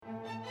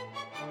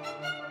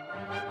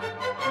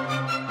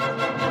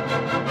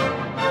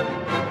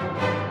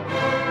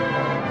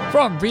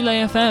From Relay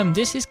FM,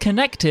 this is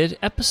Connected,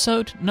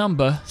 episode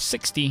number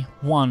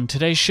 61.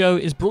 Today's show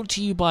is brought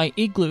to you by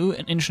Igloo,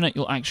 an internet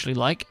you'll actually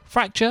like,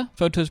 Fracture,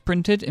 photos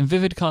printed in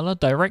vivid color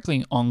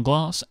directly on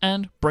glass,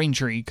 and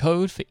Braintree,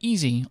 code for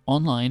easy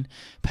online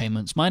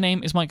payments. My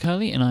name is Mike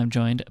Hurley, and I'm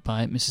joined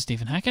by Mr.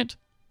 Stephen Hackett.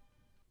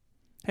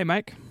 Hey,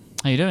 Mike.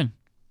 How you doing?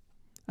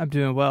 I'm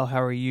doing well.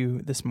 How are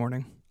you this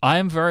morning? I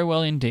am very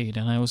well indeed,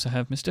 and I also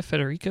have Mr.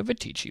 Federico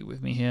Viticci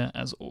with me here,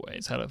 as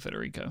always. Hello,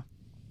 Federico.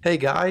 Hey,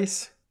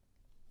 guys.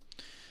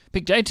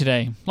 Big day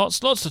today.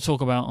 Lots to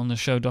talk about on the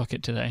show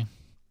docket today.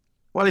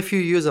 Well, if you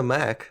use a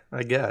Mac,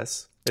 I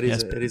guess it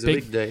is a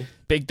big day.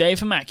 Big day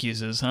for Mac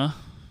users, huh?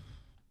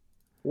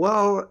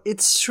 Well,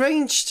 it's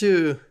strange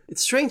to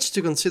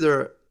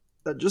consider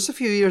that just a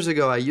few years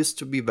ago I used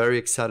to be very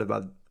excited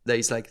about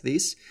days like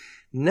this.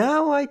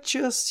 Now I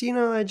just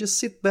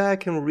sit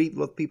back and read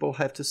what people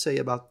have to say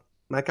about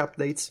Mac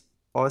updates,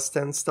 OS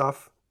X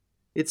stuff.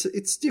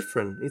 It's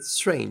different. It's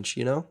strange,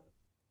 you know?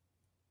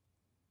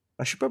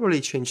 I should probably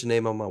change the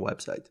name of my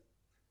website.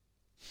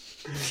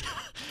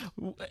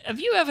 Have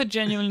you ever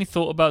genuinely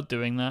thought about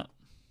doing that?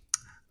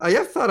 I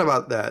have thought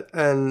about that,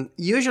 and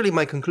usually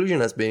my conclusion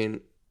has been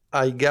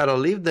I gotta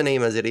leave the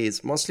name as it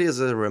is, mostly as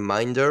a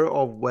reminder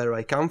of where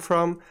I come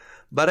from,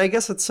 but I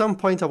guess at some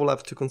point I will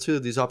have to consider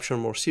this option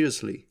more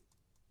seriously,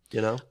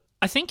 you know?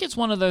 I think it's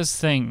one of those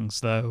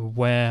things, though,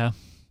 where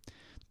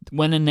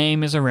when a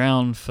name is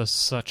around for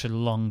such a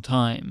long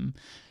time,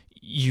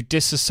 you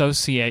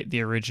disassociate the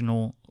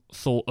original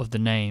thought of the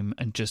name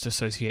and just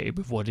associate it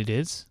with what it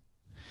is.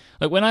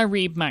 Like when I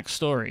read Mac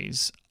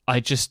Stories, I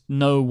just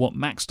know what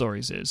Mac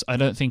Stories is. I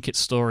don't think it's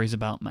stories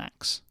about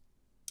Macs.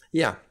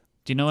 Yeah.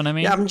 Do you know what I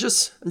mean? Yeah, I'm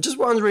just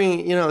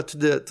wondering, you know, to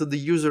the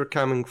user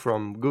coming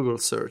from Google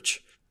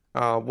search,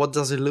 what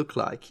does it look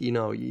like? You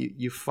know,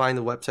 you find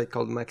a website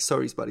called Mac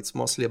Stories, but it's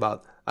mostly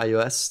about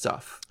iOS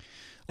stuff.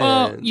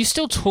 Well, you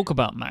still talk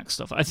about Mac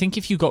stuff. I think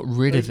if you got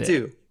rid of it,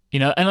 do. You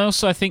know, and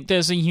also I think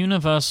there's a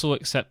universal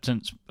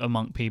acceptance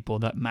among people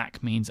that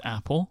Mac means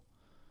Apple.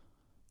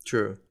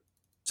 True.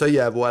 So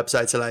you have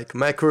websites like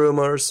Mac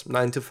Rumors,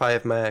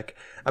 9to5Mac.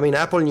 I mean,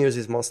 Apple News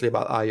is mostly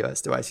about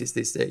iOS devices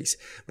these days.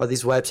 But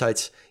these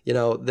websites, you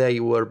know,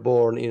 they were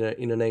born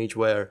in an age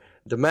where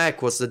the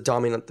Mac was the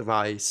dominant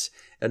device.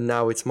 And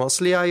now it's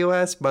mostly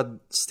iOS, but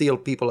still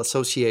people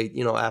associate,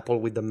 you know,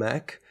 Apple with the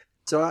Mac.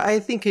 So I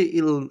think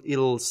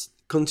it'll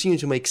continue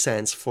to make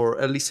sense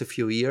for at least a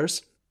few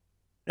years.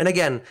 And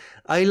again,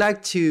 I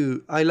like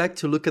to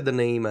look at the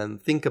name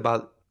and think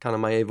about kind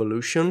of my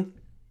evolution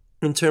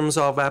in terms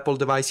of Apple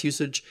device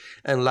usage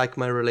and like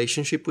my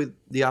relationship with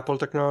the Apple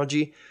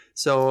technology.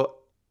 So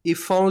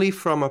if only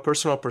from a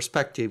personal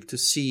perspective to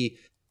see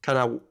kind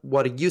of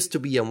what it used to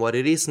be and what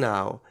it is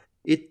now,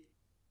 it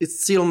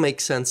still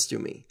makes sense to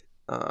me.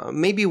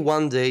 Maybe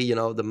one day, you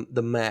know,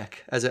 the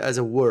Mac as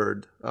a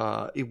word,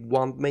 it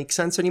won't make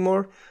sense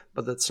anymore,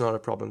 but that's not a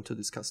problem to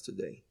discuss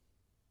today.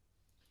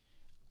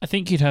 I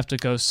think you'd have to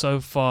go so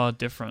far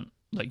different.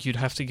 Like, you'd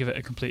have to give it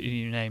a completely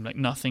new name, like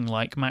nothing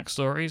like Mac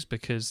Stories,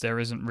 because there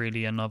isn't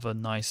really another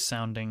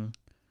nice-sounding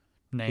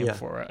name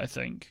for it, I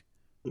think.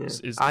 Yeah.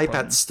 Is iPad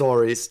problem.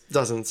 Stories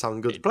doesn't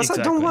sound good. Plus,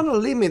 Exactly. I don't want to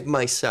limit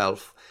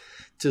myself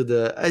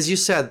to as you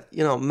said,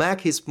 you know,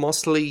 Mac is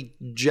mostly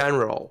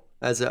general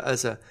as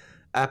a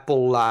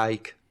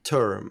Apple-like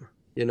term,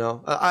 you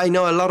know. I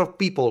know a lot of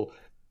people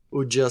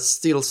who just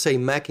still say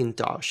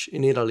Macintosh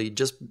in Italy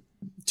just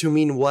to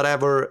mean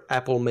whatever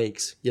Apple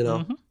makes, you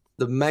know,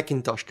 the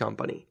Macintosh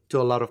company to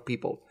a lot of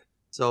people.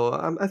 So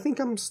I think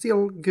I'm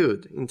still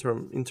good in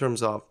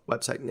terms of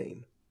website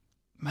name.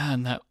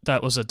 Man,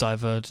 that was a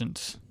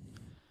divergent.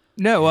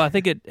 No, well, I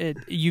think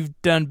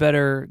you've done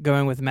better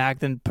going with Mac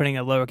than putting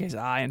a lowercase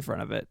I in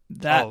front of it.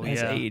 That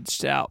has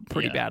aged out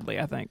pretty badly,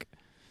 I think.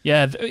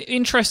 Yeah,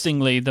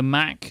 interestingly, the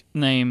Mac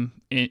name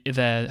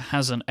there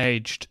hasn't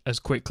aged as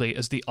quickly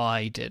as the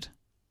I did.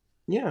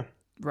 Yeah.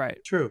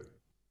 Right. True.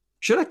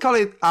 Should I call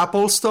it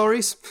Apple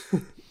Stories?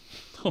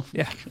 Oh,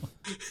 yeah.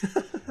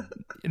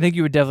 I think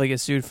you would definitely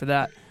get sued for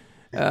that.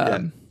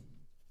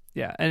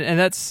 Yeah, and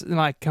that's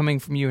like coming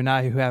from you and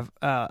I who have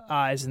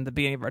eyes in the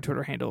beginning of our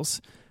Twitter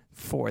handles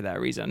for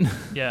that reason.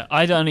 Yeah,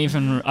 I don't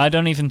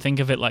even think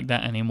of it like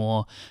that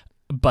anymore.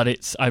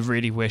 But I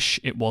really wish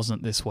it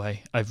wasn't this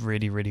way. I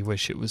really, really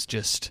wish it was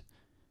just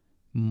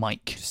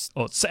Mike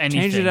or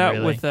anything. Change it out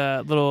really. with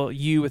a little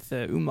U with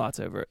the umlauts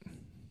over it.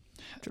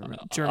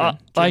 German.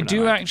 I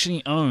do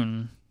actually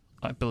own,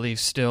 I believe,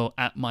 still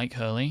at Mike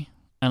Hurley,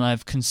 and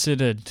I've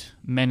considered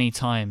many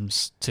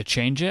times to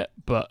change it,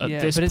 but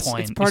at this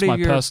point, it's my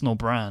personal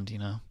brand, you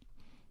know.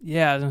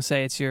 Yeah, I was gonna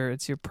say it's your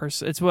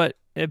it's what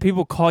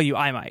people call you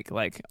iMike,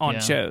 like on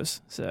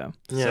shows. So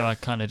I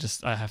kind of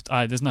just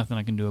there's nothing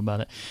I can do about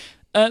it.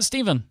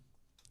 Stephen,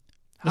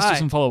 let's do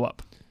some follow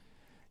up.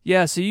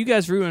 Yeah, so you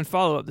guys ruined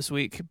follow up this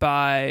week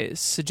by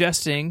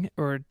suggesting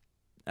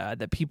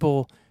that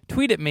people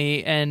tweet at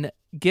me and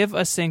give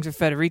us things for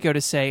Federico to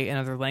say in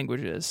other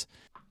languages.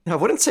 I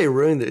wouldn't say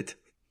ruined it.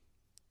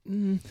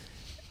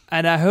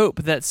 And I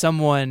hope that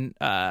someone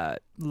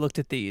looked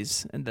at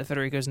these and that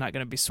Federico's not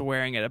going to be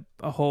swearing at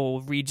a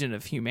whole region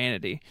of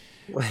humanity.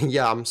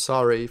 Yeah, I'm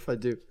sorry if I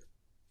do.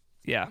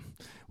 Yeah.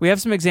 We have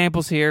some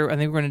examples here. I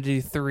think we're going to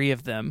do 3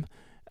 of them.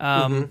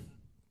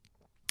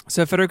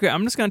 So, Federico,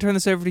 I'm just going to turn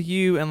this over to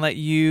you and let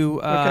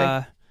you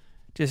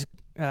just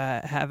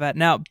have that.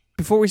 Now,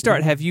 before we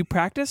start, have you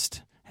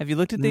practiced? Have you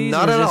looked at these?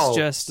 Not or at is this all.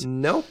 Just...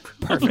 Nope.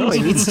 Perfect. No,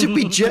 it needs to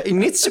be. It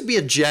needs to be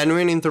a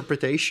genuine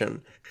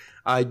interpretation.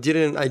 I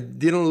didn't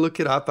look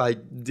it up. I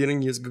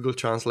didn't use Google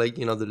Translate.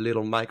 You know, the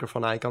little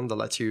microphone icon that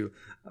lets you.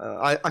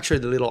 The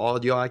little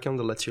audio icon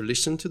that lets you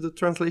listen to the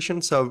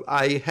translation. So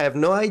I have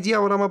no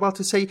idea what I'm about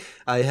to say.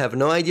 I have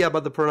no idea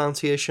about the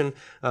pronunciation.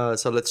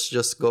 So let's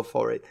just go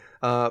for it.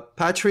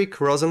 Patrick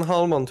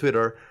Rosenholm on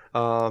Twitter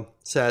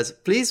says,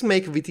 "Please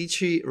make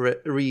Vitici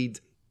read."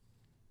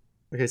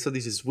 Okay, so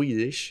this is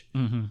Swedish.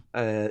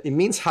 It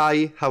means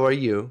hi, how are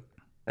you?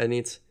 And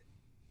it's,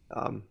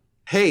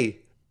 hey,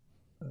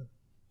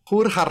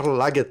 hur har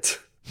laget?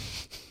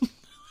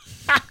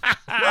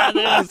 That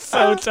is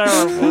so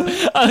terrible.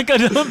 I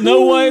don't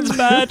know why it's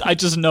bad. I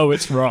just know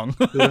it's wrong.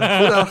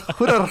 Hur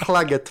har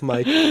laget,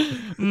 Mike?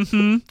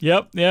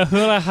 Yep. Yeah.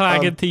 Hur har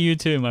laget to you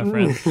too, my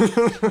friend.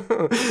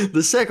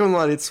 The second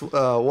one, it's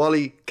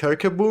Wally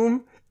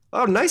Kirkeboom.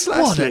 Oh, nice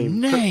last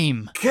name. What a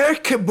name.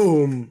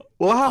 Kirkeboom.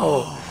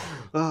 Wow.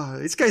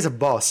 This guy's a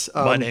boss.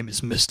 My name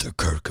is Mr.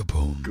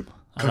 Kirkeboom.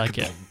 I like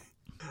it.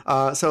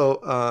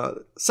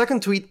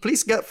 Second tweet,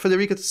 please get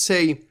Federico to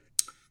say,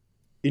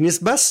 in his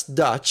best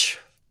Dutch,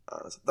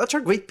 Dutch are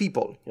great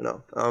people, you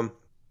know.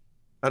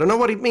 I don't know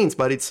what it means,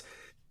 but it's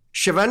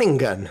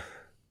Scheveningen.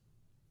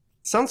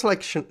 Sounds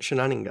like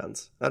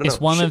shenanigans. I don't know. It's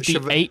one of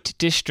the 8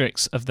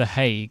 districts of The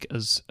Hague,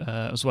 as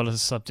well as a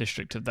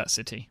sub-district of that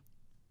city.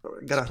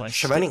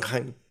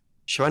 Scheveningen.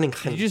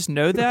 Did you just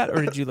know that,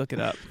 or did you look it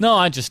up? No,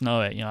 I just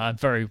know it. You know, I'm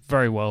very,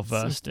 very well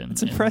versed in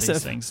impressive.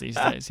 These things these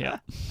days. Yeah.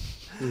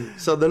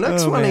 So the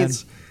next one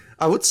is,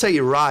 I would say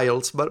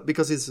Riles, but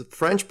because it's a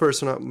French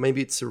person,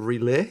 maybe it's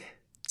relay.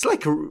 It's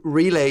like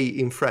relay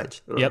in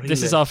French. Yep, relay.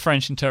 this is our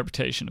French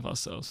interpretation of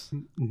ourselves.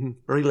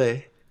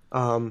 Relay.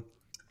 So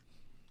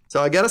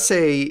I gotta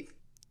say,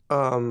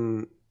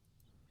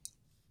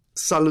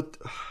 salut.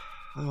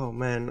 Oh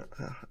man,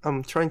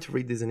 I'm trying to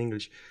read this in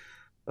English.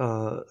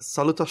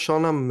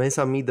 Salutations, mes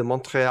amis de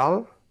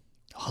Montréal.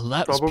 Oh,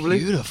 that was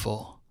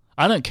beautiful.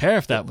 I don't care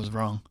if that was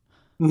wrong.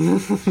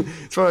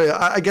 Sorry,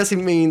 I guess it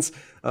means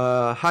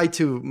hi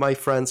to my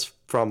friends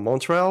from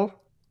Montreal.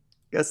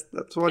 I guess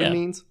that's what it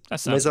means.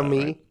 Mes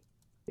amis. Right.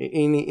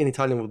 In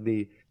Italian would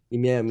be I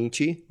miei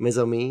amici. Mes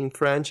amis in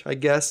French, I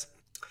guess.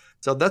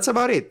 So that's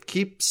about it.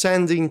 Keep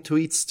sending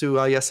tweets to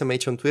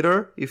ISMH on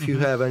Twitter if you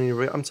have any.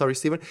 I'm sorry,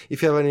 Stephen.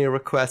 If you have any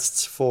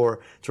requests for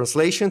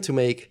translation to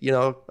make,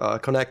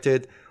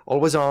 connected,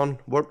 always on,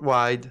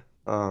 worldwide,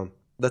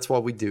 that's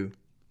what we do.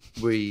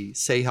 We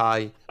say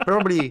hi,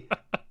 probably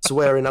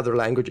swear in other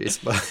languages,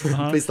 but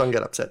please don't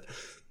get upset.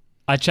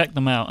 I checked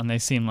them out and they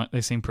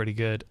seem pretty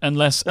good.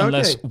 Unless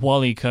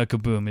Wally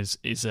Kirkeboom is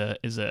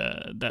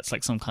that's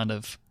like some kind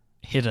of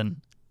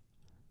hidden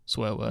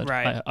swear word.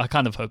 Right. I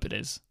kind of hope it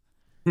is.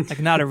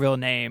 Like not a real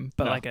name,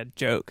 but like a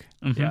joke.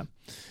 Yeah.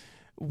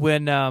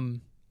 When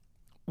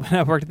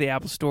I worked at the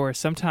Apple Store,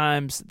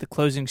 sometimes the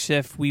closing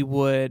shift we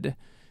would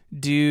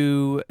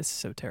do. This is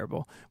so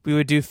terrible. We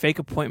would do fake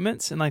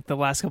appointments in like the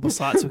last couple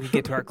slots so we could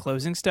get to our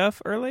closing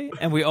stuff early,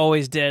 and we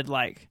always did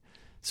like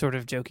sort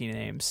of jokey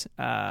names.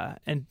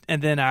 And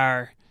then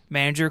our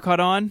manager caught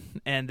on,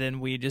 and then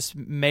we just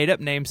made up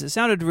names that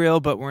sounded real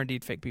but were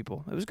indeed fake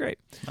people. It was great.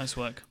 Nice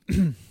work.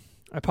 I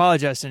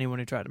apologize to anyone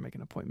who tried to make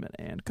an appointment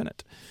and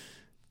couldn't.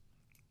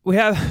 We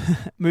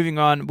have moving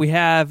on. We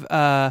have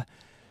a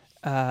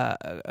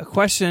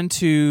question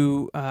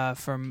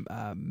from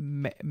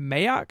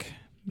Mayak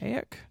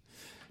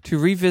to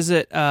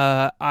revisit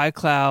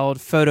iCloud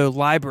Photo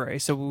Library.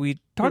 So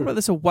we talked about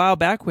this a while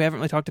back. We haven't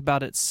really talked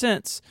about it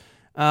since.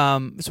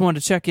 Just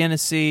wanted to check in and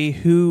see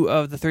who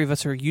of the 3 of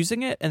us are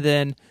using it, and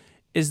then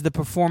is the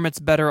performance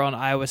better on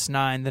iOS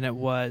 9 than it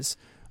was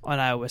on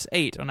iOS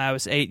 8? On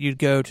iOS 8, you'd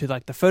go to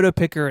like the photo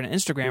picker and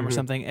Instagram or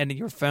something, and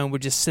your phone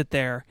would just sit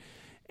there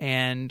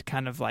and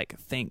kind of like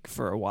think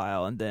for a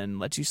while and then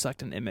let you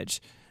select an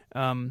image.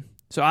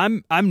 So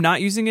I'm not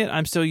using it.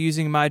 I'm still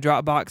using my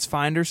Dropbox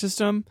Finder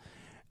system.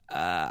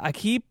 I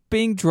keep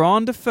being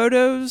drawn to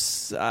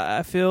photos.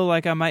 I feel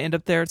like I might end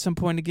up there at some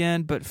point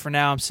again, but for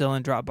now I'm still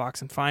in Dropbox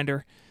and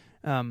Finder.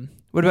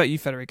 What about you,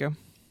 Federico?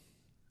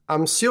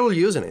 I'm still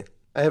using it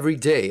every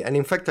day. And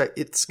in fact,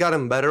 it's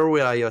gotten better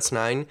with iOS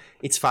 9.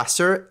 It's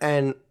faster,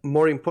 and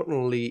more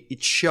importantly,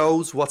 it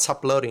shows what's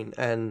uploading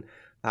and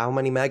how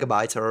many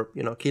megabytes or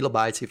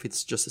kilobytes, if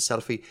it's just a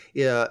selfie,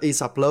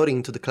 is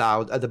uploading to the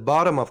cloud. At the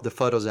bottom of the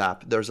Photos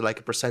app, there's like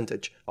a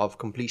percentage of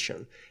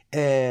completion.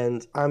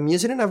 And I'm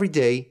using it every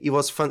day. It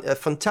was a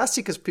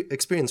fantastic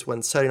experience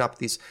when setting up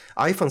this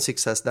iPhone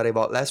 6s that I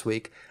bought last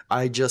week.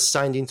 I just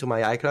signed into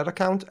my iCloud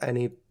account, and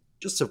in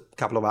just a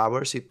couple of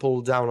hours, it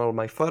pulled down all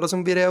my photos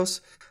and videos.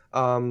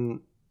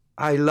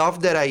 I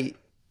love that I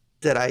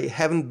that I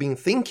haven't been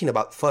thinking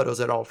about photos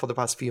at all for the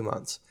past few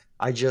months.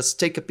 I just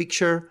take a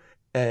picture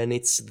and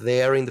it's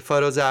there in the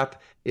Photos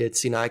app.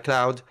 It's in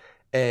iCloud,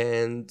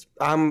 and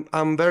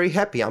I'm very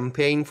happy. I'm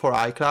paying for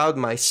iCloud.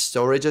 My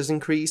storage has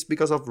increased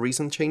because of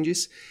recent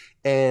changes,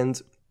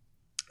 and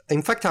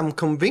in fact, I'm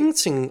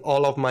convincing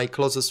all of my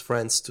closest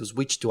friends to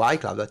switch to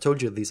iCloud. I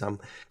told you this. I'm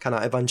kind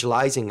of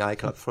evangelizing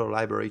iCloud Photo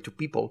Library to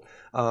people.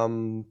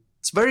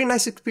 It's a very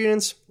nice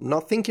experience. I'm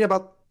not thinking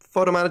about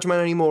photo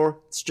management anymore.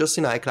 It's just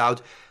in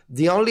iCloud.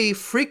 The only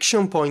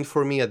friction point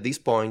for me at this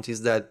point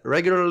is that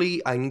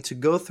regularly I need to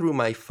go through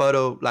my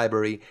photo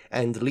library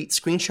and delete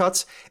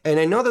screenshots. And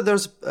I know that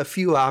there's a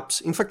few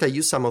apps. In fact, I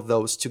use some of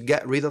those to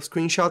get rid of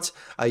screenshots.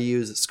 I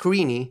use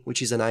Screeny,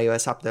 which is an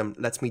iOS app that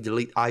lets me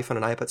delete iPhone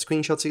and iPad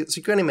screenshots. So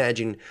you can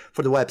imagine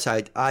for the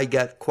website, I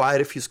get quite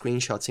a few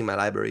screenshots in my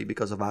library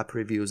because of app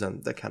reviews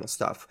and that kind of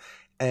stuff.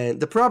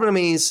 And the problem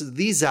is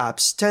these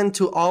apps tend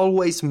to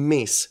always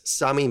miss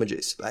some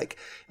images. Like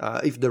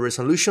if the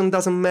resolution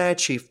doesn't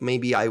match, if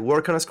maybe I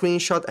work on a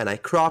screenshot and I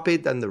crop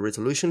it and the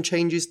resolution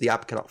changes, the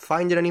app cannot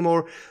find it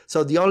anymore.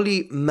 So the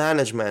only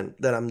management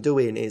that I'm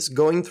doing is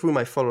going through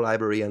my photo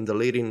library and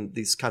deleting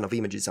these kind of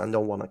images I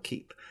don't want to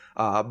keep.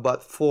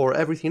 But for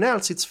everything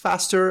else, it's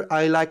faster.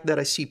 I like that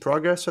I see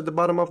progress at the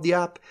bottom of the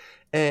app.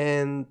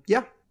 And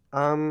yeah,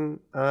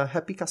 I'm a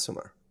happy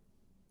customer.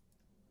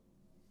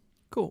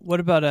 Cool. What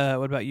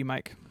about you,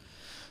 Mike?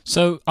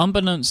 So,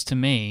 unbeknownst to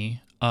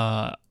me,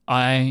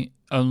 I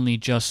only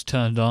just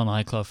turned on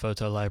iCloud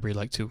Photo Library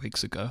like 2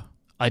 weeks ago.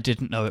 I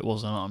didn't know it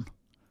wasn't on.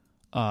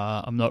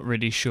 I'm not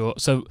really sure.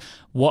 So,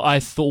 what I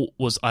thought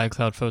was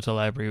iCloud Photo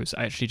Library was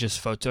actually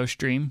just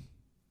PhotoStream,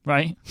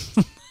 right?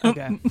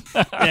 Okay.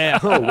 Yeah.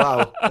 Oh,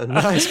 wow.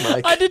 Nice,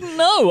 Mike. I didn't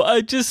know. I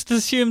just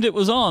assumed it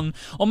was on.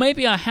 Or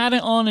maybe I had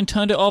it on and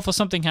turned it off or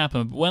something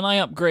happened. But when I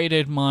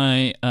upgraded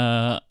my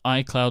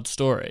iCloud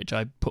storage,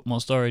 I put more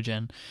storage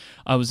in,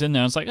 I was in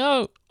there. I was like,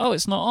 oh,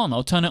 it's not on.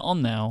 I'll turn it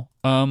on now.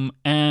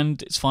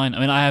 And it's fine. I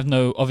mean, I have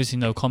obviously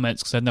no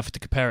comments because I had nothing to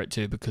compare it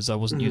to because I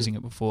wasn't using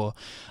it before.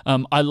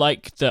 I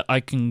like that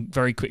I can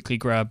very quickly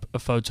grab a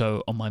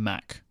photo on my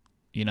Mac.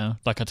 You know,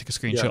 like I take a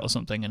screenshot or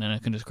something and then I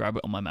can just grab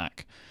it on my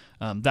Mac.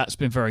 That's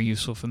been very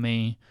useful for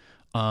me.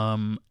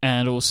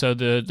 And also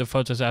the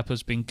Photos app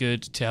has been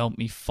good to help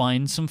me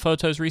find some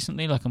photos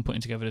recently. Like I'm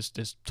putting together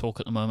this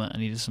talk at the moment. I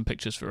needed some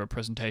pictures for a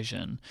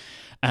presentation.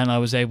 And I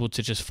was able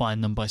to just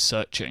find them by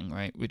searching,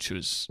 right? Which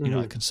was, you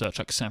know, I can search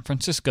like San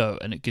Francisco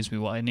and it gives me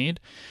what I need.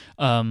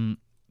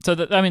 So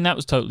that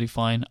was totally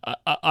fine.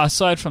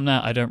 Aside from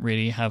that, I don't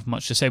really have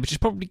much to say, which is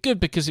probably good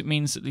because it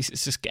means at least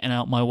it's just getting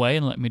out my way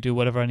and letting me do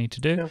whatever I need to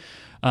do.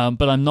 Yeah.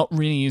 But I'm not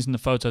really using the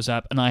Photos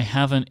app, and I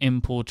haven't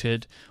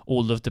imported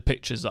all of the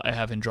pictures that I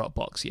have in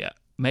Dropbox yet.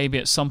 Maybe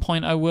at some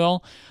point I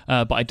will,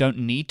 but I don't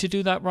need to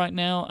do that right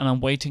now, and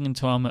I'm waiting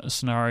until I'm at a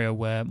scenario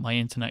where my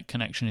internet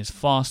connection is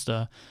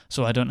faster,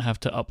 so I don't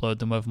have to upload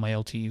them over my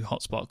LTE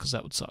hotspot, because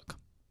that would suck.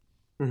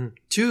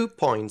 2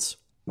 points,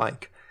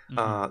 Mike.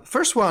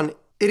 First one,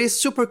 it is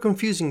super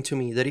confusing to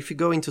me that if you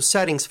go into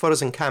settings,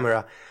 photos and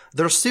camera,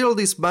 there's still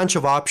this bunch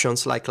of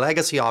options like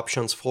legacy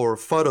options for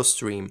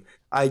PhotoStream.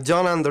 I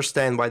don't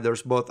understand why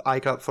there's both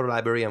iCloud Photo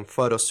Library and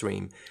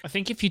PhotoStream. I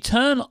think if you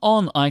turn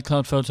on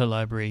iCloud Photo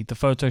Library, the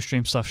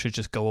PhotoStream stuff should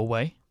just go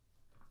away.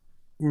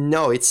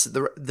 No, it's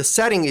the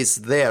setting is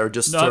there,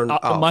 just turn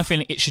off. My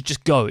feeling, it should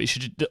just go. It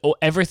should, or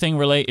everything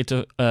related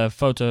to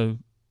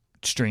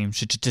PhotoStream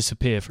should just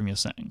disappear from your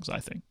settings.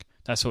 I think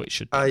that's what it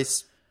should be.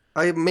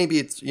 Maybe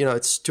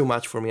it's too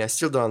much for me. I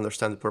still don't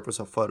understand the purpose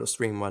of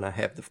PhotoStream when I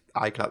have the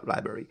iCloud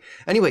library.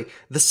 Anyway,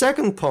 the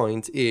second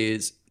point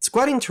is it's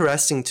quite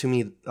interesting to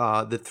me,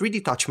 the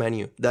 3D touch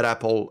menu that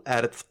Apple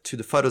added to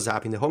the Photos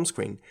app in the home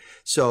screen.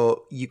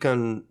 So you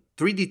can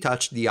 3D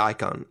touch the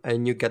icon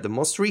and you get the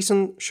most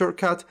recent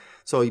shortcut.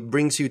 So it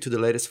brings you to the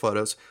latest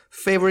photos,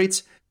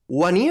 favorites,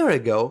 1 year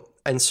ago,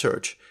 and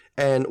search.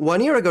 And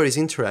 1 year ago is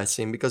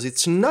interesting because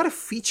it's not a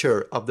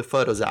feature of the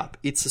Photos app.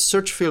 It's a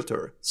search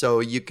filter. So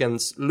you can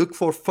look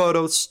for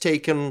photos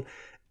taken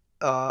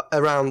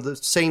around the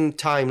same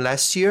time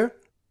last year.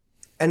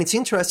 And it's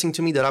interesting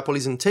to me that Apple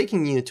isn't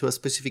taking you to a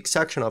specific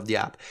section of the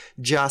app,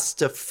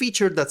 just a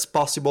feature that's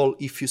possible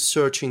if you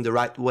search in the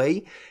right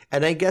way.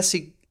 And I guess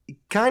it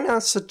kind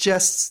of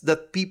suggests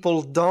that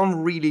people don't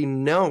really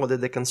know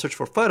that they can search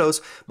for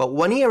photos. But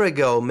 1 year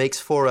ago makes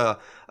for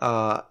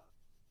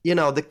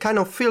the kind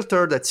of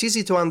filter that's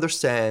easy to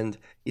understand.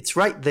 It's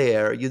right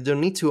there. You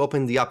don't need to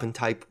open the app and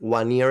type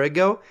 1 year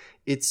ago.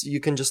 You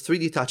can just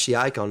 3D touch the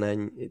icon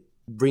and it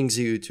brings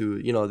you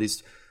to,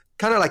 this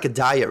kind of like a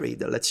diary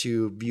that lets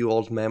you view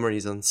old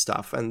memories and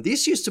stuff. And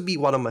this used to be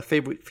one of my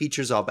favorite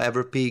features of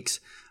Everpix,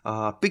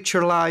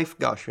 Picture Life.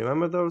 Gosh,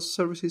 remember those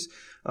services?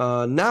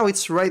 Now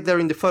it's right there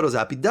in the Photos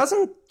app. It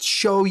doesn't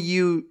show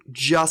you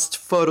just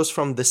photos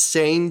from the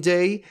same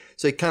day.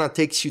 So it kind of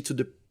takes you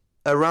to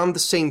around the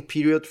same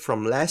period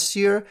from last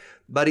year,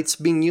 but it's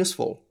been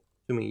useful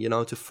to me,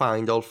 to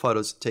find all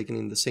photos taken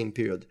in the same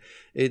period.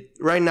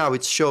 Right now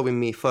it's showing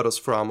me photos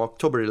from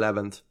October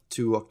 11th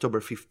to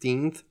October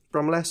 15th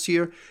from last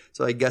year.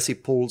 So I guess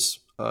it pulls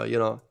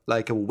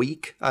like a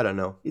week. I don't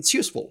know. It's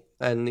useful,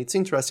 and it's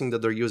interesting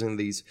that they're using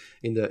these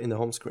in the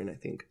home screen, I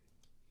think.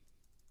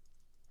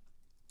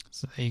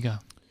 So there you go.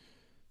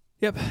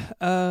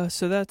 Yep.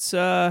 So that's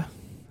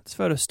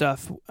photo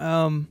stuff.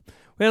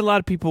 We had a lot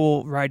of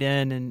people write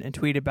in and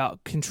tweet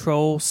about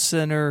control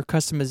center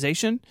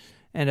customization.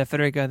 And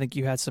Federico, I think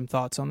you had some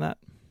thoughts on that.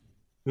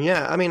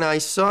 Yeah, I mean, I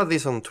saw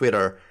this on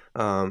Twitter.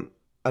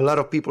 A lot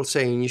of people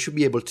saying you should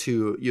be able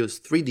to use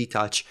 3D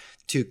Touch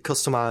to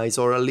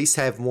customize or at least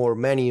have more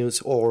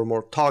menus or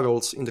more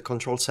toggles in the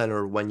control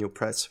center when you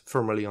press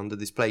firmly on the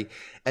display.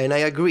 And I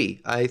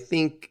agree. I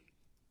think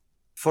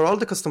for all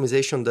the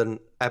customization that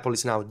Apple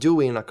is now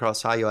doing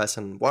across iOS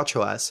and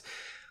watchOS,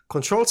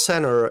 Control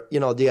Center,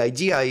 the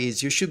idea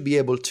is you should be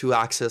able to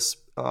access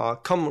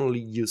commonly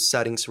used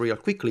settings real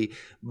quickly.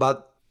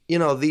 But,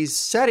 these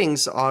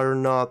settings are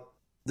not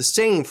the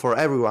same for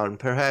everyone.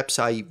 Perhaps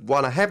I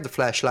want to have the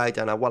flashlight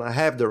and I want to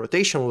have the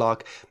rotation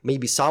lock.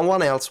 Maybe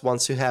someone else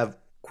wants to have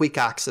quick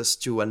access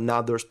to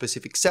another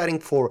specific setting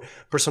for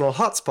personal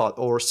hotspot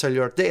or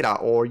cellular data,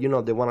 or,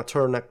 they want to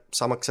turn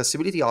some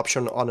accessibility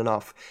option on and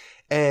off.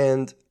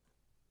 And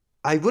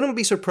I wouldn't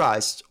be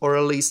surprised, or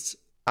at least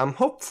I'm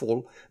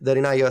hopeful, that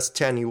in iOS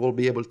 10 you will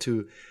be able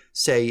to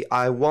say,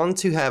 I want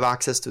to have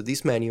access to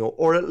this menu,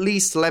 or at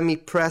least let me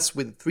press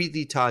with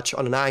 3D Touch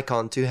on an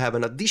icon to have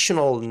an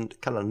additional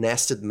kind of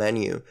nested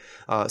menu.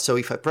 So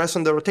if I press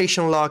on the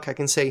rotation lock, I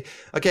can say,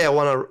 okay, I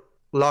want to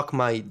lock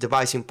my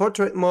device in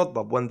portrait mode,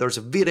 but when there's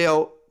a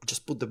video,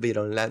 just put the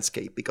video in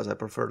landscape because I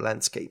prefer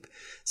landscape.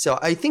 So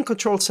I think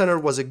Control Center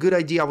was a good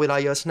idea with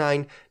iOS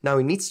 9. Now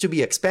it needs to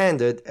be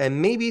expanded,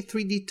 and maybe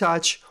 3D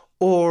Touch,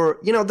 or,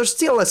 there's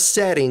still a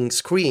settings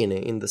screen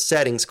in the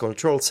settings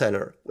Control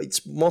Center.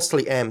 It's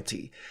mostly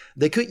empty.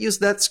 They could use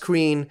that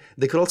screen.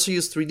 They could also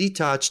use 3D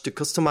Touch to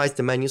customize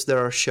the menus that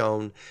are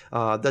shown.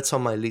 That's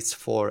on my list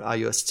for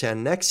iOS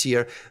 10 next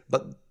year.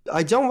 But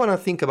I don't want to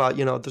think about,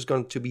 there's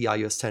going to be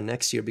iOS 10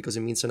 next year because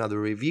it means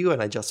another review,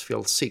 and I just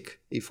feel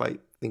sick if I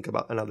think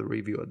about another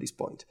review at this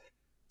point.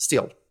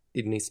 Still,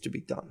 it needs to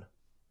be done.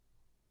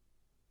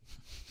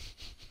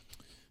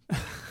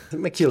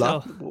 Make you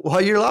laugh. Why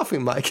are you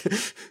laughing, Mike?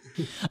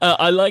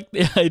 I like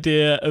the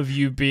idea of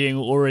you being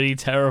already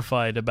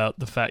terrified about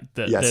the fact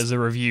that there's a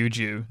review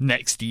due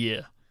next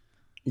year.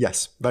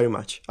 Yes, very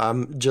much.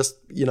 I'm just,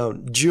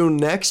 June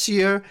next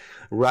year,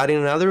 writing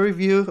another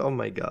review. Oh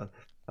my God.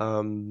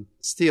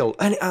 Still,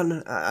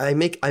 and I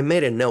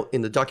made a note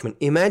in the document.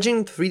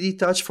 Imagine 3D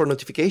Touch for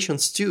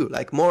notifications too,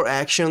 like more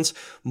actions,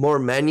 more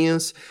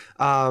menus.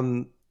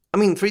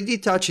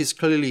 3D Touch is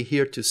clearly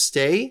here to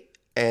stay,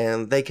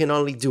 and they can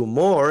only do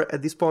more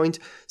at this point.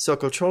 So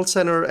Control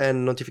Center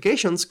and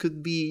notifications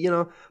could be,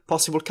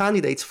 possible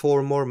candidates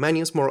for more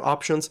menus, more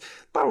options.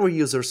 Power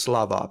users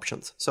love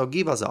options. So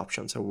give us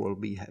options and we'll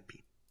be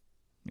happy.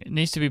 It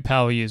needs to be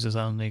power users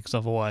only, because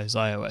otherwise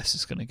iOS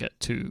is going to get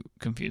too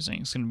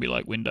confusing. It's going to be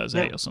like Windows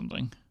 8 or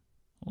something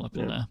all up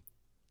in there.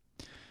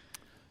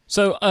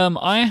 So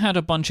I had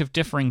a bunch of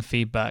differing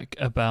feedback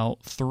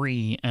about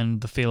 3 and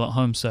the Feel at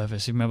Home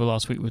service. You remember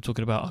last week we were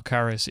talking about our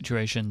carrier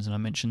situations, and I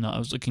mentioned that I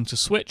was looking to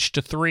switch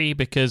to 3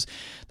 because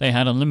they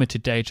had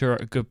unlimited data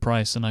at a good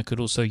price, and I could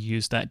also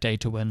use that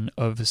data when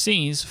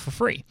overseas for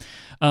free.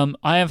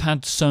 I have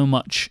had so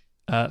much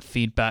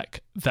feedback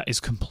that is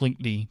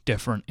completely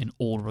different in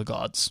all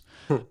regards.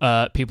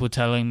 People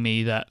telling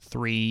me that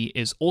 3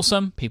 is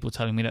awesome, people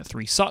telling me that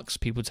 3 sucks,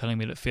 people telling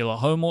me that Feel at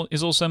Home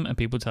is awesome, and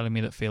people telling me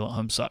that Feel at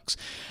Home sucks.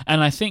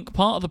 And I think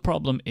part of the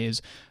problem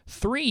is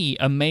 3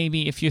 are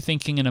maybe, if you're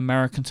thinking in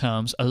American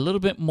terms, a little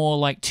bit more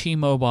like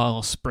T-Mobile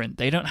or Sprint.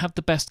 They don't have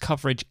the best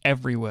coverage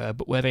everywhere,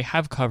 but where they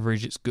have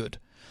coverage, it's good.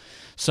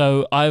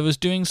 So I was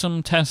doing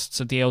some tests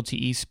of the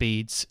LTE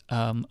speeds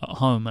at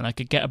home, and I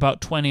could get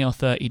about 20 or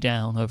 30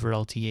 down over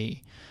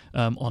LTE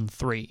on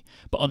 3.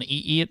 But on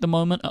EE at the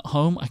moment at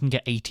home, I can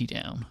get 80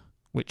 down,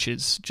 which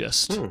is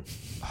just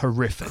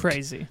horrific.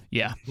 Crazy.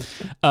 Yeah.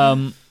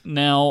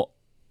 Now,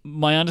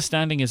 my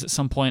understanding is at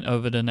some point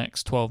over the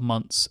next 12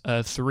 months,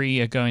 3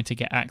 are going to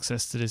get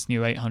access to this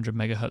new 800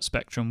 megahertz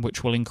spectrum,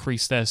 which will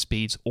increase their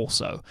speeds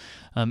also.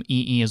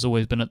 EE has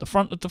always been at the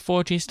front of the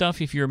 4G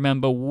stuff. If you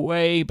remember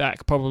way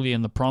back, probably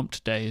in the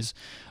prompt days,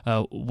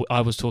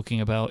 I was talking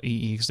about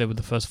EE because they were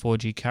the first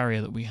 4G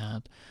carrier that we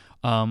had.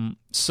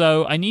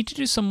 So I need to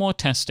do some more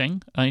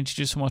testing. I need to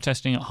do some more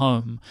testing at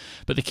home.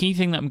 But the key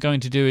thing that I'm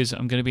going to do is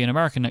I'm going to be in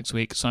America next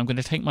week, so I'm going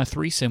to take my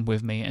 3SIM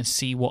with me and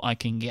see what I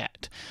can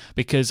get.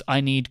 Because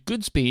I need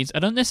good speeds. I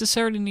don't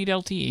necessarily need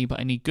LTE, but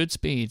I need good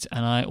speeds.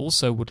 And I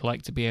also would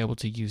like to be able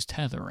to use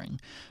tethering.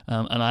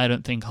 And I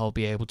don't think I'll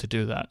be able to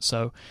do that.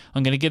 So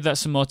I'm going to give that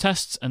some more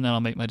tests, and then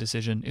I'll make my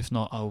decision. If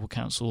not, I will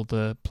cancel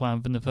the plan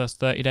within the first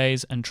 30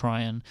 days and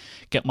try and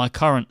get my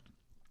current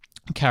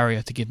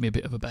carrier to give me a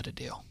bit of a better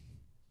deal.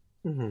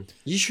 Mm-hmm.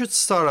 You should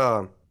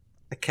start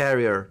a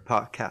carrier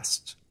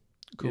podcast.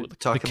 Cool.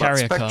 Talk about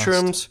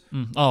spectrums.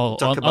 All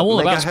about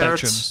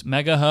spectrums,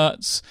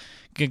 megahertz,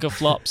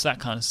 gigaflops, that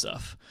kind of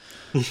stuff.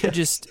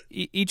 Just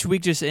each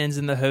week just ends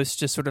and the host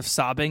just sort of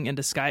sobbing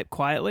into Skype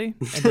quietly,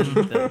 and then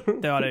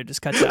the audio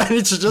just cuts out. And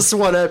it's just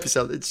one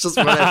episode. It's just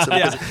one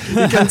episode.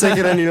 You can't take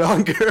it any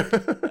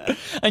longer.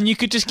 And you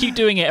could just keep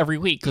doing it every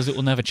week because it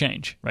will never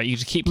change, right? You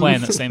just keep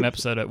playing that same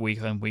episode at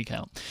week in, week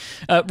out.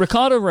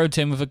 Ricardo wrote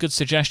in with a good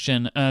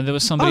suggestion. There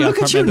was somebody look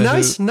I can't at you.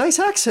 remember Nice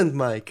accent,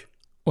 Mike.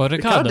 Well,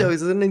 Ricardo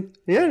is an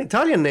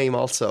Italian name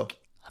also.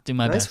 I'll do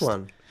my best. Nice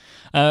one.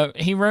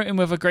 He wrote in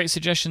with a great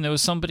suggestion. There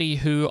was somebody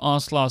who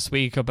asked last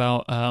week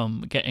about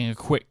getting a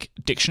quick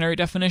dictionary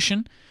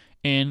definition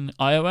in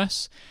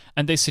iOS,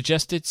 and they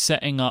suggested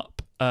setting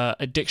up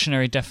a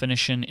dictionary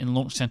definition in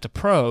Launch Center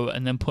Pro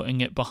and then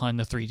putting it behind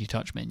the 3D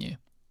Touch menu.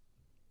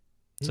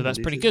 So that's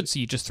pretty good. So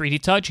you just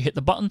 3D Touch, you hit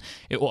the button,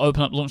 it will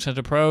open up Launch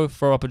Center Pro,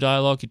 throw up a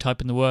dialog, you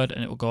type in the word,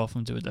 and it will go off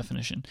and do a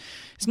definition.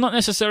 It's not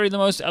necessarily the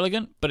most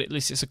elegant, but at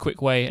least it's a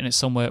quick way, and it's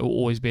somewhere it will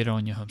always be there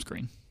on your home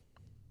screen.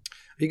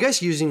 Are you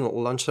guys using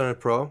Launch Center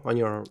Pro on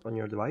your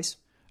device?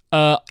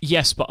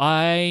 Yes, but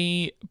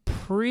I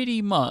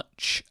pretty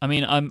much. I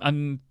mean,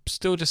 I'm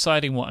still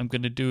deciding what I'm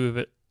going to do with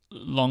it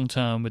long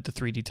term with the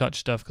 3D Touch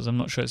stuff because I'm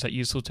not sure it's that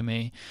useful to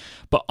me.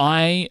 But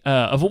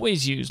I've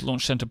always used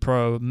Launch Center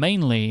Pro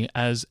mainly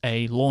as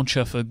a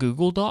launcher for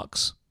Google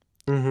Docs.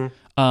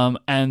 Mm-hmm.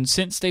 And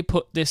since they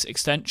put this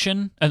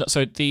extension,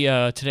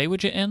 the Today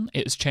widget in,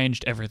 it's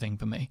changed everything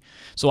for me.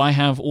 So I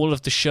have all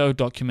of the show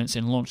documents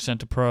in Launch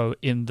Center Pro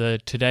in the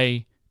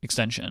Today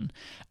extension,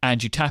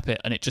 and you tap it,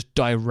 and it just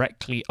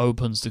directly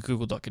opens the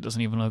Google Doc. It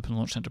doesn't even open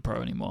Launch Center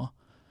Pro anymore.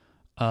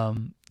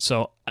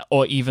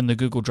 Or even the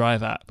Google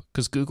Drive app,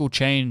 because Google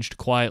changed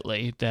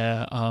quietly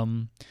their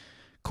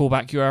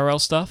callback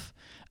URL stuff.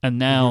 And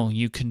now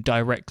you can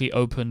directly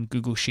open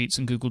Google Sheets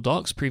and Google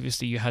Docs.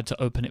 Previously, you had to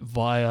open it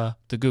via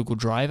the Google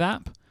Drive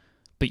app,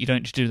 but you don't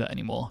need to do that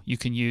anymore. You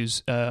can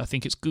use, I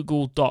think it's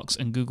Google Docs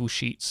and Google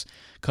Sheets,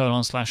 /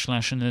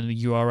 and then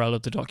the URL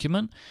of the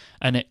document,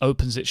 and it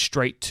opens it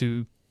straight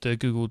to the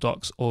Google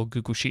Docs or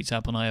Google Sheets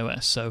app on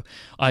iOS. So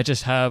I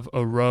just have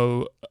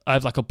I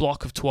have like a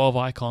block of 12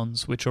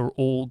 icons, which are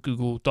all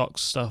Google Docs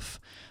stuff,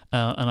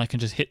 and I can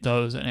just hit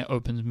those, and it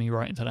opens me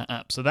right into that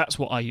app. So that's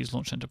what I use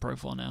Launch Center Pro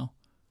for now.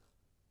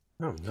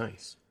 Oh,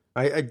 nice.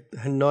 I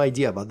had no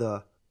idea about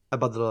the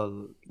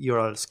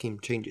URL scheme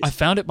changes. I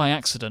found it by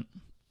accident.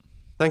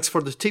 Thanks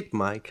for the tip,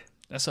 Mike.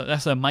 That's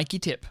a Mikey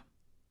tip.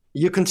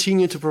 You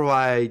continue to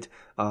provide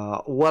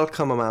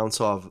welcome amounts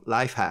of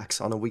life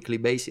hacks on a weekly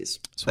basis.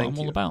 That's what I'm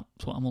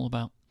all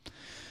about.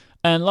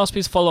 And last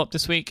piece of follow-up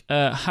this week,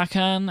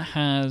 Hakan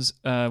has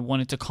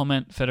wanted to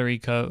comment,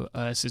 Federico,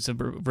 this is a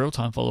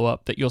real-time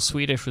follow-up, that your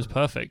Swedish was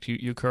perfect.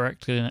 You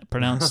correctly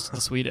pronounced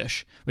the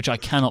Swedish, which I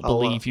cannot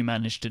believe you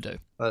managed to do.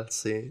 Let's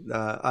see.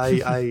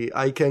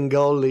 I can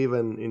go live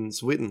in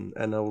Sweden,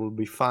 and I will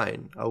be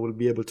fine. I will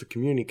be able to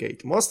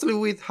communicate, mostly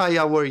with "Hi,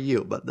 how are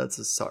you?" But that's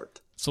a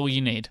start. That's all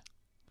you need.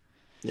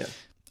 Yeah.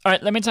 All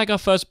right, let me take our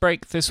first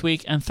break this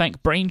week and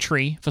thank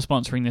Braintree for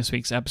sponsoring this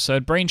week's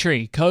episode.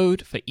 Braintree,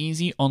 code for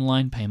easy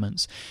online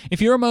payments.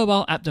 If you're a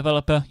mobile app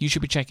developer, you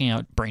should be checking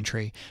out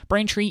Braintree.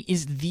 Braintree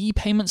is the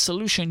payment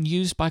solution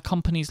used by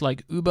companies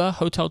like Uber,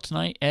 Hotel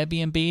Tonight,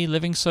 Airbnb,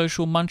 Living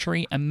Social,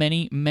 Munchery, and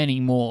many, many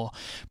more.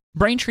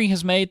 Braintree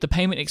has made the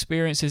payment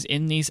experiences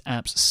in these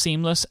apps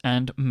seamless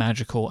and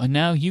magical, and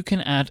now you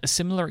can add a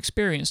similar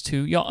experience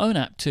to your own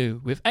app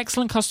too. With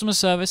excellent customer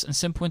service and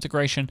simple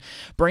integration,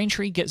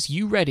 Braintree gets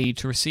you ready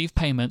to receive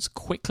payments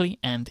quickly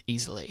and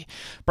easily.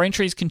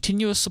 Braintree's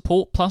continuous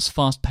support plus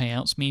fast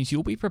payouts means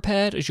you'll be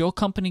prepared as your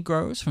company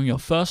grows from your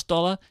first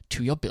dollar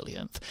to your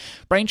billionth.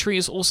 Braintree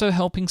is also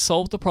helping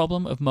solve the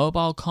problem of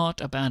mobile cart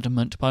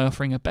abandonment by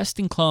offering a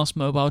best-in-class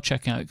mobile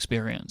checkout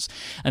experience,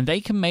 and they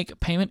can make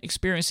payment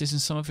experiences in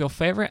some of your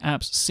favorite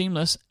apps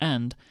seamless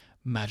and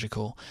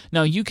magical.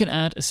 Now you can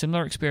add a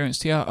similar experience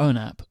to your own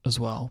app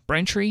as well.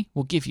 Braintree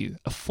will give you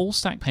a full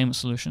stack payment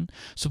solution,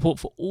 support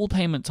for all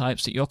payment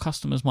types that your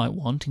customers might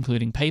want,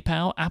 including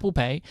PayPal, Apple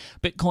Pay,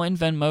 Bitcoin,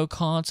 Venmo,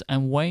 cards,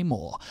 and way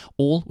more,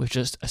 all with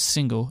just a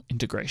single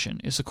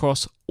integration. It's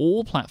across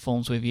all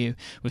platforms with you,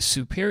 with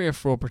superior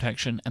fraud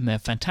protection and their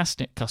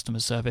fantastic customer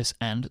service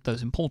and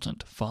those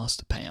important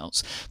fast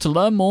payouts. To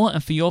learn more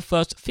and for your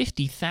first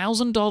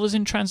 $50,000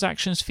 in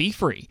transactions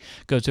fee-free,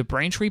 go to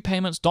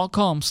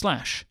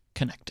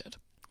braintreepayments.com/connected.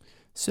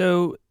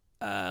 So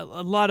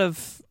a lot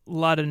of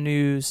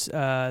news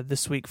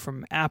this week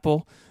from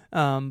Apple,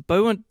 but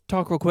we want to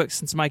talk real quick,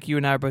 since Mike, you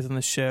and I are both on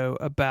the show,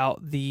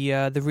 about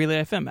the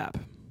Relay FM app.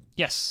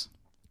 Yes.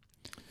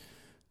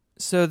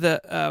 So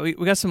we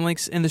got some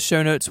links in the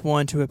show notes,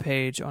 one to a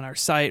page on our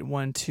site,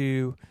 one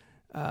to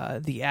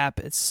the app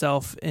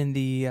itself in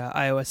the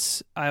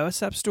iOS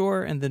App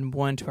Store, and then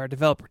one to our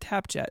developer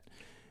TapJet.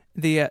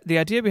 The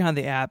idea behind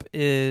the app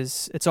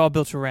is it's all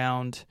built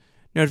around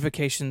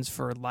notifications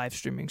for live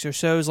streaming. So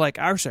shows like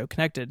our show,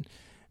 Connected,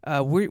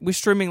 we're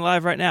streaming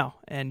live right now,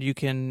 and you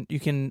can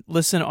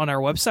listen on our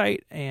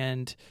website,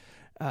 and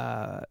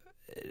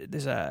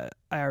there's a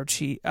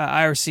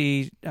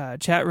IRC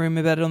chat room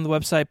embedded on the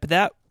website. But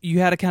that you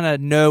had to kind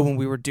of know when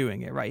we were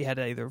doing it, right? You had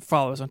to either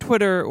follow us on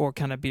Twitter or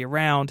kind of be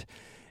around.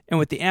 And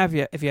with the app,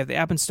 if you have the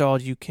app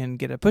installed, you can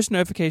get a push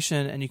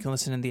notification and you can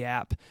listen in the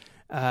app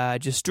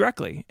just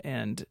directly.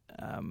 And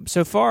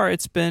so far,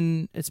 it's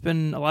been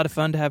a lot of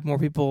fun to have more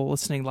people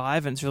listening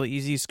live, and it's really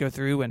easy to go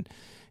through and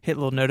hit a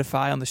little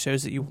notify on the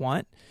shows that you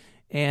want.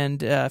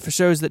 And for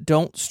shows that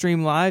don't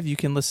stream live, you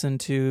can listen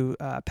to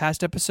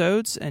past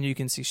episodes, and you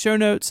can see show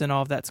notes, and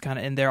all of that's kind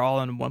of in there,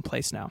 all in one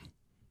place now.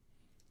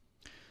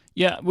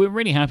 Yeah, we're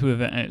really happy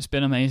with it, and it's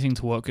been amazing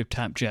to work with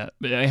TapJet.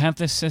 But they have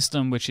this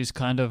system which is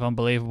kind of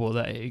unbelievable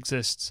that it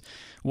exists,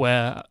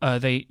 where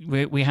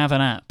we have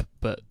an app,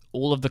 but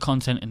all of the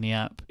content in the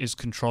app is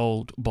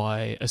controlled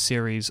by a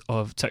series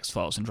of text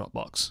files in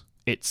Dropbox.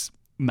 It's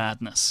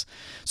madness.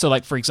 So,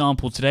 like, for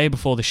example, today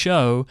before the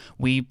show,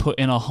 we put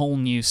in a whole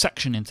new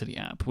section into the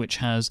app which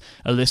has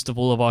a list of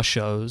all of our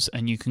shows,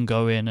 and you can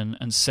go in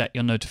and set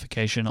your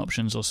notification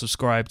options or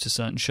subscribe to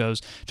certain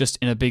shows just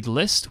in a big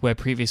list, where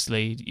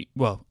previously,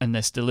 well, and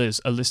there still is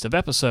a list of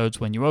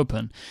episodes when you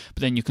open, but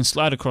then you can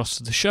slide across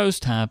to the shows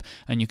tab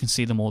and you can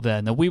see them all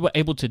there. Now, we were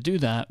able to do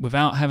that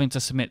without having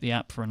to submit the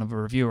app for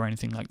another review or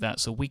anything like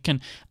that, so we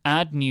can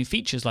add new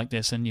features like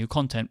this and new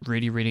content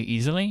really, really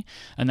easily,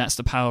 and that's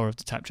the power of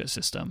the TapJet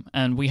system.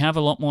 And we have a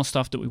lot more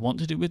stuff that we want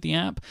to do with the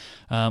app.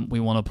 We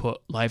want to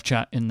put live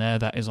chat in there.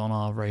 That is on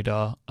our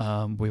radar.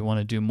 We want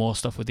to do more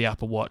stuff with the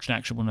Apple Watch and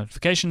actionable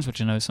notifications, which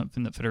I know is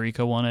something that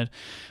Federico wanted.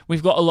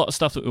 We've got a lot of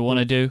stuff that we want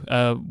to do.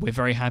 We're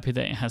very happy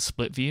that it has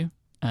split view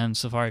and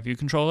Safari View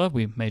Controller.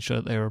 We made sure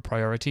that they were a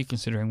priority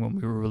considering when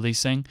we were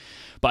releasing.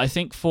 But I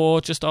think for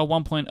just our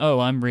 1.0,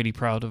 I'm really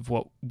proud of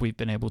what we've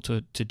been able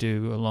to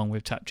do along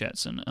with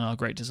TapJets and our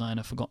great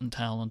designer, Forgotten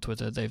Towel, on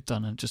Twitter. They've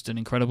done just an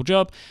incredible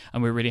job,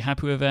 and we're really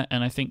happy with it,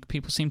 and I think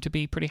people seem to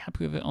be pretty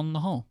happy with it on the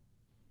whole.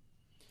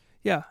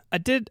 Yeah, I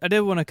did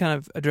want to kind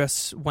of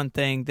address one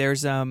thing.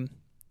 There's an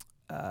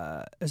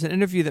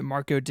interview that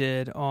Marco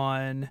did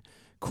on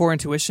Core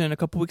Intuition a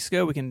couple weeks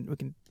ago. We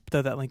can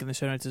throw that link in the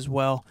show notes as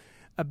well,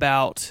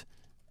 about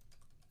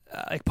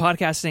like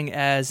podcasting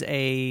as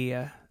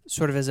a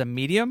sort of as a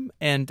medium,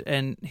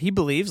 and he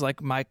believes, like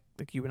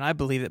you and I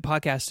believe, that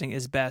podcasting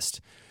is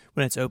best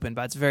when it's open.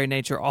 By its very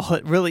nature, all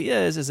it really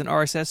is an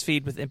RSS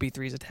feed with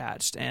MP3s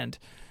attached, and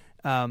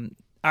our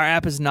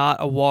app is not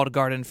a walled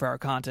garden for our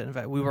content. In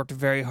fact, we worked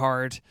very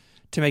hard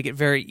to make it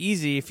very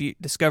easy, if you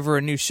discover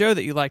a new show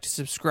that you like, to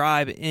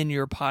subscribe in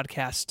your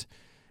podcast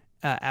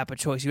app of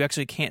choice. You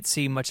actually can't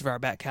see much of our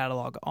back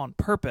catalog on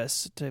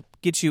purpose to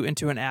get you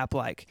into an app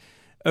like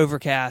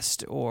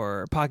Overcast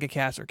or Pocket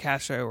Cast or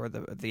Castro or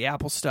the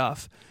Apple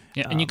stuff.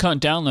 Yeah, and you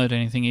can't download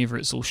anything either.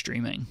 It's all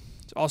streaming.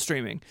 It's all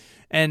streaming.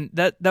 And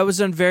that was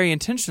done very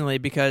intentionally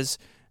because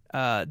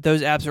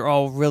those apps are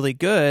all really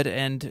good,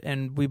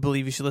 and we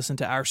believe you should listen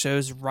to our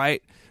shows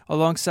right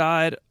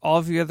alongside all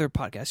of the other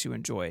podcasts you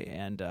enjoy.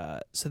 And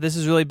so this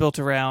is really built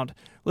around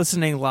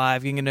listening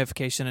live, getting a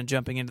notification, and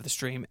jumping into the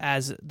stream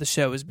as the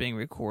show is being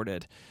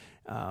recorded.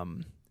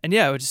 And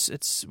yeah,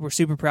 we're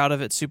super proud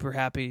of it, super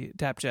happy.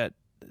 TapJet,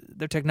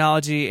 their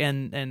technology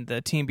and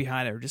the team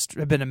behind it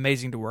have been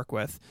amazing to work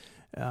with.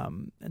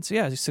 And so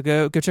yeah, so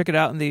go check it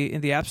out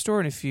in the App Store,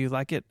 and if you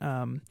like it,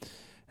 tell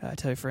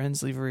your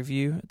friends, leave a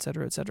review,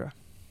 etc., etc.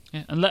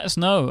 Yeah, and let us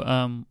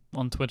know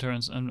on Twitter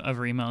and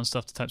over email and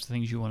stuff the types of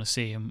things you want to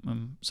see,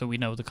 so we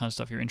know the kind of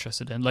stuff you're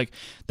interested in. Like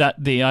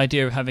that, the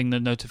idea of having the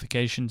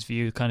notifications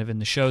view kind of in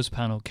the shows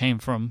panel came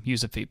from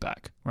user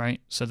feedback, right?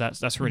 So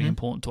that's really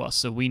important to us.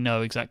 So we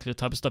know exactly the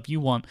type of stuff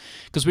you want,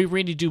 because we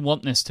really do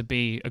want this to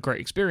be a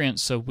great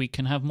experience, so we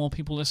can have more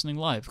people listening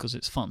live because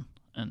it's fun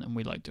and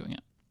we like doing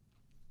it.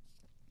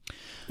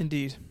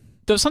 Indeed.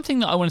 There was something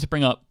that I wanted to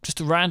bring up, just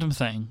a random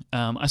thing.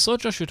 I saw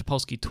Joshua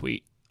Topolsky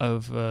tweet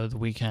over the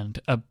weekend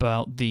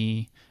about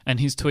and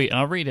his tweet, and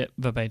I'll read it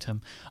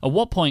verbatim. At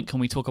what point can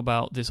we talk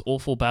about this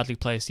awful, badly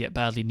placed yet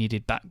badly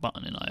needed back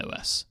button in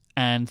iOS?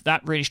 And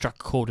that really struck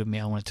a chord with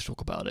me. I wanted to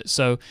talk about it.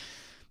 So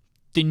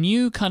the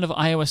new kind of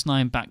iOS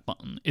 9 back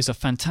button is a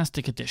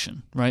fantastic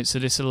addition, right? So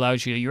this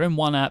allows you're in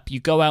one app, you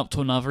go out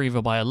to another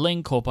either by a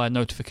link or by a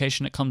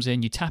notification that comes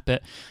in, you tap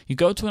it, you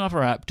go to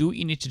another app, do what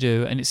you need to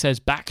do, and it says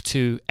back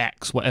to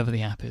X, whatever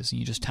the app is, and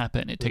you just tap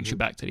it and it takes you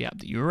back to the app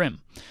that you were in.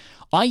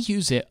 I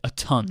use it a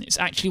ton. It's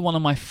actually one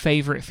of my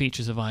favorite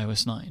features of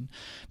iOS 9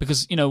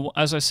 because,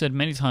 as I said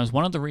many times,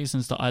 one of the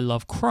reasons that I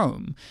love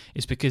Chrome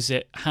is because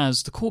it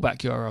has the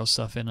callback URL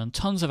stuff in, and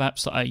tons of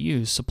apps that I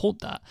use support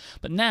that.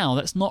 But now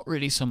that's not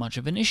really so much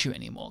of an issue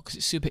anymore because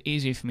it's super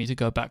easy for me to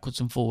go backwards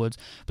and forwards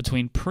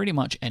between pretty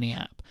much any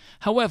app.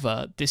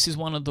 However, this is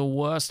one of the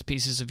worst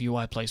pieces of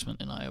UI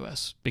placement in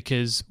iOS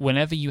because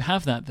whenever you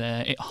have that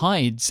there, it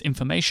hides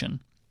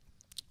information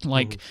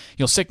like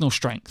your signal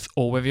strength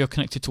or whether you're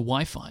connected to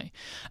Wi-Fi.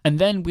 And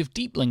then with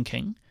deep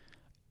linking,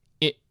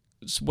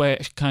 it's where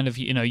kind of,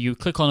 you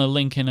click on a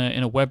link in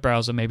a web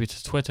browser, maybe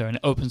to Twitter, and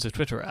it opens the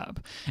Twitter app.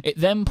 It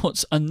then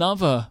puts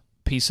another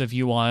piece of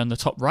UI on the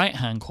top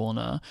right-hand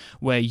corner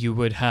where you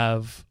would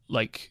have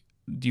like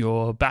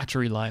your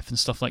battery life and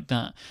stuff like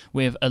that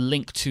with a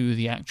link to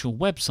the actual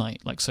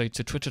website, like say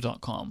to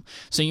twitter.com.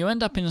 So you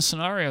end up in a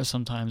scenario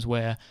sometimes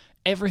where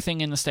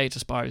everything in the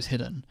status bar is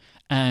hidden.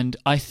 And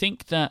I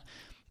think that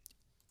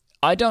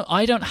I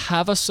don't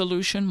have a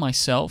solution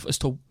myself as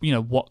to, you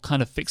know, what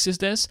kind of fixes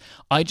this.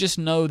 I just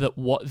know that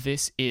what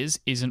this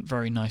isn't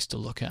very nice to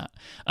look at.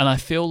 And I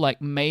feel like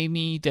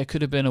maybe there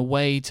could have been a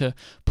way to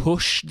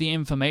push the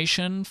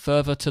information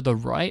further to the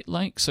right,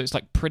 like, so it's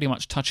like pretty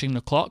much touching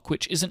the clock,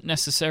 which isn't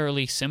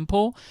necessarily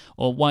simple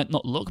or might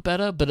not look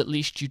better, but at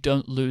least you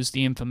don't lose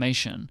the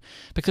information.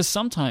 Because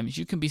sometimes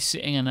you can be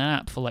sitting in an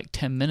app for like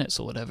 10 minutes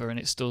or whatever and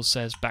it still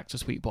says back to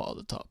Tweetbot at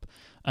the top.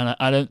 And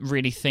I don't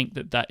really think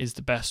that is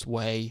the best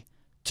way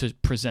to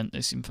present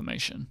this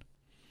information.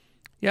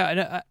 Yeah,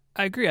 and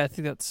I agree. I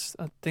think that's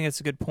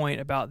a good point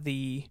about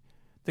the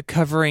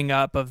covering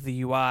up of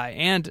the UI.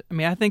 And I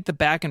mean, I think the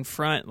back and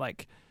front,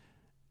 like,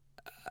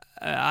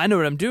 I know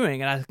what I'm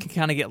doing, and I can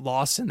kind of get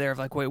lost in there of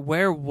like, wait,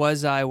 where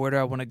was I? Where do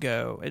I want to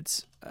go?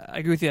 I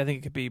agree with you. I think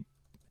it could be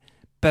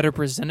better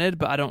presented,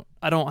 but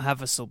I don't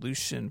have a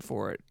solution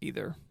for it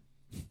either.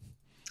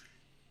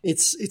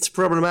 It's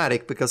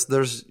problematic because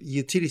there's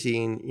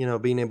utility in, you know,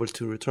 being able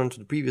to return to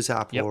the previous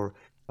app or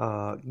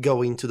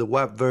go into the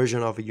web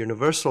version of a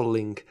universal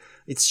link.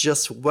 It's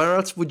just, where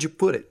else would you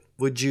put it?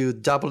 Would you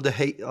double the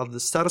height of the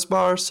status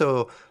bar?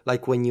 So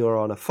like when you're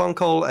on a phone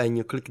call and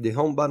you click the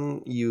home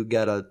button, you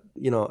get a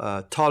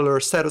taller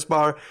status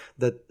bar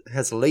that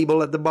has a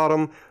label at the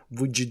bottom.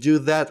 Would you do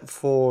that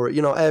for,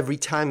 you know, every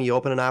time you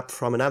open an app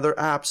from another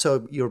app?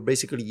 So you're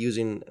basically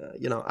using,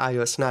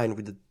 iOS 9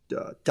 with the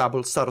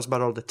double status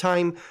bar all the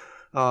time.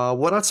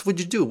 What else would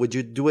you do? Would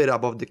you do it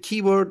above the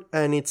keyboard?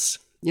 And it's,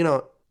 you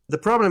know, the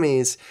problem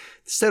is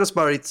the status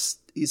bar, it's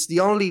the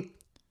only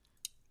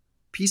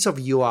piece of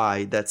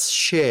UI that's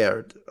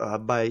shared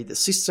by the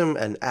system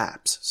and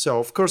apps. So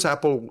of course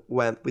Apple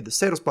went with the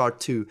status bar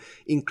to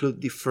include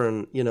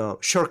different, you know,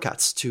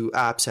 shortcuts to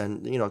apps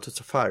and, you know, to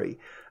Safari.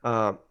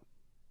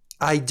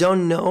 I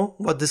don't know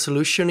what the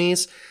solution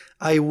is.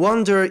 I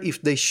wonder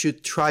if they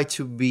should try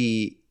to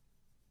be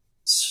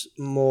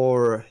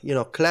more, you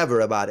know,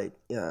 clever about it,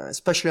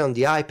 especially on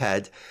the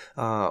iPad,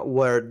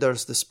 where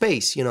there's the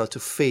space, you know, to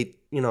fit,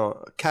 you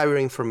know, carrier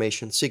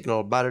information,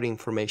 signal, battery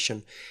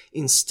information.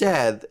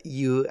 Instead,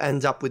 you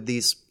end up with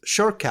these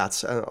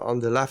shortcuts on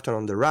the left and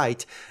on the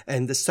right,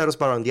 and the status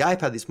bar on the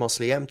iPad is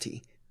mostly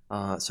empty.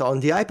 So on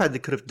the iPad, they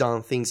could have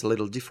done things a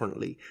little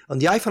differently. On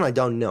the iPhone, I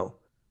don't know.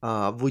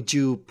 Would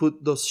you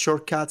put those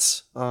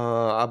shortcuts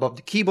above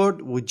the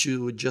keyboard? Would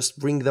you just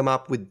bring them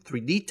up with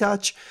 3D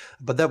Touch?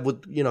 But that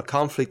would, you know,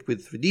 conflict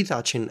with 3D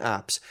Touch in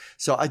apps.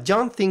 So I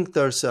don't think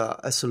there's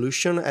a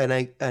solution, and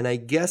I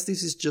guess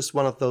this is just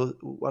one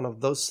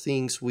of those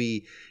things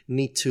we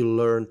need to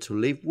learn to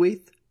live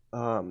with.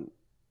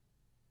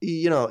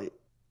 You know,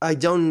 I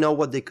don't know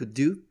what they could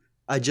do.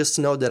 I just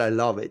know that I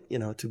love it, you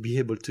know, to be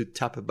able to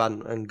tap a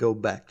button and go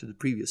back to the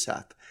previous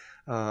app.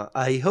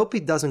 I hope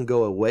it doesn't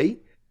go away.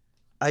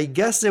 I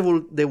guess they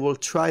will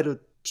try to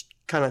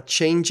kind of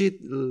change it,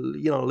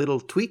 you know,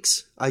 little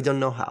tweaks. I don't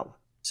know how.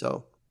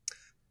 So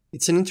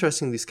it's an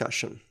interesting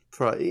discussion,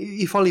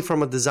 if only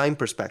from a design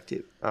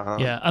perspective.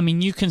 Yeah, I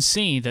mean, you can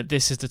see that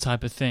this is the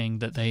type of thing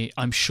that they,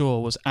 I'm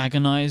sure, was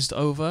agonized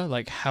over.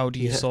 Like, how do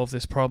you solve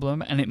this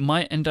problem? And it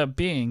might end up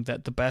being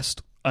that the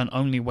best and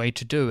only way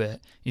to do it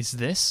is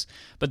this.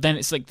 But then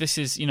it's like, this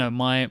is, you know,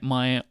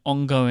 my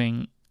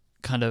ongoing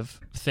kind of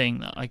thing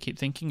that I keep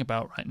thinking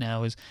about right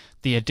now is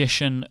the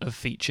addition of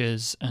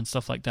features and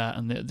stuff like that,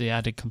 and the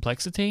added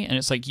complexity. And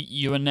it's like,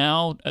 you are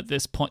now at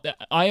this point,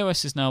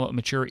 iOS is now at a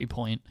maturity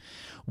point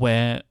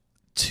where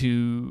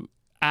to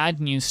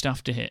add new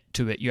stuff to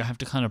it, you have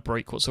to kind of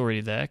break what's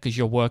already there because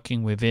you're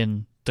working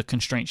within the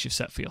constraints you've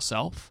set for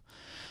yourself.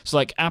 So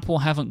like Apple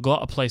haven't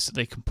got a place that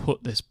they can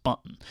put this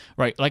button,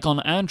 right? Like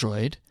on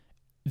Android,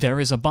 there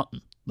is a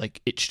button.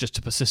 Like, it's just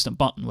a persistent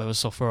button, whether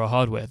software or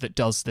hardware, that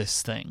does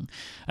this thing.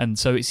 And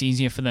so it's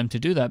easier for them to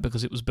do that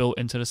because it was built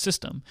into the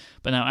system.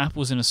 But now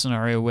Apple's in a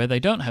scenario where they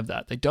don't have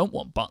that. They don't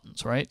want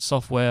buttons, right?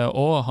 Software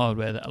or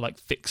hardware that are like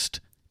fixed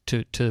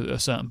to a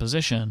certain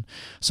position.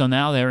 So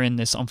now they're in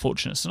this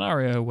unfortunate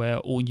scenario where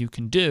all you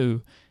can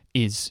do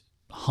is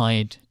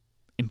hide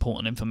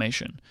important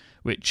information,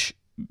 which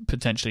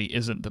potentially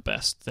isn't the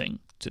best thing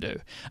to do.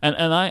 And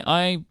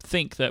I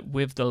think that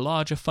with the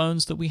larger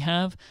phones that we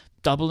have,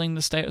 doubling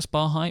the status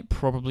bar height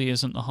probably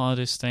isn't the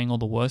hardest thing or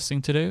the worst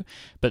thing to do.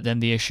 But then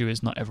the issue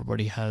is not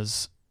everybody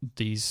has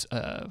these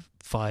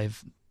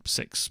 5-6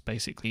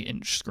 basically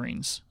inch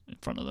screens in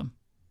front of them.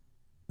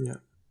 Yeah.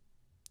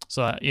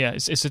 So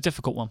it's a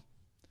difficult one.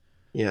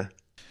 Yeah.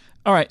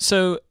 All right,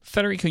 so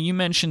Federico, you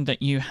mentioned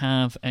that you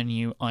have a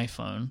new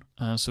iPhone,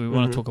 so we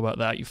want to talk about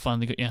that. You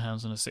finally got your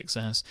hands on a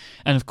 6S,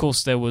 and of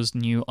course there was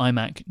new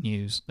iMac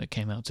news that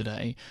came out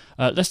today.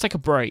 Let's take a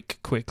break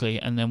quickly,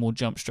 and then we'll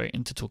jump straight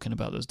into talking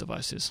about those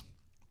devices.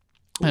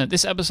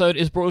 This episode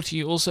is brought to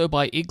you also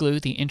by Igloo,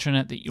 the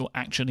intranet that you'll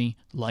actually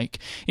like.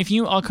 If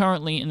you are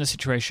currently in the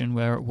situation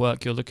where at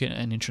work you're looking at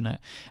an intranet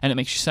and it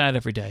makes you sad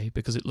every day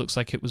because it looks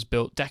like it was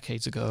built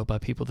decades ago by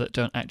people that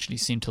don't actually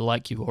seem to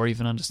like you or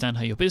even understand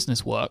how your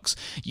business works,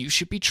 you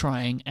should be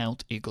trying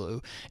out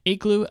Igloo.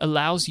 Igloo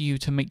allows you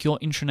to make your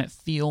intranet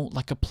feel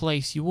like a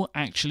place you will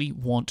actually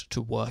want to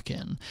work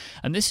in.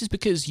 And this is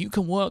because you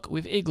can work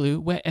with Igloo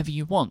wherever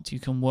you want. You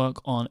can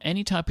work on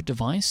any type of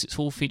device. It's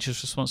all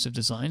features responsive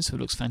design, so it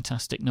looks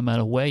fantastic no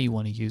matter where you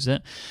want to use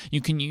it.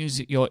 You can use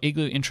your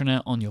Igloo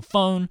intranet on your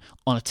phone,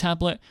 on a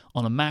tablet,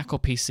 on a Mac or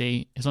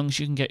PC. As long as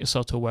you can get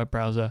yourself to a web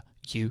browser,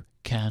 you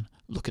can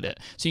look at it.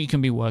 So you can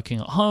be working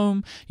at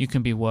home, you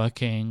can be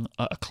working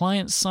at a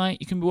client site,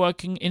 you can be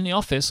working in the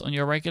office on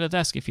your regular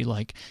desk if you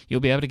like. You'll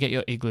be able to get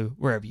your Igloo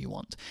wherever you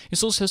want.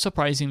 It's also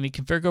surprisingly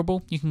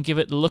configurable. You can give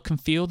it the look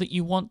and feel that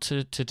you want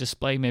to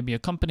display maybe a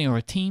company or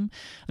a team.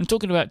 And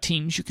talking about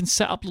teams, you can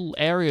set up little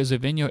areas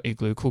within your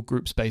Igloo called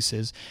group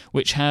spaces,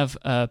 which have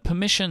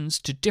permissions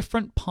to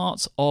different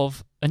parts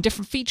of and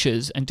different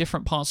features and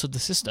different parts of the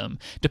system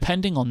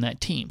depending on that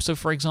team. So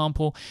for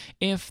example,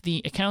 if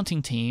the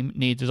accounting team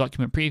need the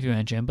document preview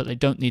engine but they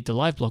don't need the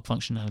live blog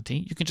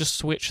functionality, you can just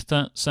switch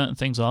certain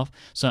things off,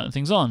 certain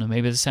things on, and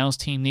maybe the sales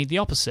team need the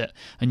opposite,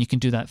 and you can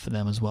do that for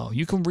them as well.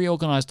 You can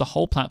reorganize the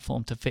whole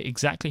platform to fit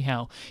exactly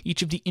how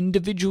each of the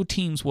individual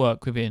teams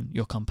work within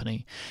your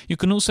company. You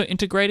can also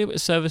integrate it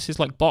with services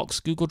like Box,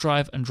 Google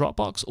Drive, and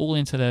Dropbox, all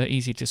into their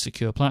easy to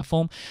secure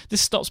platform.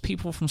 This stops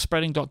people from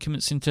spreading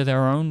documents into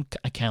their own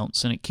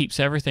accounts, and it keeps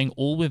everything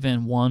all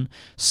within one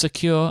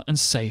secure and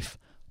safe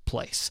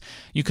place.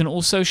 You can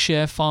also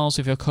share files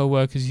with your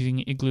coworkers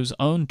using Igloo's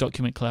own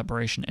document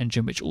collaboration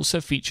engine, which also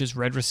features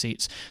read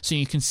receipts, so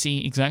you can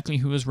see exactly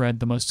who has read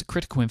the most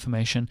critical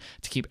information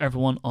to keep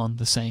everyone on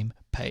the same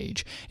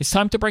page. It's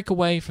time to break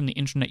away from the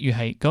internet you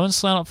hate. Go and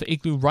sign up for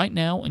Igloo right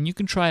now, and you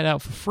can try it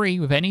out for free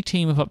with any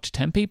team of up to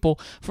 10 people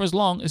for as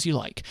long as you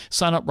like.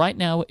 Sign up right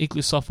now at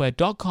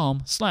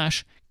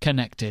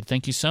igloosoftware.com/connected.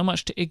 Thank you so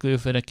much to Igloo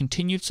for their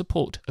continued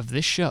support of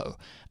this show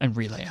and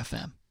Relay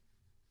FM.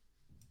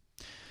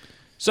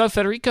 So,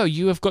 Federico,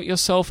 you have got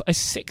yourself a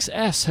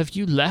 6S. Have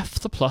you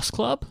left the Plus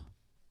Club?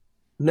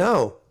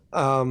 No.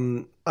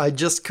 I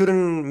just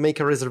couldn't make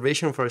a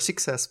reservation for a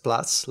 6S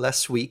Plus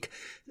last week.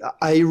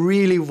 I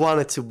really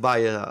wanted to buy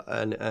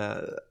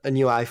a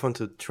new iPhone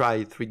to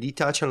try 3D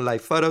Touch and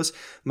live photos.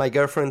 My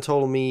girlfriend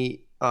told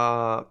me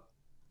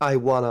I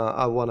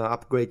wanna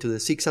upgrade to the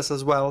 6S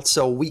as well,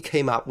 so we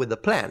came up with a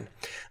plan.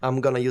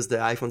 I'm gonna use the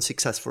iPhone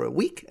 6S for a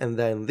week, and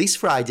then this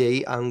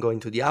Friday I'm going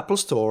to the Apple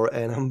Store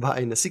and I'm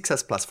buying a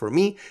 6S Plus for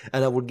me,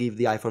 and I will give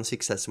the iPhone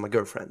 6S to my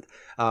girlfriend.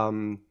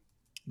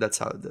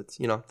 That's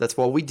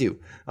what we do.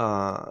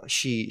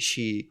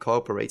 She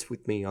cooperates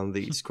with me on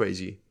these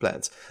crazy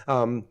plans.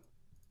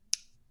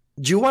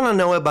 Do you want to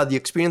know about the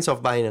experience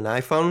of buying an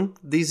iPhone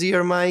this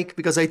year, Mike?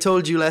 Because I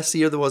told you last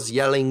year there was a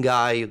yelling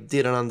guy who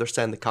didn't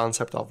understand the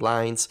concept of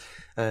lines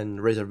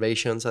and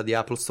reservations at the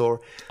Apple Store.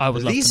 I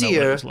would love to know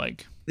what it was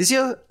like. This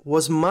year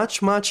was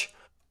much, much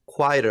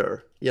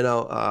quieter.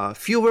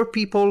 Fewer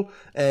people,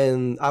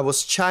 and I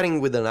was chatting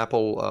with an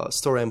Apple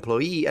Store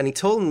employee, and he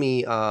told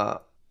me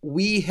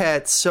we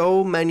had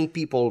so many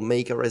people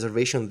make a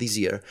reservation this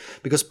year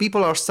because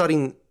people are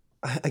starting,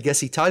 I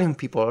guess Italian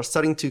people are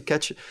starting to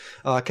catch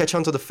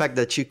on to the fact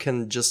that you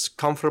can just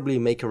comfortably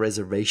make a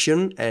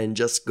reservation and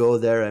just go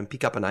there and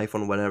pick up an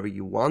iPhone whenever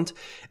you want.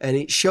 And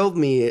it showed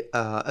me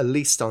a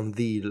list on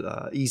the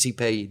Easy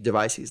Pay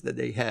devices that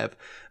they have,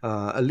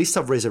 a list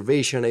of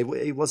reservation.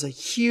 It was a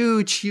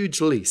huge,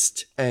 huge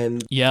list.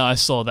 And yeah, I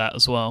saw that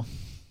as well.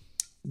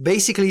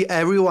 Basically,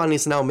 everyone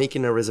is now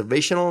making a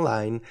reservation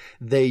online.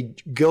 They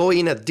go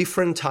in at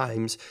different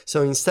times.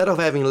 So instead of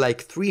having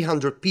like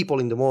 300 people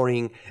in the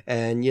morning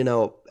and,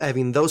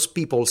 having those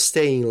people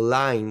stay in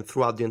line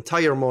throughout the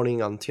entire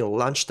morning until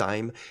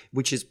lunchtime,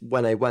 which is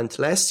when I went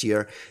last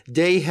year,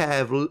 they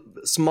have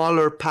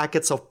smaller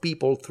packets of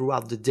people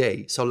throughout the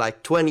day. So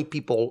like 20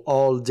 people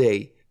all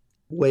day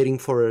waiting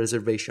for a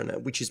reservation,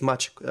 which is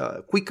much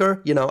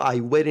quicker. I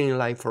waited in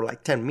line for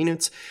like 10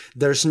 minutes.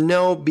 There's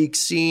no big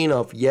scene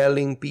of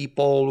yelling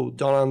people who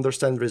don't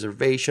understand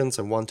reservations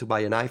and want to buy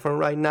an iPhone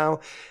right now.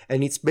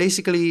 And it's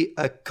basically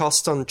a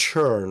constant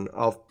churn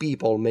of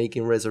people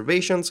making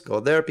reservations, go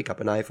there, pick up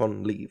an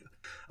iPhone, leave.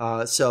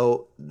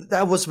 So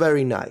that was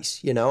very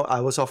nice. I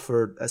was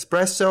offered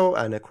espresso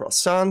and a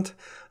croissant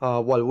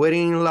while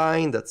waiting in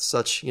line. That's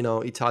such,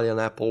 Italian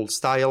Apple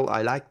style.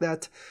 I like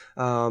that.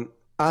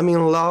 I'm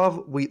in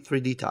love with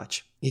 3D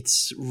Touch.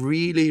 It's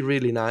really,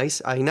 really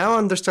nice. I now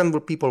understand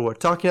what people were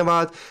talking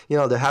about.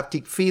 The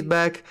haptic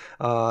feedback,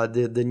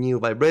 the new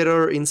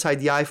vibrator inside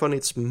the iPhone.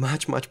 It's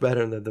much, much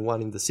better than the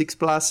one in the 6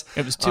 Plus.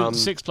 It was the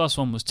 6 Plus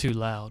one was too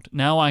loud.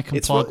 Now I can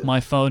plug my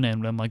phone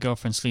in when my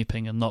girlfriend's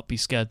sleeping and not be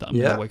scared that I'm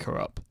going to wake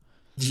her up.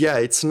 Yeah,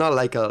 it's not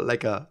like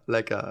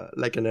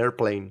an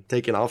airplane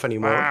taking off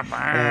anymore.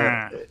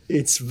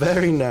 It's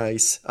very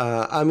nice.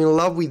 I'm in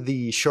love with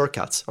the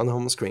shortcuts on the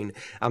home screen.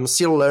 I'm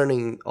still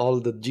learning all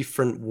the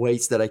different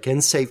ways that I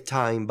can save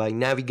time by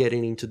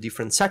navigating into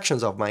different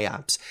sections of my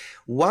apps.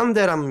 One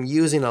that I'm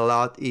using a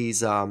lot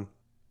is I'm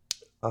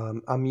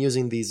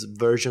using this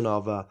version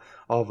of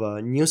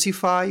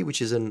Newsify,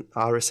 which is an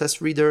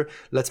RSS reader.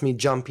 Lets me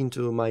jump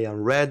into my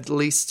unread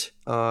list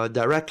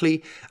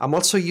directly. I'm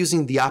also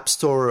using the App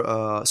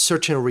Store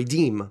search and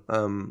redeem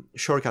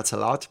shortcuts a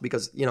lot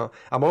because,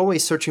 I'm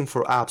always searching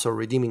for apps or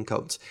redeeming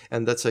codes,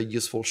 and that's a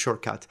useful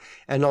shortcut.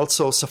 And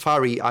also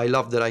Safari, I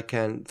love that I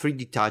can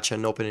 3D touch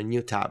and open a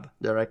new tab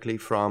directly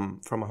from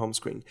a home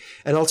screen.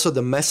 And also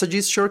the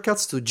messages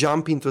shortcuts to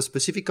jump into a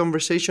specific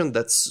conversation,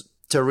 that's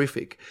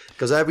terrific,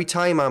 because every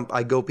time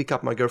I go pick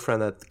up my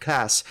girlfriend at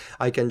class,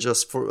 I can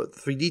just for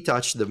 3D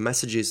touch the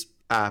messages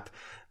app,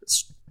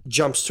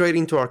 jump straight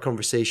into our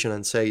conversation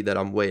and say that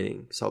I'm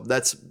waiting. So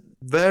that's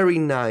very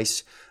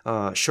nice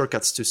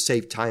shortcuts to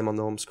save time on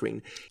the home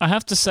screen. I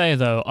have to say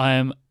though, I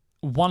am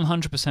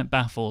 100%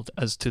 baffled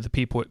as to the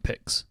people it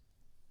picks.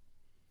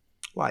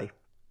 Why?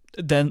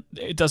 Then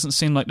it doesn't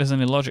seem like there's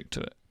any logic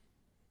to it.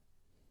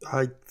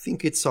 I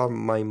think it's on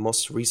my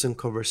most recent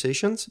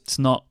conversations. It's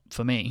not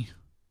for me.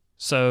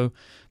 So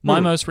my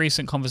most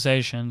recent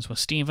conversations were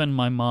Stephen,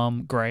 my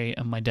mom, Gray,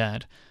 and my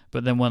dad.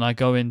 But then when I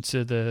go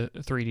into the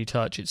 3D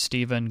touch, it's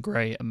Stephen,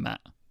 Gray, and Matt.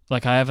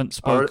 Like I haven't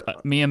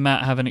me and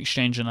Matt haven't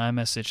exchanged an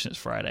iMessage since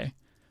Friday.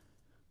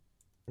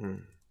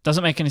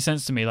 Doesn't make any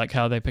sense to me, like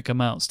how they pick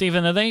them out.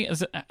 Stephen, are they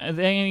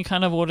any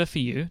kind of order for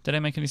you? Did they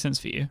make any sense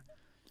for you?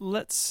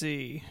 Let's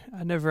see.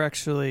 I never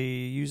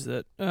actually used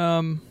it.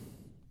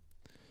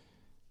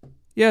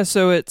 Yeah,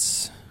 so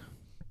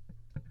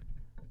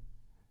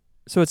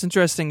what's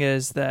interesting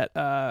is that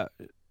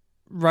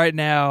right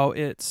now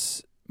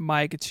it's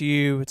Mike, it's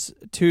you, it's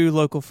two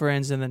local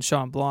friends, and then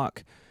Sean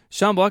Blanc.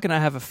 Sean Blanc and I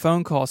have a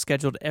phone call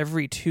scheduled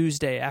every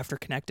Tuesday after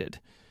Connected.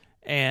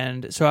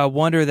 And so I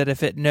wonder that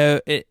if it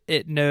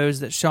knows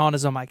that Sean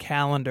is on my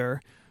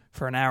calendar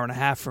for an hour and a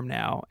half from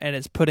now, and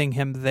it's putting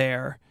him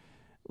there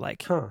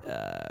like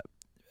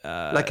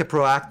like a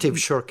proactive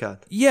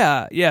shortcut.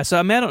 Yeah. So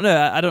I mean,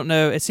 I don't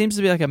know. It seems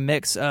to be like a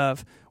mix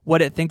of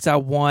what it thinks I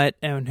want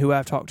and who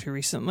I've talked to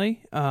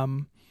recently.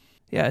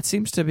 It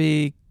seems to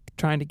be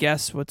trying to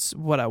guess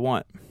what I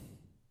want.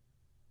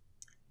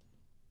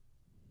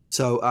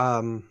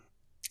 So,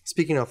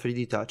 speaking of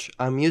 3D touch,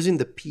 I'm using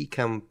the peek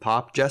and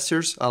pop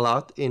gestures a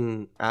lot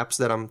in apps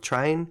that I'm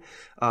trying.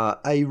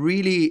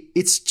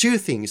 It's two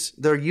things.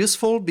 They're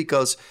useful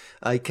because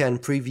I can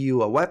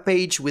preview a web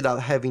page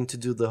without having to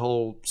do the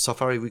whole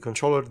Safari with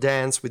controller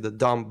dance with the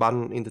dumb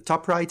button in the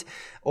top right,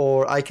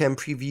 or I can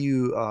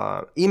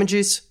preview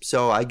images,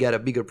 so I get a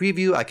bigger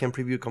preview. I can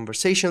preview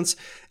conversations,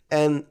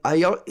 and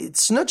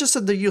it's not just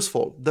that they're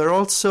useful, they're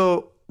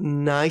also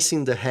nice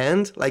in the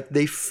hand. Like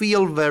they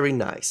feel very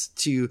nice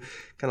to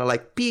kind of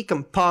like peek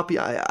and pop.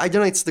 I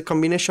don't know, it's the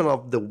combination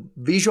of the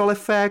visual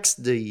effects,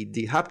 the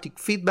haptic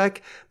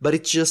feedback, but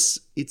it's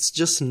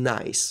just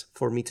nice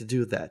for me to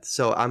do that.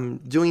 So I'm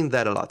doing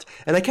that a lot,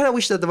 and I kind of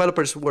wish that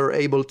developers were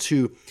able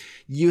to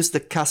use the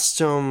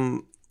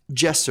custom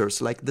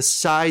gestures, like the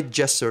side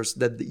gestures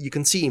that you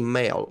can see in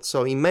Mail.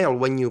 So in Mail,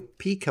 when you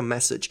pick a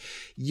message,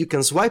 you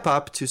can swipe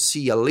up to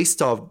see a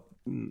list of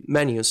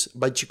menus,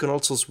 but you can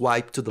also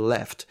swipe to the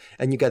left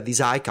and you get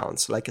these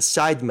icons like a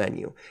side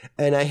menu.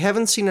 And I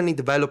haven't seen any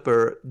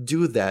developer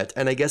do that,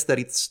 and I guess that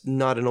it's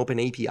not an open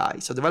API.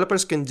 So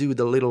developers can do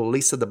the little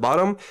list at the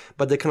bottom,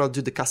 but they cannot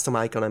do the custom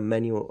icon and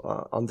menu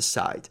on the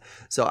side.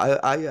 So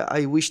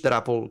I wish that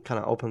Apple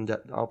kind of opened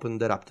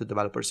that up to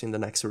developers in the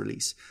next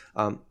release.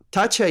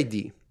 Touch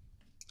ID,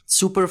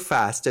 super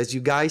fast, as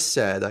you guys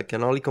said. I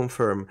can only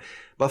confirm.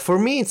 But for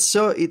me, it's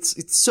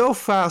so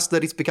fast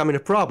that it's becoming a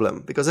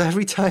problem, because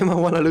every time I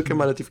want to look at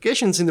my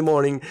notifications in the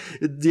morning,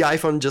 the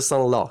iPhone just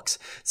unlocks.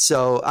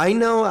 So I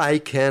know I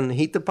can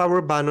hit the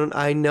power button.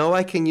 I know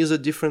I can use a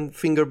different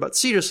finger, but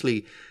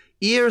seriously,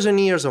 years and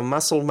years of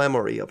muscle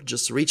memory of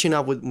just reaching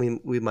out with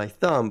my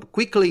thumb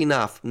quickly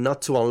enough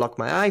not to unlock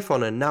my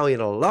iPhone, and now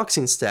it unlocks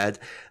instead.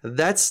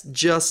 That's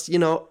just,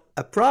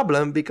 a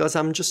problem because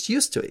I'm just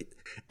used to it.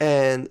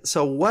 And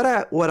so what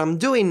I'm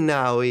doing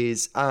now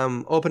is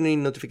I'm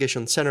opening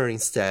Notification Center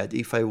instead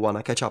if I want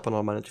to catch up on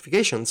all my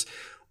notifications,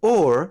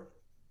 and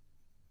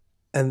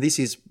this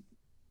is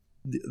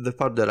the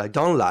part that I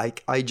don't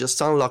like, I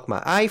just unlock my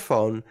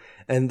iPhone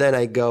and then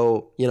I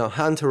go,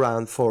 hunt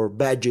around for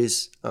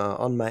badges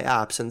on my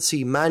apps and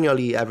see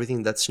manually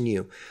everything that's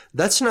new.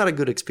 That's not a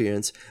good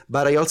experience,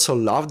 but I also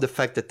love the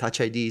fact that Touch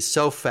ID is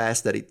so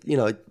fast that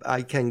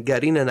I can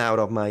get in and out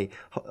of my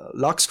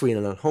lock screen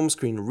and home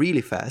screen really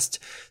fast.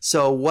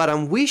 So what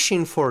I'm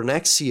wishing for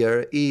next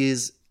year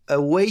is a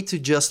way to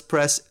just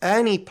press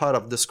any part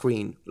of the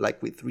screen,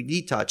 like with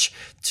 3D touch,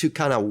 to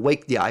kind of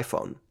wake the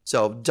iPhone.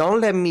 So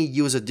don't let me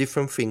use a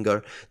different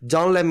finger.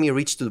 Don't let me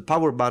reach to the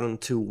power button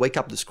to wake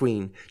up the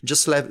screen.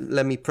 Just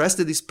let me press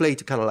the display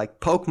to kind of like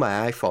poke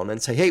my iPhone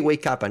and say, hey,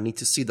 wake up, I need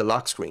to see the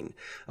lock screen.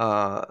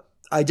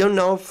 I don't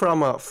know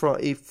from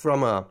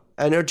a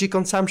energy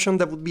consumption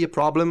that would be a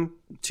problem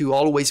to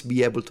always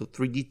be able to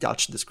 3D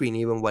touch the screen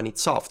even when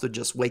it's off, to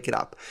just wake it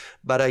up.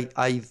 But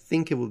I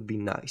think it would be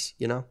nice,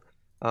 you know?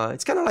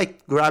 It's kind of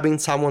like grabbing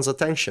someone's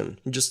attention,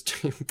 just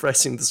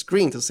pressing the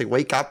screen to say,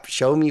 wake up,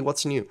 show me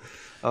what's new.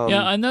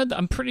 Yeah, I know.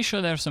 I'm pretty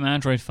sure there are some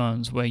Android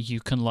phones where you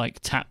can like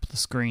tap the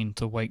screen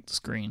to wake the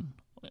screen.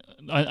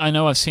 I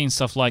know I've seen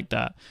stuff like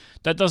that.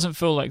 That doesn't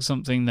feel like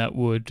something that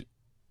would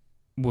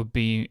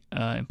be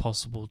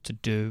impossible to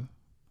do.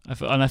 I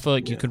feel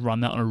like you could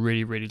run that on a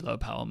really, really low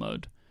power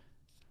mode.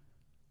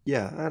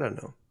 Yeah, I don't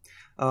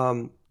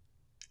know.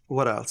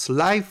 What else?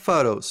 Live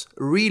photos,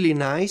 really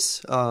nice.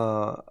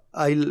 The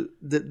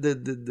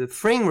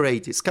frame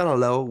rate is kind of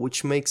low,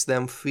 which makes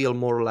them feel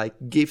more like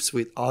GIFs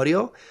with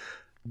audio.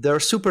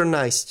 They're super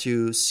nice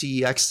to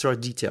see extra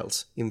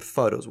details in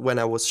photos. When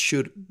I was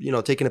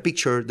taking a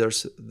picture,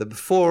 there's the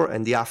before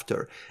and the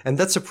after. And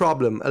that's a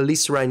problem, at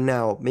least right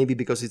now, maybe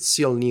because it's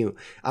still new.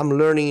 I'm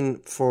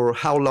learning for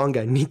how long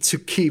I need to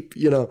keep,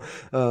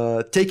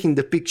 taking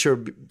the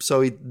picture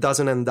so it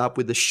doesn't end up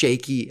with a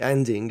shaky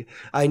ending.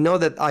 I know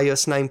that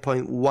iOS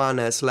 9.1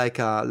 has like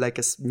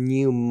a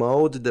new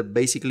mode that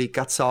basically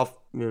cuts off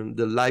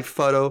the live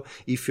photo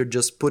if you're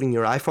just putting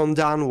your iPhone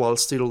down while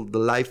still the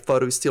live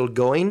photo is still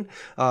going.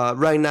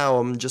 Right now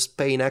I'm just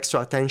paying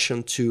extra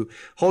attention to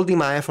holding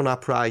my iPhone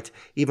upright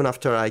even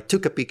after I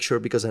took a picture,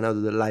 because I know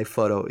that the live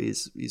photo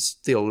is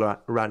still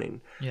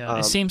running. Yeah,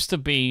 it seems to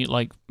be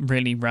like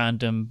really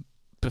random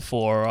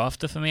before or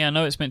after for me. I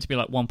know it's meant to be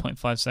like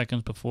 1.5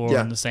 seconds before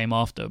and the same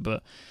after,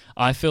 but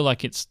I feel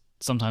like it's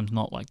sometimes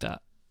not like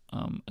that.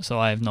 So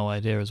I have no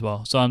idea as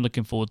well. So I'm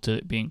looking forward to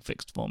it being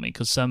fixed for me,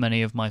 because so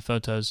many of my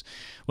photos,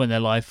 when they're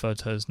live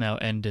photos, now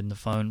end in the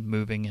phone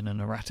moving in an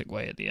erratic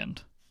way at the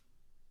end.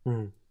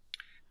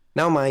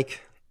 Now,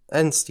 Mike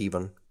and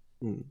Stephen,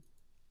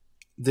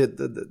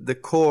 the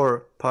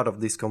core part of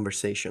this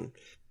conversation.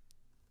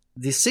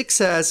 The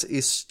 6S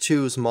is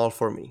too small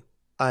for me.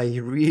 I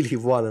really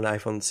want an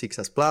iPhone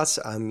 6S Plus.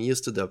 I'm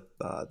used to the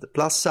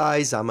Plus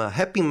size. I'm a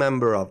happy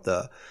member of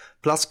the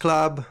Plus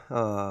Club.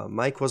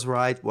 Mike was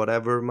right.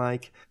 Whatever,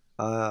 Mike.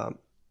 I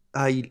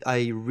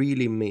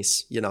really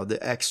miss, the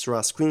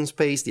extra screen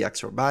space, the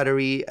extra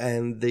battery,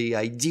 and the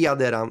idea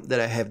that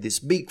I have this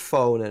big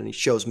phone and it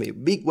shows me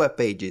big web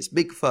pages,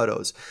 big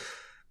photos.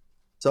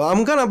 So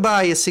I'm gonna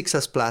buy a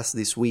 6S Plus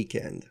this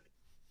weekend.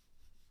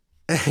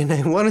 And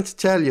I wanted to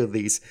tell you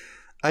this.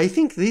 I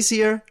think this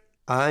year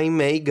I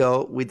may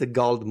go with the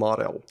gold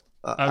model.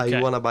 Okay.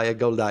 I want to buy a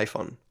gold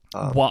iPhone.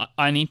 What?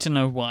 I need to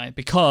know why,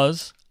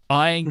 because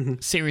I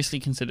seriously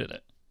considered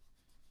it.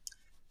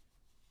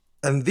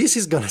 And this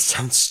is going to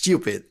sound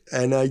stupid,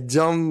 and I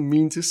don't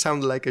mean to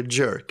sound like a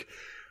jerk,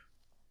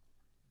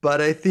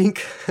 but I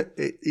think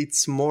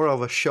it's more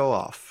of a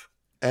show-off,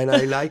 and I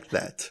like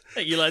that.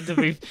 You like to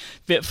be a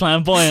bit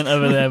flamboyant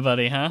over there,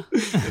 buddy, huh?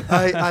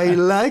 I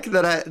like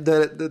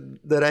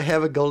that I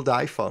have a gold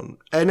iPhone,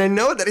 and I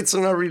know that it's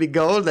not really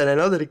gold, and I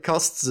know that it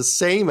costs the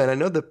same, and I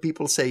know that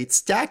people say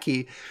it's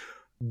tacky,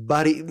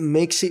 but it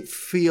makes it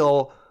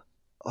feel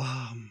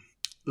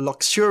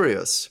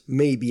luxurious,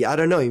 maybe. I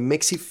don't know. It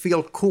makes it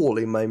feel cool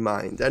in my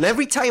mind. And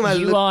every time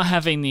You are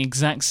having the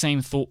exact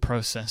same thought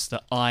process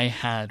that I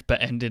had,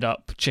 but ended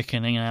up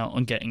chickening out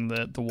and getting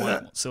the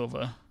white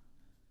silver.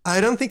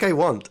 I don't think I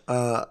want.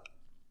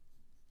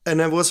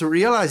 And I was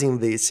realizing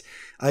this.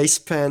 I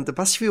spent the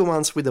past few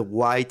months with a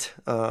white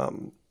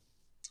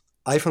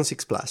iPhone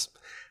 6 Plus.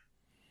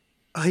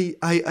 I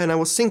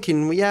was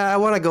thinking, I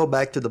want to go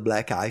back to the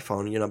black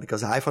iPhone,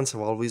 because iPhones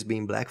have always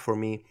been black for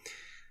me.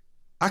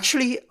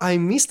 Actually, I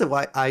miss the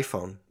white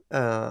iPhone.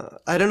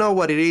 I don't know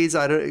what it is.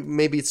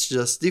 Maybe it's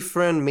just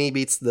different.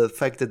 Maybe it's the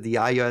fact that the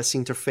iOS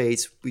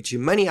interface, which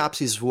in many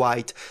apps is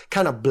white,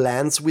 kind of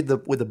blends with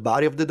the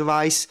body of the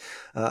device.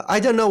 I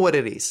don't know what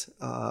it is.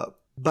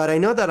 But I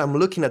know that I'm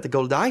looking at the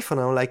gold iPhone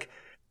and I'm like,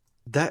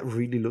 that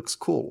really looks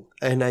cool.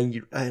 And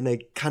I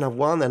kind of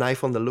want an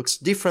iPhone that looks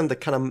different, that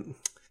kind of...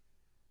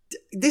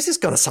 This is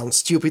going to sound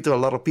stupid to a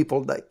lot of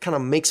people, that kind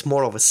of makes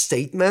more of a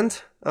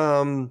statement.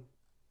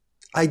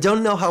 I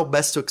don't know how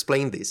best to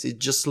explain this. It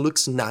just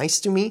looks nice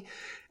to me.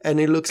 And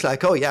it looks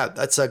like, oh yeah,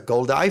 that's a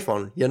gold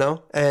iPhone,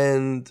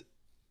 And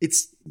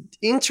it's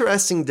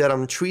interesting that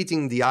I'm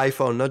treating the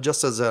iPhone not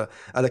just as an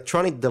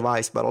electronic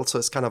device, but also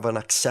as kind of an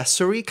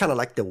accessory, kind of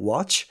like the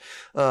watch.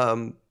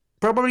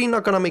 Probably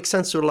not going to make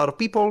sense to a lot of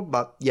people,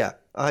 but yeah,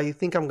 I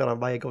think I'm going to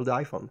buy a gold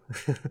iPhone.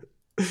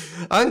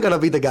 I'm going to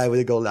be the guy with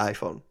a gold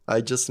iPhone.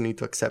 I just need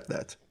to accept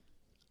that.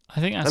 I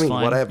think that's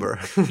fine. Whatever.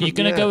 You're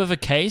going to go with a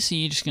case, or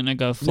you're just going to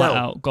go flat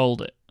out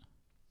gold it?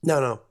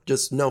 No,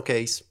 just no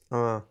case.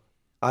 I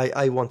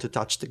want to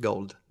touch the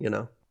gold,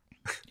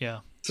 Yeah.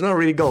 It's not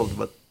really gold,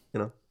 but,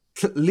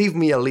 leave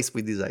me at least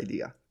with this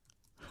idea.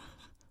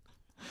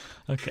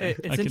 Okay.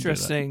 It's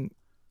interesting.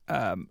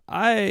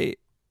 I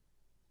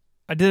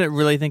didn't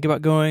really think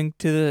about going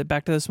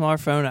back to the smaller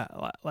phone.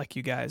 Like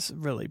you guys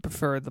really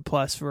prefer the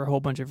Plus for a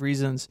whole bunch of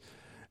reasons.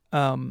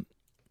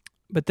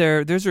 But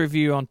there's a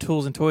review on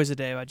Tools and Toys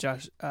Today by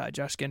Josh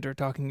Ginder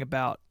talking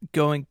about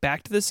going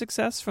back to the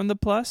success from the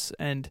Plus.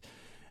 And,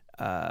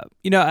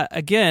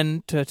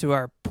 again, to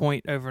our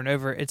point over and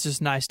over, it's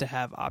just nice to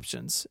have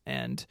options.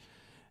 And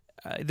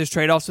there's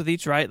trade-offs with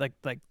each, right?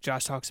 Like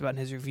Josh talks about in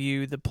his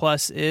review, the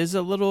Plus is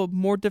a little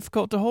more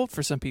difficult to hold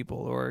for some people.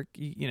 Or,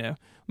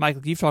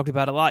 Michael, you've talked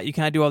about it a lot. You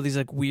kind of do all these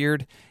like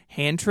weird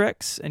hand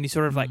tricks, and you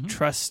sort of like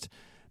trust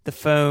the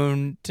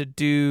phone to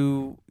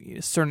do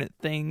certain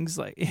things,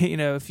 like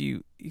if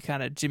you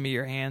kind of jimmy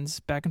your hands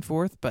back and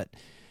forth. But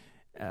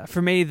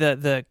for me,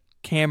 the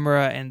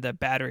camera and the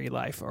battery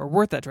life are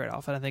worth that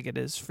trade-off, and I think it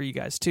is for you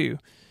guys too.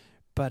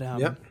 But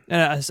and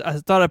I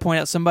thought I'd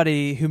point out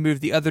somebody who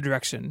moved the other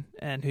direction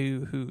and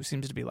who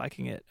seems to be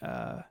liking it.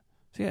 So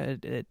yeah,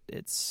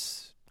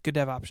 it's good to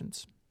have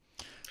options.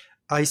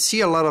 I see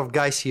a lot of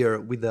guys here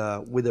with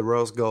the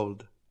rose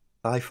gold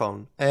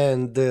iPhone,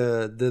 and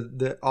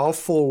the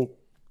awful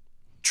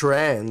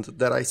trend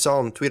that I saw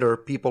on Twitter,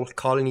 people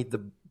calling it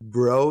the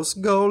rose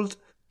gold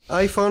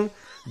iPhone,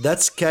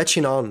 that's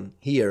catching on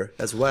here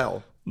as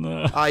well.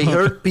 I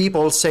heard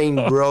people saying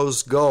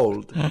rose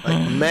gold,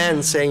 like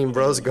men saying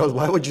rose gold.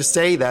 Why would you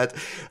say that?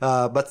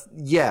 But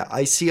yeah,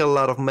 I see a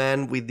lot of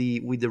men with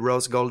the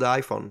rose gold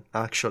iPhone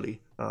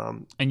actually.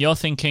 And you're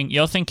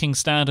thinking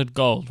standard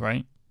gold,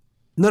 right?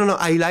 No.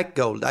 I like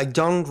gold. I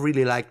don't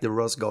really like the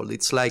rose gold.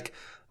 It's like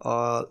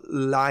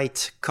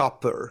light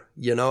copper.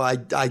 I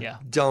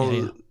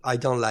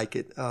don't like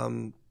it.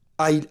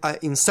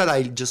 Instead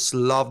I just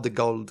love the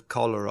gold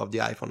color of the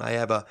iPhone. I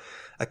have a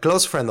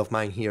close friend of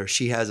mine here.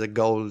 She has a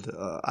gold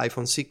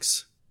iPhone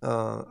 6.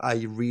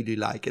 I really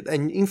like it.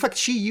 And in fact,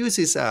 she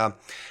uses a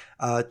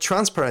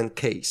transparent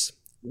case,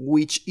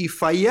 which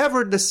if I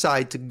ever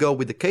decide to go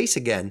with the case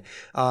again,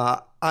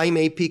 I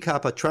may pick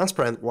up a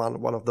transparent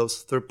one of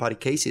those third-party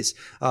cases.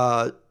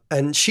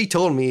 And she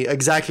told me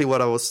exactly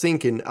what I was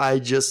thinking. I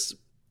just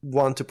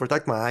want to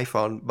protect my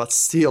iPhone, but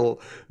still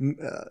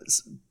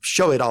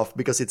show it off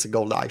because it's a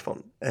gold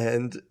iPhone.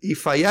 And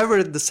if I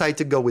ever decide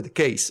to go with the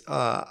case,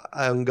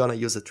 I'm going to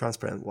use a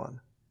transparent one.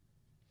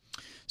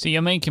 So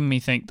you're making me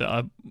think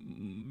that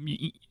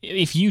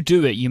if you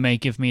do it, you may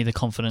give me the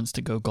confidence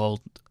to go gold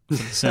for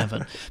the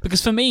 7.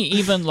 Because for me,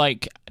 even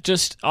like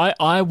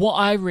what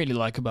I really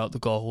like about the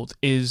gold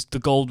is the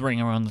gold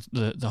ring around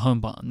the home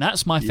button.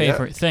 That's my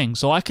favorite thing.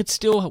 So I could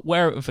still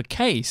wear it with a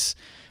case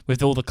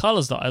with all the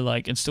colors that I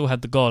like and still have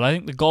the gold. I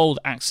think the gold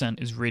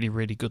accent is really,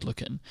 really good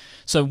looking.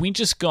 So we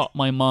just got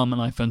my mom an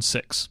iPhone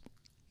 6.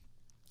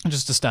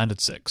 Just a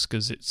standard 6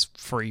 because it's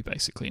free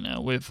basically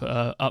now with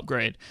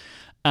upgrade.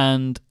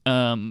 And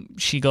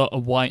she got a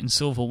white and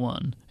silver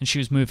one, and she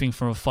was moving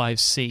from a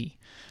 5C.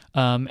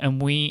 I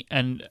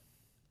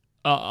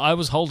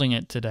was holding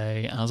it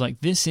today, and I was like,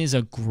 this is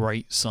a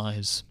great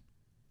size.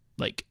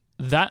 Like,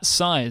 that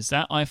size,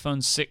 that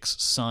iPhone 6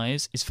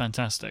 size is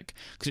fantastic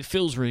because it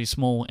feels really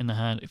small in the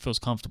hand. It feels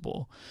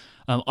comfortable.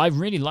 I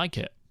really like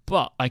it,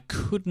 but I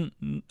couldn't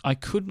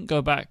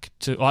go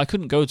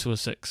to a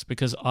 6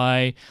 because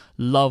I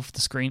love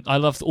the screen. I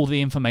love all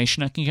the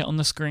information I can get on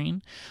the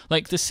screen.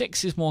 Like, the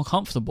 6 is more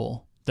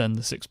comfortable than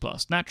the 6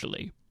 Plus,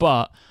 naturally,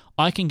 but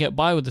I can get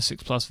by with the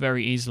 6 Plus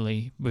very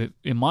easily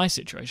in my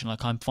situation.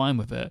 Like, I'm fine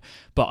with it,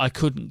 but I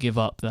couldn't give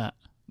up that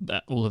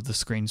all of the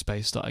screen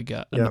space that I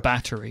get. And the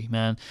battery,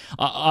 man.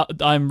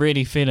 I'm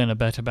really feeling a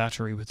better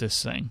battery with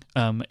this thing.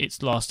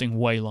 It's lasting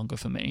way longer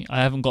for me.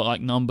 I haven't got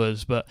like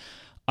numbers, but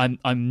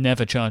I'm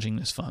never charging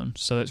this phone,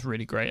 so that's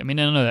really great. I mean,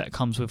 I know that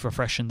comes with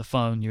refreshing the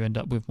phone, you end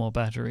up with more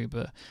battery,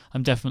 but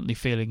I'm definitely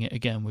feeling it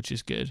again, which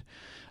is good.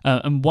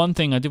 And one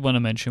thing I did want to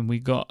mention, we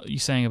got you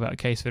saying about a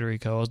case,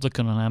 Federico. I was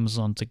looking on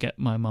Amazon to get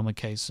my mum a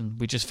case, and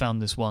we just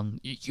found this one.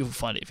 You'll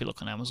find it if you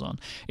look on Amazon.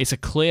 It's a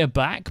clear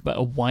back, but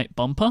a white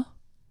bumper.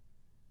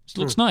 It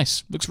looks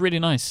nice. Looks really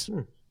nice.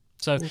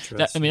 So,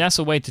 that's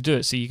a way to do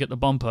it. So you get the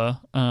bumper,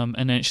 and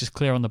then it's just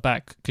clear on the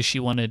back because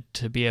she wanted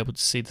to be able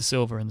to see the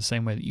silver in the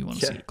same way that you want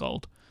to see the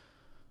gold.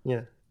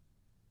 Yeah.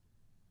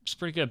 It's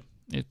pretty good.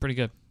 It's pretty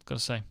good,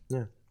 gotta say.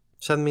 Yeah.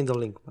 Send me the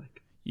link,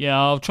 Mike. Yeah,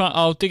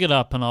 I'll dig it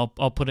up and I'll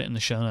put it in the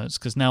show notes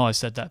because now I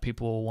said that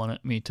people will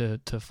want me to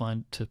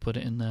put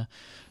it in there.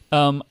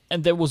 And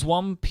there was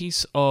one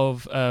piece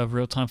of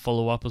real-time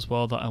follow-up as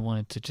well that I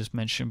wanted to just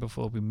mention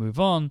before we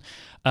move on,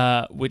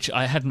 which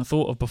I hadn't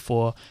thought of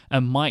before.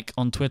 And Mike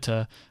on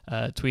Twitter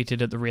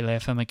tweeted at the Relay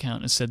FM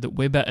account and said that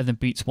we're better than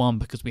Beats One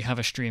because we have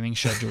a streaming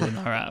schedule in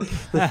our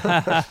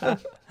app.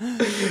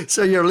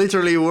 So you're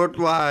literally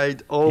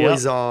worldwide,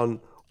 always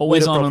on.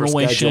 Always on and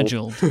always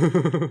scheduled.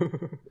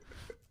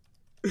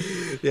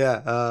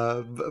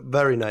 Yeah,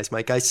 very nice,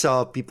 Mike. I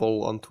saw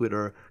people on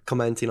Twitter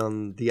commenting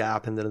on the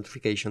app and the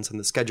notifications and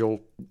the schedule.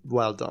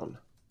 Well done.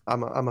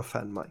 I'm a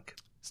fan, Mike.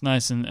 It's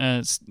nice, and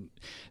it's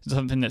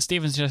something that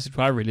Steven suggested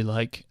I really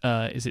like,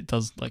 is it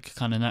does like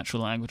kind of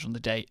natural language on the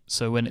date.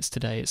 So when it's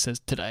today, it says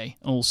today.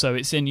 Also,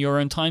 it's in your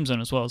own time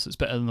zone as well, so it's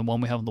better than the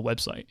one we have on the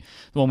website.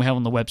 The one we have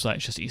on the website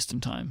is just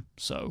Eastern time,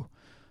 so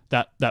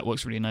that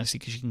works really nicely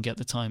because you can get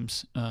the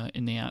times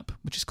in the app,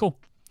 which is cool.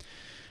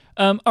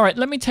 All right,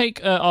 let me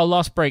take our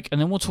last break, and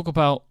then we'll talk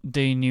about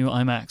the new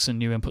iMacs and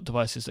new input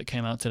devices that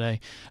came out today.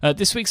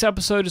 This week's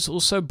episode is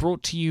also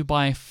brought to you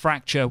by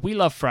Fracture. We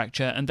love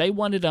Fracture, and they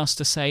wanted us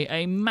to say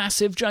a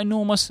massive,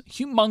 ginormous,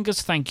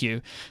 humongous thank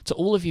you to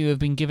all of you who have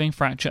been giving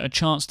Fracture a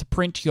chance to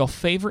print your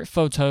favorite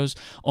photos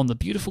on the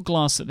beautiful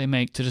glass that they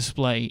make to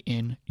display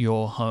in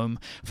your home.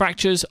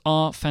 Fractures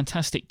are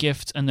fantastic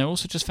gifts, and they're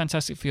also just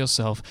fantastic for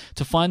yourself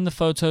to find the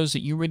photos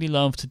that you really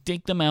love, to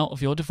dig them out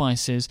of your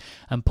devices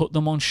and put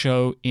them on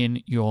show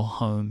in your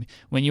home.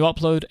 When you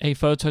upload a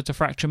photo to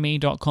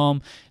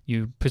fractureme.com,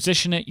 you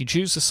position it, you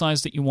choose the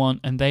size that you want,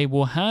 and they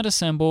will hand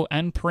assemble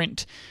and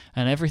print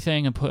and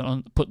everything and put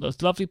a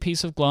lovely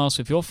piece of glass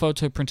with your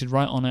photo printed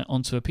right on it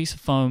onto a piece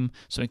of foam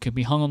so it can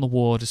be hung on the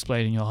wall,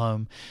 displayed in your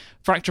home.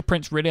 Fracture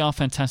prints really are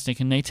fantastic,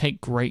 and they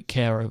take great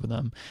care over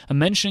them. And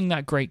mentioning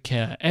that great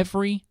care,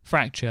 every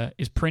Fracture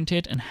is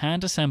printed and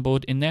hand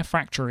assembled in their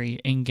factory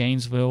in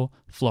Gainesville,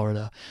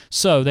 Florida.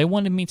 So they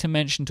wanted me to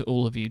mention to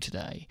all of you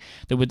today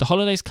that with the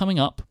holidays coming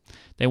up,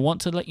 they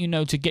want to let you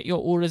know to get your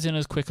orders in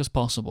as quick as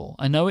possible.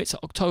 I know it's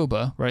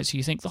October, right? So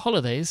you think the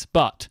holidays,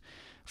 but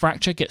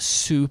Fracture gets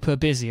super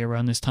busy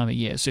around this time of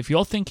year. So if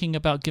you're thinking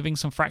about giving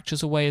some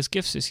Fractures away as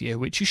gifts this year,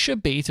 which you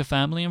should be to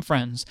family and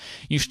friends,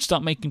 you should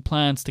start making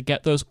plans to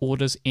get those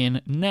orders in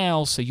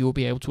now so you'll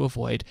be able to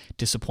avoid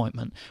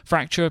disappointment.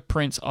 Fracture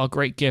prints are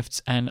great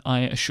gifts, and I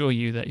assure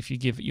you that if you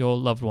give your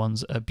loved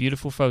ones a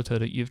beautiful photo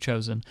that you've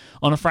chosen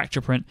on a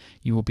Fracture print,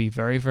 you will be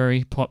very,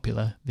 very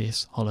popular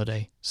this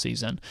holiday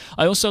season.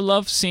 I also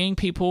love seeing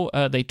people,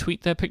 they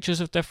tweet their pictures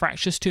of their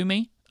Fractures to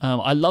me.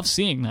 I love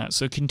seeing that,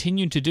 so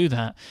continue to do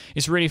that.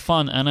 It's really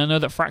fun, and I know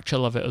that Fracture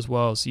love it as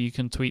well, so you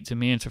can tweet to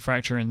me and to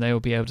Fracture, and they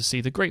will be able to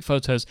see the great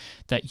photos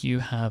that you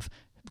have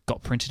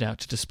got printed out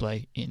to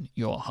display in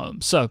your home.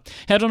 So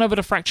head on over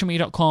to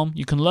fractureme.com.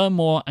 You can learn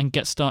more and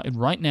get started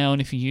right now, and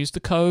if you use the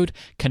code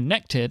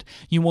CONNECTED,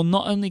 you will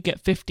not only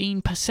get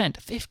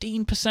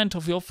 15%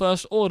 of your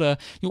first order,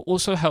 you'll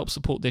also help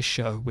support this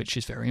show, which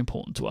is very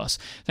important to us.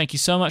 Thank you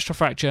so much to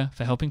Fracture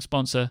for helping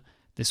sponsor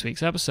this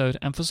week's episode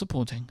and for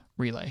supporting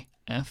Relay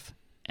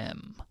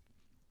FM.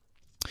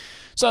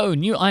 So,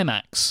 new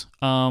iMacs.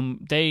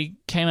 They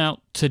came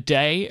out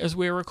today as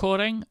we're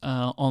recording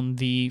on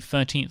the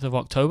 13th of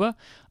October.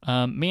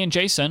 Me and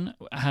Jason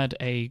had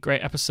a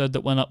great episode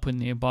that went up when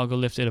the embargo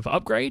lifted of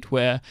Upgrade,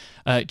 where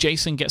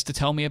Jason gets to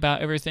tell me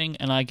about everything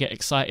and I get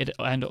excited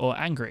and or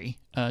angry,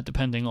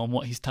 depending on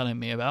what he's telling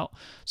me about.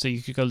 So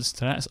you could go listen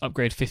to that. It's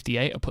Upgrade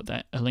 58. I'll put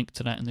a link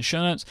to that in the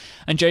show notes.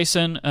 And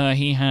Jason,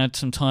 he had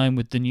some time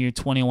with the new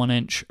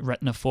 21-inch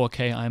Retina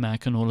 4K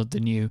iMac and all of the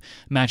new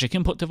Magic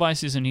input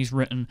devices, and he's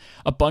written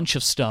a bunch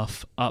of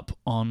stuff up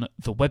on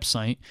the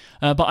website.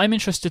 But I'm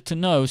interested to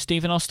know,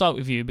 Stephen, I'll start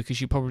with you because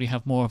you probably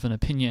have more of an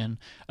opinion,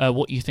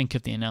 what you think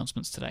of the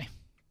announcements today.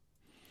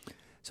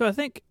 So I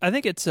think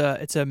it's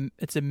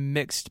a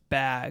mixed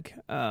bag.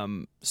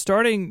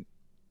 Starting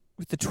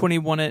with the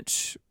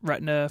 21-inch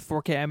Retina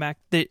 4K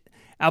iMac,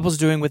 Apple's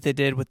doing what they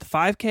did with the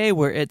 5K,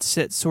 where it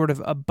sits sort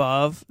of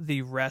above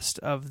the rest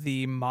of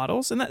the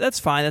models, and that's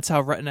fine. That's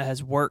how Retina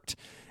has worked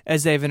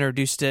as they've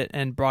introduced it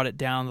and brought it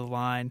down the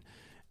line.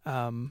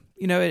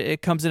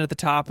 It comes in at the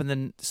top and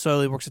then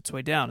slowly works its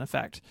way down. In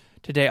fact,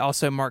 today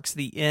also marks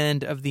the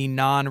end of the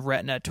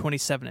non-Retina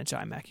 27-inch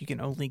iMac. You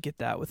can only get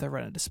that with a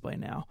Retina display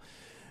now.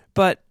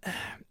 But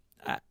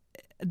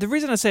the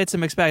reason I say it's a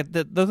mixed bag,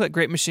 they look like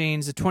great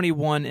machines. The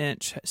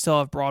 21-inch still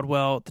have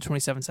Broadwell, the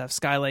 27s have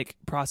Skylake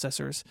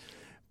processors.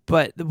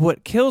 But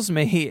what kills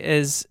me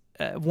is,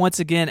 once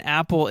again,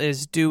 Apple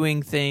is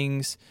doing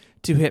things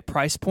to hit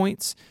price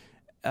points.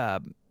 I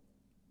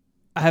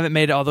haven't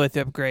made it all the way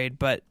through Upgrade,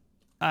 but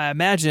I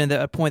imagine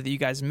that a point that you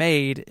guys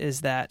made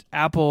is that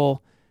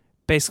Apple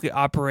basically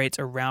operates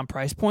around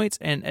price points,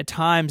 and at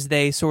times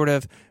they sort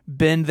of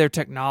bend their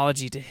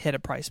technology to hit a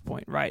price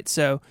point, right?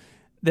 So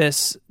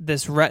this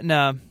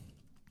Retina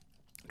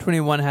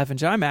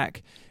 21.5-inch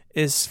iMac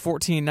is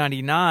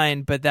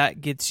 $14.99, but that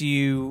gets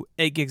you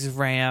 8 gigs of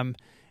RAM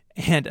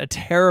and a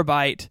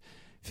terabyte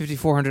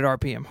 5400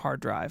 RPM hard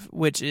drive,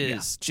 which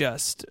is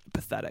just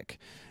pathetic.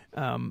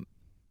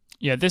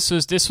 Yeah, this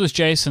was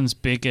Jason's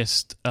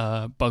biggest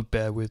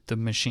bugbear with the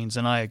machines,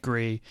 and I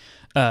agree.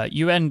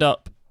 You end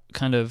up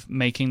kind of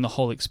making the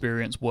whole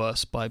experience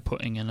worse by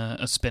putting in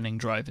a spinning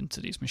drive into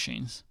these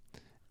machines.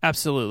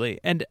 Absolutely,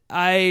 and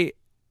I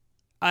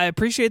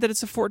appreciate that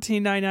it's a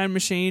 $14.99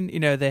 machine. You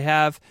know, they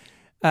have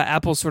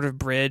Apple's sort of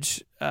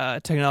bridge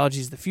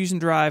technologies, the Fusion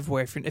Drive,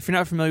 where if you're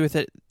not familiar with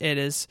it, it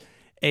is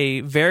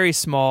a very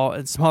small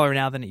and smaller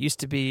now than it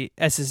used to be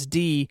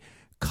SSD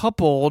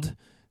coupled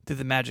through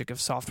the magic of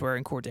software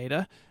and core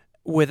data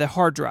with a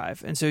hard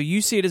drive. And so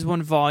you see it as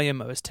one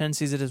volume, OS X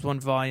sees it as one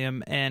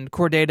volume, and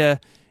core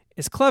data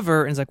is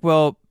clever and is like,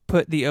 well,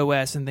 put the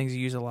OS and things you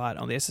use a lot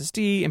on the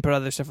SSD and put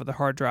other stuff on the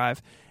hard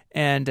drive.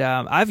 And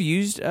I've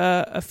used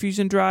a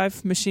Fusion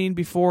Drive machine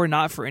before,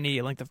 not for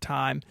any length of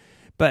time,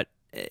 but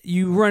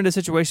you run into a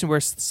situation where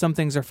some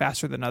things are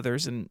faster than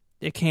others and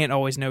it can't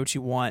always know what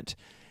you want.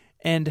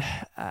 And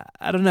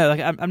I don't know,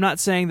 like I'm not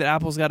saying that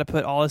Apple's got to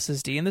put all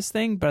SSD in this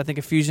thing, but I think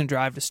a Fusion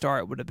drive to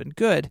start would have been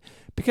good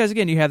because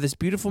again, you have this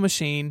beautiful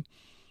machine.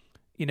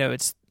 You know,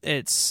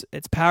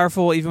 it's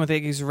powerful even with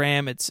 8 gigs of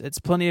RAM. It's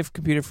plenty of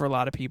computer for a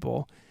lot of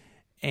people,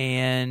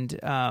 and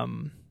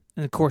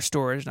the core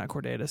storage, not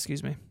core data,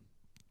 excuse me.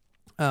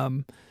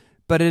 But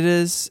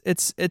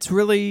it's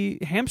really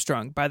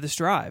hamstrung by this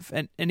drive,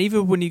 and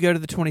even when you go to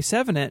the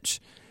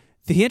 27-inch,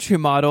 the entry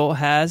model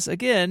has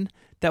again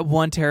that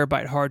 1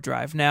 terabyte hard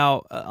drive.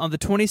 Now, on the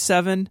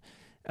 27,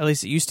 at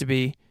least it used to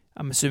be,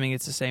 I'm assuming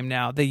it's the same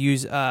now, they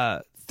use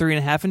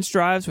 3.5-inch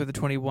drives, where the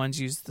 21s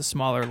use the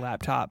smaller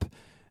laptop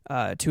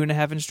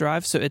 2.5-inch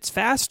drive. So it's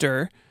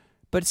faster,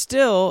 but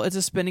still, it's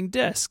a spinning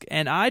disk.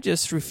 And I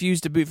just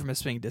refuse to boot from a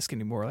spinning disk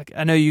anymore. Like,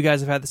 I know you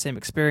guys have had the same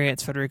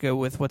experience, Federico,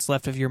 with what's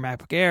left of your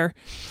MacBook Air,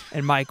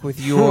 and Mike with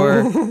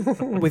your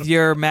with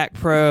your Mac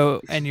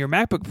Pro and your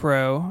MacBook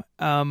Pro.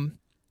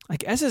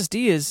 Like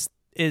SSD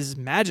is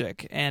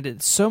magic, and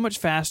it's so much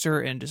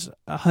faster in just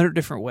 100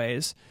 different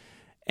ways.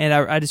 And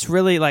I just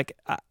really like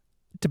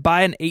to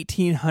buy an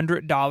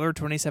 $1,800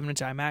 27-inch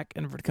iMac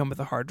and for it to come with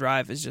a hard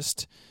drive it's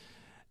just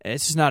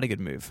not a good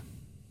move.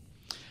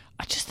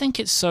 I just think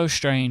it's so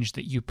strange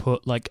that you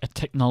put like a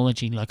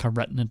technology like a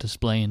Retina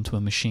display into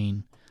a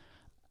machine,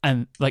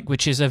 and like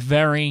which is a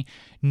very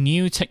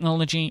new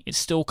technology. It's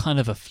still kind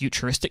of a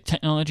futuristic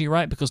technology,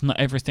 right? Because not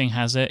everything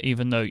has it,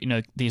 even though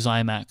these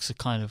iMacs are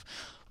kind of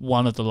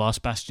one of the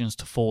last bastions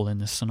to fall in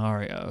this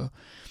scenario.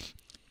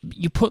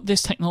 You put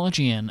this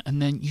technology in,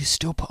 and then you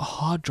still put a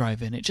hard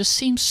drive in. It just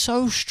seems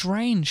so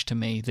strange to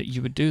me that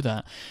you would do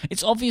that.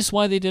 It's obvious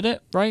why they did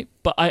it, right?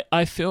 But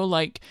I feel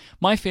like,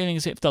 my feeling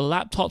is if the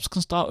laptops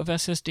can start with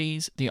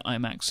SSDs, the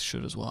iMacs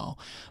should as well.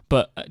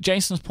 But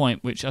Jason's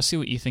point, which I see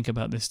what you think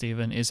about this,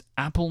 Stephen, is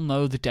Apple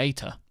know the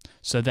data.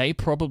 So they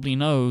probably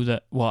know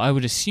that, well, I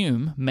would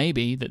assume,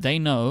 maybe, that they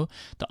know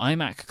that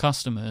iMac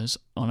customers,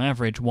 on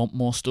average, want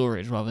more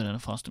storage rather than a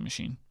faster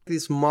machine.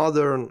 These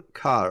modern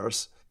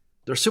cars,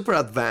 they're super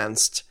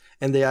advanced,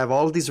 and they have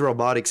all these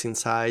robotics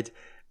inside,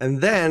 and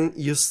then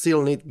you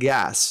still need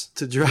gas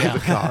to drive a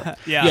car.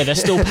 Yeah, they're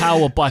still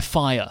powered by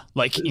fire,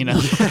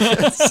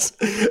 Yes.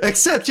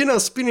 Except,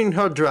 spinning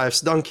hard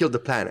drives don't kill the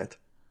planet,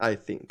 I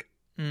think.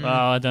 Well,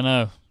 I don't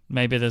know.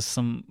 Maybe there's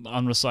some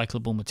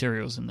unrecyclable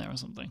materials in there or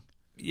something.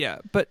 Yeah,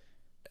 but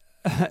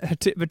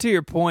to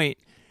your point,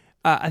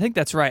 I think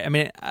that's right. I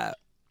mean,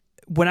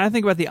 when I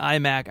think about the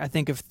iMac, I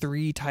think of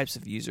 3 types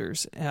of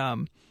users.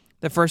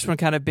 The first one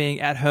kind of being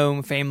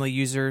at-home family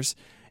users,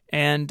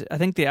 and I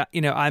think the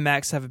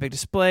iMacs have a big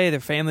display. They're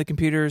family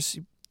computers.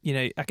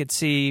 I could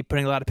see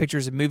putting a lot of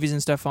pictures of movies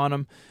and stuff on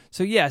them.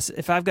 So yes,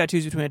 if I've got to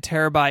choose between a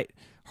terabyte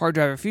hard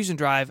drive or Fusion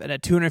drive and a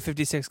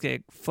 256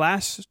 gig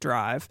flash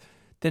drive,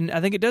 then I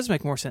think it does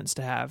make more sense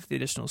to have the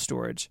additional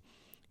storage.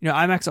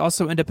 iMacs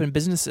also end up in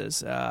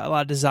businesses. A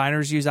lot of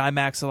designers use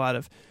iMacs. A lot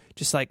of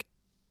just like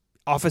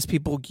office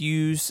people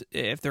use,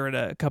 if they're in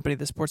a company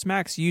that supports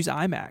Macs, use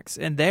iMacs.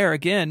 And there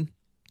again,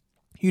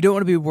 you don't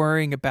want to be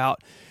worrying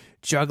about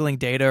juggling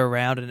data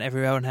around and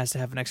everyone has to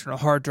have an external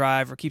hard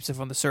drive or keep stuff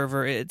on the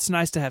server. It's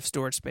nice to have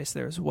storage space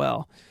there as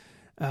well.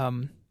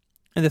 And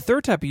the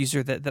third type of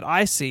user that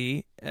I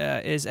see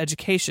is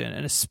education,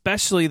 and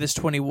especially this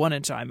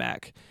 21-inch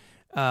iMac.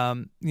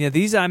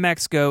 These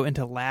iMacs go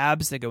into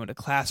labs, they go into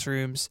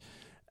classrooms,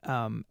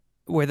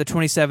 where the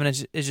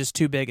 27-inch is just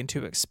too big and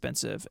too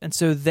expensive. And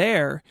so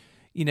there,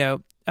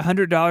 $100 or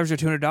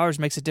 $200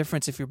 makes a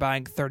difference if you're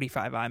buying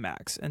 35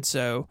 iMacs. And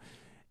so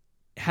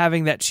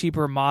having that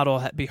cheaper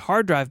model be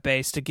hard drive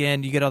based,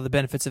 again, you get all the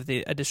benefits of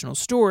the additional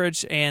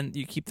storage and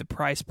you keep the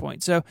price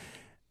point. So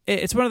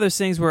it's one of those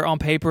things where on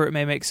paper it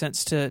may make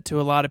sense to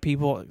a lot of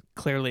people.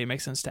 Clearly it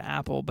makes sense to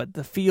Apple, but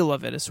the feel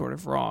of it is sort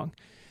of wrong.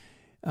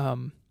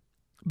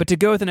 But to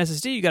go with an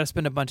SSD, you got to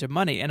spend a bunch of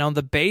money. And on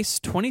the base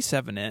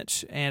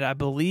 27-inch, and I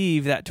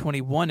believe that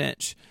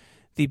 21-inch,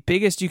 the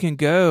biggest you can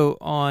go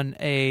on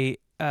a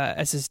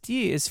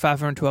SSD is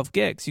 512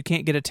 gigs. You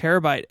can't get a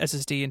terabyte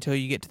SSD until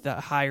you get to the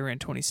higher end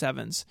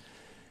 27s.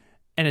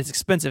 And it's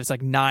expensive. It's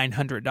like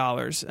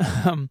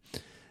 $900.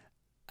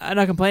 I'm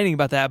not complaining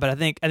about that, but I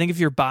think if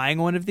you're buying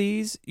one of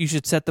these, you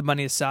should set the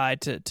money aside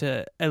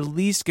to at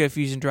least go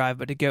Fusion Drive,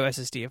 but to go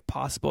SSD if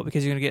possible,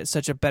 because you're going to get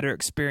such a better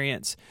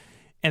experience.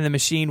 And the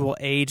machine will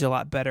age a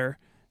lot better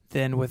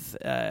than with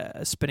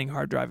a spinning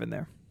hard drive in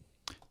there.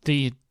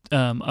 The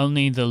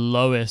only the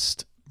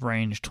lowest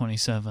range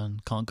 27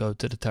 can't go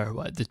to the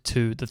terabyte.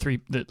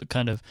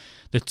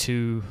 The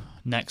two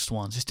next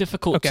ones. It's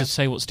difficult to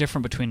say what's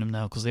different between them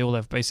now because they all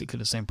have basically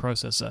the same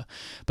processor.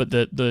 But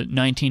the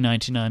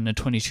 $19.99 and the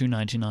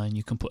 $22.99,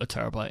 you can put a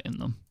terabyte in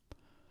them.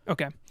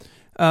 Okay.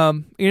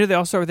 They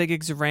all start with 8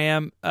 gigs of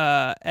RAM.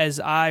 As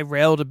I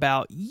railed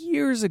about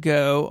years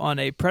ago on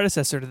a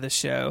predecessor to this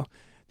show,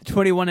 the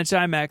 21-inch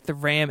iMac, the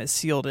RAM is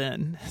sealed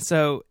in.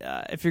 So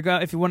if you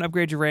want to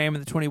upgrade your RAM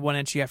in the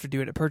 21-inch, you have to do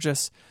it at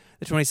purchase.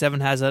 The 27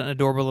 has an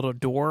adorable little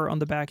door on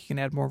the back. You can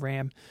add more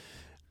RAM.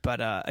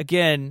 But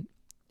again,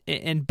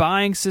 in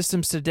buying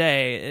systems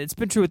today, it's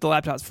been true with the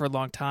laptops for a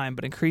long time,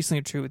 but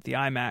increasingly true with the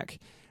iMac.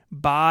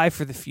 buy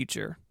for the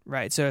future,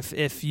 right? So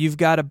if you've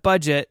got a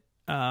budget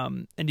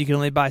and you can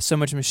only buy so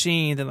much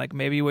machine, then like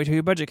maybe you wait till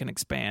your budget can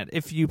expand.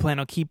 If you plan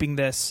on keeping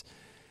this,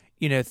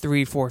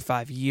 3, 4,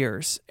 5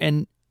 years,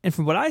 and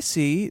from what I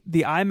see,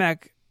 the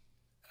iMac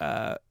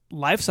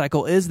life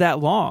cycle is that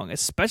long,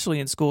 especially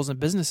in schools and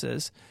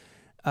businesses.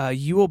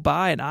 You will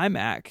buy an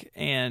iMac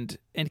and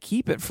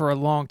keep it for a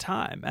long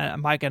time.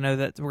 Mike, I know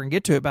that we're gonna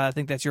get to it, but I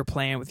think that's your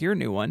plan with your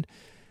new one.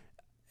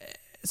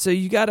 So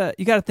you gotta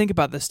think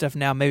about this stuff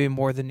now, maybe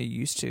more than you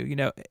used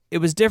to. It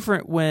was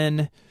different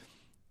when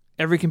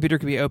every computer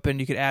could be open.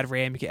 You could add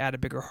RAM, you could add a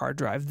bigger hard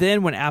drive.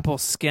 Then when Apple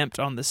skimped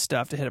on this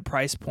stuff to hit a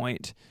price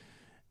point,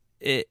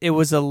 it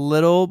was a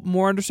little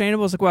more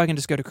understandable. It's like, well, I can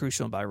just go to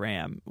Crucial and buy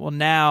RAM. Well,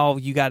 now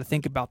you got to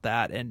think about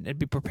that and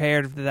be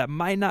prepared that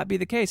might not be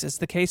the case. It's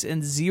the case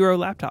in zero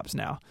laptops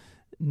now.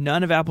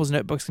 None of Apple's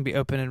notebooks can be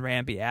open and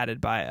RAM be added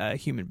by a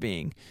human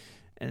being,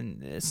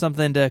 and it's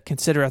something to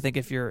consider. I think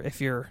if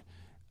you're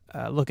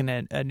looking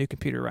at a new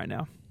computer right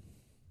now.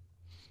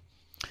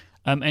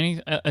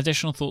 Any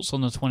additional thoughts on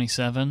the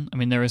 27? I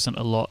mean, there isn't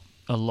a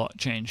lot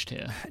changed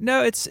here.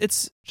 No,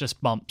 it's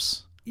just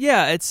bumps.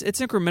 Yeah, it's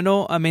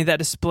incremental. I mean, that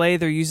display,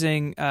 they're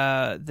using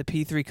the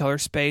P3 color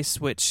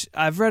space, which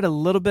I've read a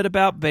little bit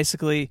about.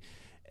 Basically,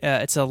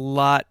 it's a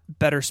lot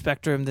better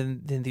spectrum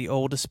than the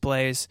old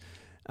displays.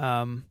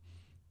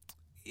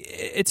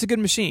 It's a good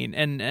machine.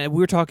 And we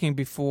were talking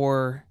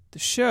before the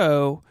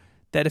show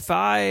that if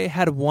I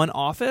had one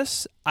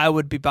office, I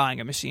would be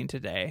buying a machine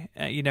today.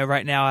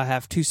 Right now I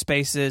have 2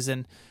 spaces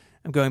and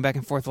I'm going back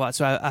and forth a lot.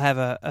 So I have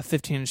a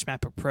 15-inch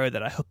MacBook Pro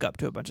that I hook up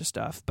to a bunch of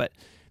stuff. But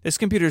this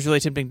computer is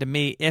really tempting to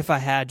me if I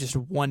had just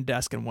one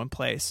desk in one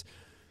place.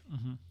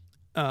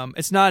 Mm-hmm.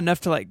 It's not enough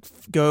to like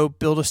go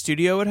build a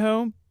studio at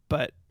home,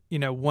 but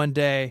one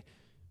day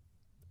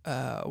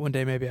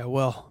maybe I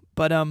will.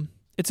 But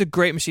it's a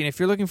great machine. If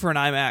you're looking for an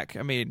iMac,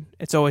 I mean,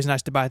 it's always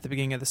nice to buy at the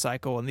beginning of the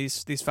cycle, and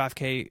these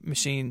 5K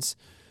machines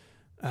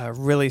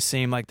really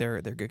seem like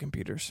they're good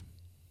computers.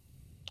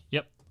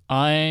 Yep,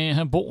 I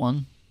have bought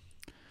one.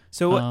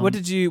 So what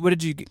did you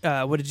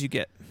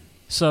get?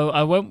 So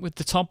I went with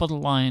the top of the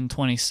line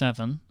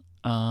 27,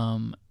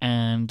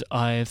 and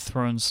I've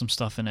thrown some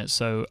stuff in it.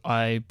 So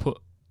I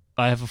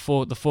have the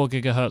 4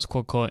 gigahertz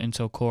quad core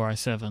Intel Core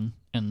i7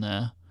 in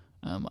there.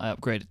 I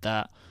upgraded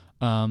that.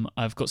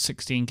 I've got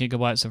 16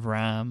 gigabytes of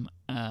RAM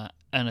and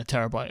a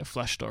terabyte of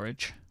flash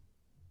storage.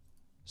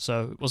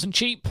 So it wasn't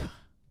cheap,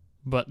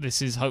 but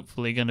this is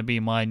hopefully going to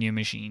be my new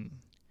machine.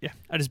 Yeah,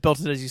 I just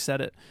built it as you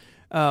said it.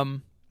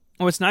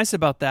 What's nice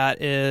about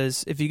that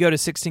is if you go to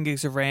 16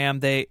 gigs of RAM,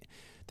 they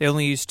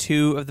only use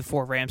 2 of the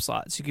 4 RAM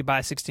slots. You could buy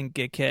a 16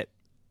 gig kit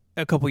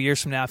a couple years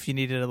from now if you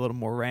needed a little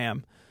more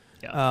RAM.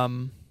 Yeah.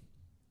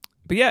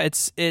 But yeah,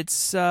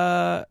 it's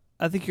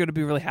I think you're going to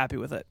be really happy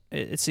with it.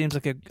 It seems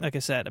like I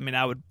said. I mean,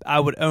 I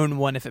would own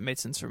one if it made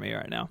sense for me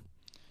right now.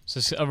 So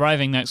it's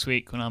arriving next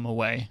week when I'm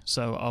away.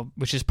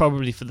 Which is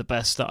probably for the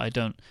best that I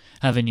don't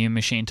have a new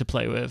machine to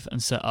play with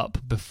and set up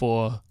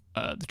before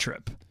the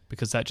trip,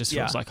 because that just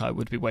feels like I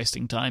would be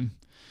wasting time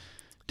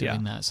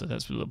doing that. So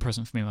that's a little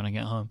present for me when I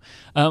get home.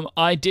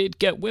 I did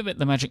get with it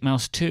the Magic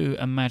Mouse 2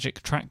 and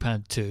Magic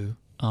Trackpad 2.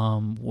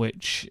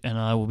 And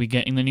I will be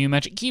getting the new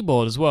Magic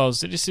Keyboard as well.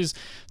 So this is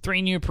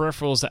 3 new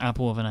peripherals that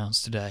Apple have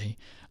announced today.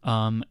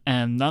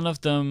 And none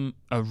of them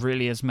are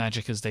really as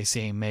magic as they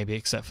seem, maybe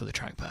except for the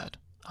trackpad.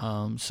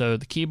 So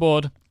the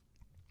keyboard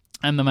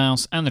and the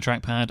mouse and the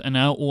trackpad and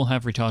now all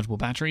have rechargeable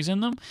batteries in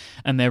them,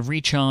 and they're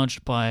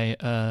recharged by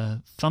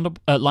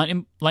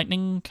lightning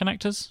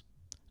connectors,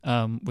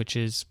 which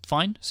is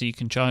fine. So you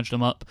can charge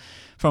them up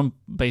from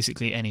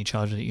basically any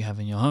charger that you have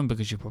in your home,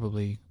 because you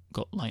probably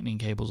got lightning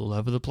cables all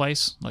over the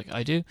place like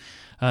I do.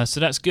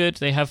 So that's good.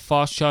 They have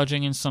fast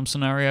charging in some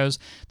scenarios.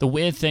 The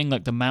weird thing,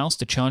 like the mouse,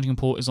 the charging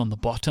port is on the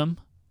bottom,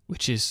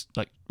 which is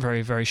like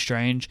very, very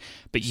strange.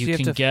 But you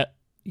can get...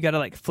 You got to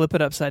like flip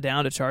it upside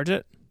down to charge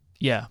it?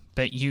 Yeah,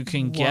 but you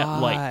can get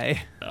like...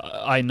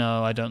 I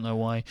know, I don't know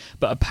why.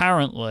 But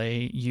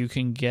apparently you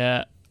can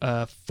get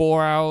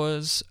 4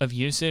 hours of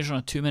usage on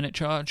a 2-minute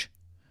charge.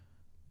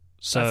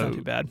 So that's not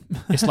too bad.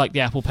 It's like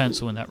the Apple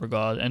Pencil in that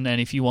regard. And then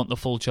if you want the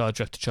full charge,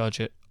 you have to charge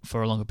it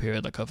for a longer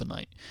period, like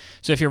overnight.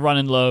 So if you're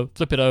running low,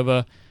 flip it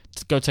over,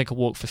 go take a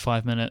walk for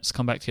 5 minutes,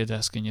 come back to your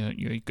desk, and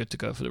you're good to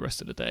go for the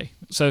rest of the day.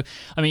 So,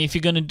 I mean, if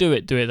you're going to do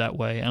it that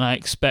way. And I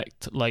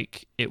expect,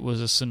 like, it was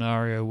a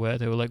scenario where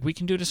they were like, we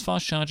can do this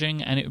fast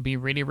charging, and it would be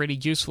really, really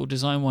useful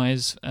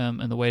design-wise,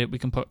 and the way that we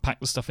can pack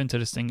the stuff into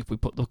this thing if we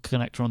put the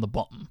connector on the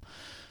bottom.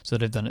 So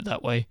they've done it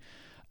that way.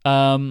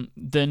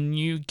 The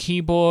new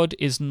keyboard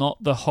is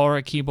not the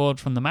horror keyboard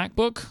from the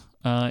MacBook.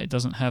 It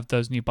doesn't have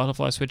those new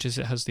butterfly switches.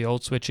 It has the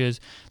old switches,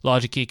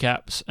 larger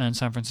keycaps, and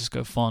San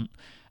Francisco font,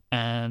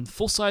 and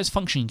full-size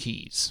function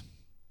keys,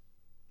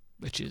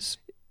 which is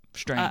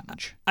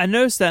strange. I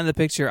noticed that in the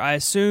picture. I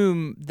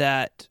assume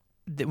that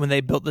when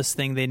they built this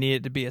thing, they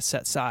needed to be a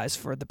set size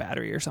for the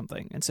battery or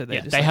something, and so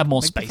they have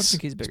more space.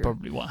 That's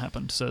probably what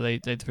happened. So they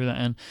threw that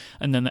in,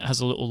 and then it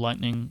has a little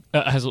lightning.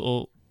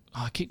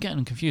 I keep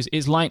getting confused.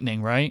 It's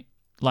lightning, right?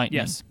 Lightning.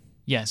 Yes.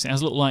 Yes, it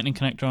has a little lightning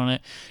connector on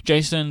it.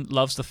 Jason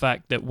loves the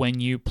fact that when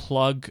you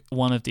plug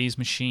one of these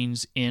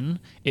machines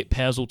in, it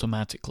pairs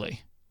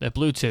automatically. They're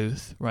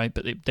Bluetooth, right?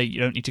 But you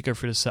don't need to go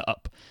through the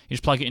setup. You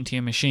just plug it into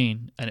your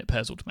machine, and it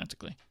pairs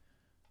automatically.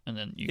 And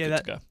then you're good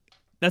to go.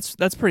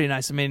 That's pretty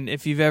nice. I mean,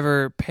 if you've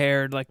ever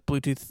paired like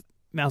Bluetooth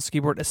mouse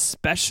keyboard,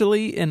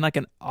 especially in like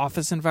an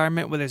office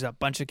environment where there's a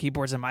bunch of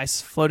keyboards and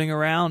mice floating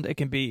around, it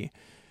can be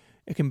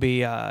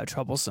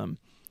troublesome.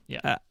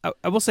 Yeah,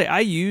 I will say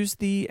I use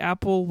the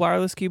Apple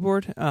wireless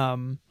keyboard.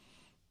 I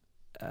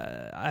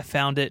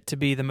found it to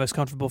be the most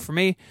comfortable for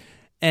me,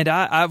 and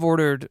I've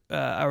ordered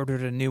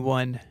a new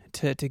one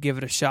to give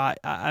it a shot.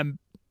 I'm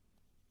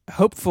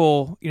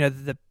hopeful.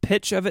 The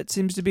pitch of it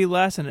seems to be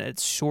less, and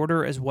it's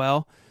shorter as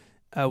well,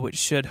 which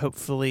should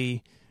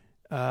hopefully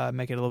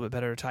make it a little bit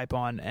better to type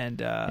on.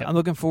 And I'm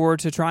looking forward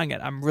to trying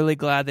it. I'm really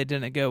glad they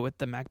didn't go with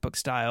the MacBook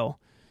style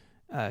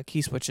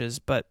key switches,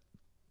 but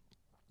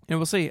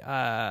we'll see.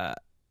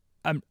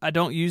 I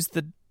don't use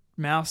the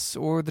mouse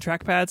or the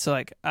trackpad, so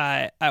like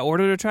I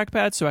ordered a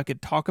trackpad so I could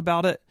talk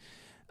about it.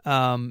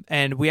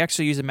 And we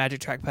actually use a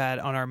Magic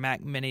Trackpad on our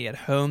Mac Mini at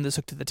home that's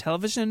hooked to the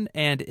television,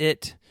 and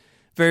it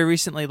very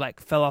recently like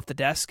fell off the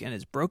desk and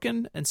is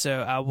broken, and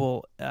so I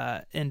will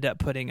end up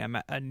putting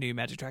a new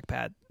Magic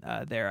Trackpad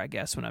there, I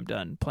guess, when I'm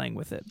done playing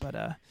with it.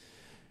 But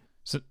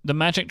so the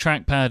Magic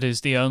Trackpad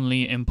is the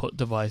only input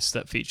device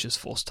that features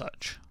Force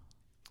Touch,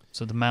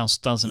 so the mouse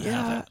doesn't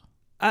have it.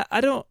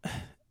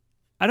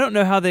 I don't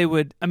know how they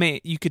would. I mean,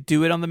 you could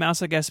do it on the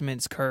mouse, I guess. I mean,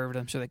 it's curved.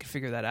 I'm sure they could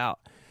figure that out.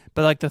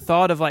 But like the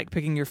thought of like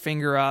picking your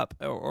finger up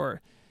or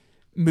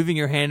moving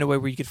your hand away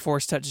where you could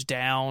force touch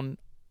down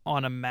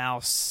on a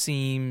mouse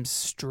seems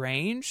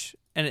strange.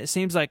 And it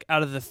seems like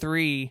out of the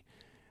three,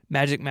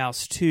 Magic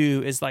Mouse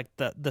 2 is like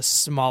the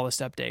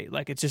smallest update.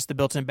 Like it's just the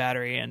built-in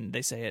battery, and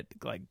they say it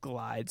like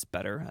glides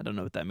better. I don't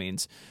know what that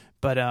means.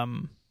 But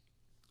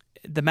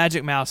the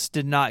Magic Mouse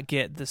did not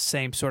get the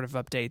same sort of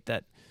update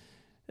that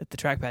the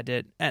trackpad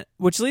did, and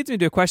which leads me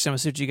to a question. I'm gonna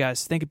see what you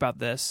guys think about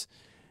this.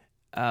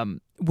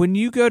 When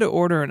you go to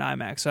order an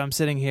iMac, so I'm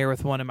sitting here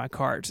with one in my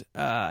cart.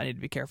 I need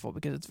to be careful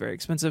because it's very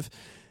expensive.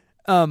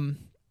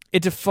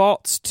 It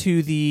defaults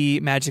to the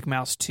Magic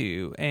Mouse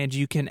 2, and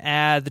you can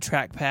add the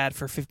trackpad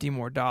for $50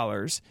 more.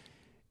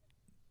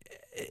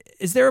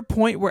 Is there a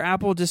point where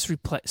Apple just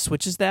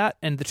switches that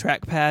and the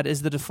trackpad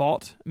is the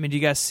default? I mean, do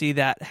you guys see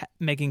that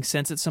making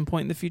sense at some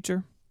point in the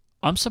future?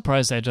 I'm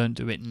surprised they don't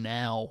do it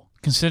now,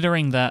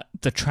 considering that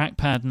the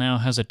trackpad now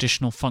has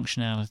additional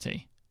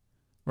functionality,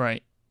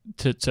 right,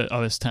 to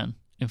OS X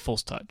in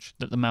Force Touch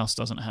that the mouse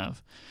doesn't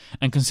have.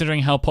 And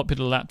considering how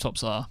popular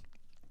laptops are,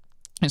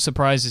 it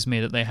surprises me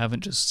that they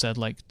haven't just said,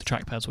 like, the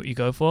trackpad's what you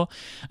go for.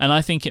 And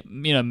I think,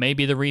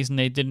 maybe the reason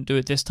they didn't do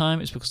it this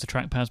time is because the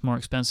trackpad's more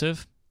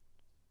expensive.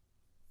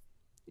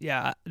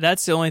 Yeah,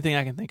 that's the only thing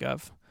I can think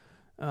of.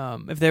 I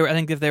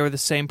think if they were the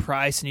same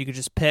price and you could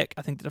just pick,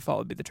 I think the default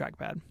would be the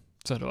trackpad.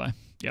 So do I.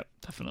 Yep,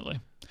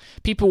 definitely.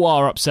 People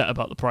are upset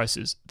about the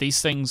prices.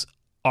 These things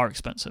are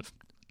expensive.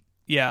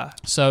 Yeah.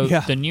 So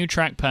the new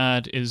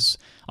trackpad is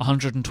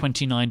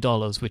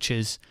 $129, which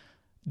is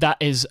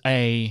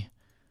a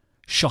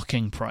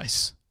shocking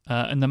price.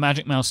 And the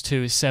Magic Mouse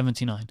 2 is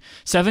 $79.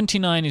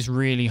 $79 is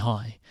really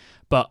high,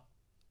 but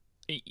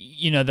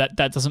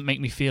that doesn't make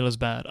me feel as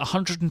bad.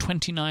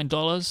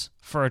 $129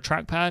 for a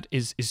trackpad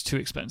is too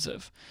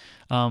expensive.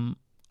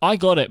 I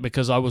got it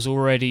because I was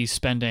already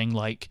spending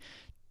like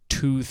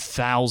nearly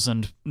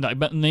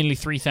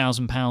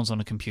 £3,000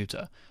 on a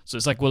computer. So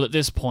it's like, well, at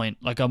this point,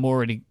 like I'm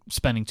already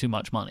spending too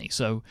much money,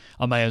 so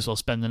I may as well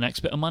spend the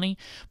next bit of money.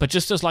 But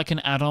just as like an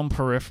add-on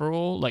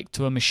peripheral, like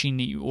to a machine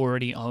that you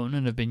already own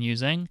and have been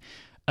using,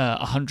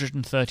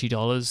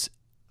 $130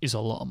 is a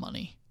lot of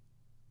money.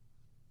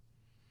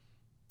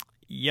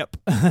 Yep.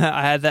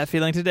 I had that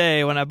feeling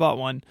today when I bought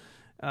one.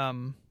 I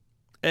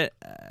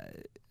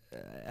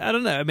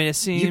don't know. I mean, it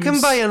seems... You can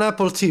buy an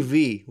Apple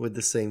TV with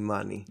the same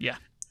money. Yeah.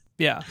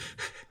 Yeah.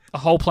 A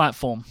whole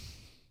platform.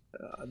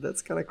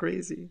 That's kind of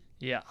crazy.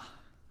 Yeah.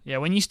 Yeah,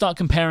 when you start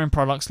comparing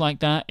products like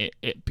that,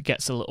 it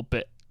gets a little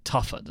bit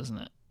tougher, doesn't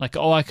it? Like,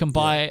 I can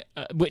buy...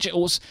 which it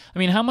also... I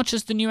mean, how much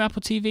is the new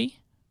Apple TV?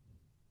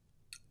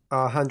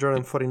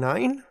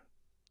 $149.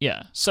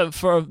 Yeah, so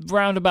for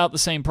around about the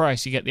same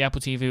price, you get the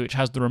Apple TV, which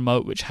has the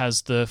remote, which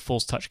has the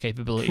Force Touch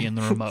capability in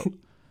the remote.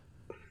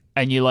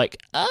 And you're like,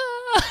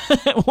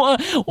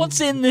 what's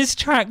in this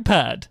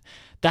trackpad?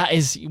 That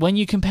is, when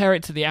you compare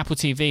it to the Apple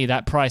TV,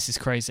 that price is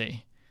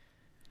crazy.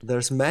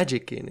 There's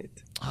magic in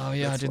it. Oh,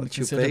 yeah, That's I didn't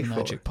consider the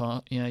magic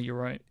part. Yeah, you're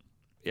right.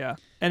 Yeah,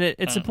 and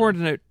it's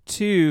important to note,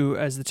 too,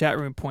 as the chat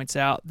room points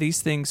out,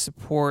 these things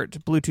support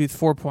Bluetooth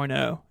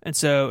 4.0. And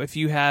so if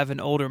you have an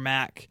older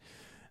Mac,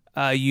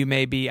 you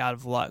may be out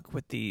of luck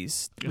with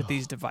these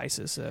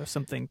devices. So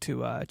something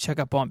to check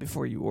up on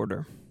before you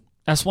order.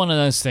 That's one of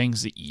those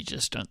things that you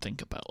just don't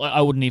think about. Like, I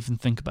wouldn't even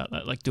think about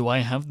that. Like, do I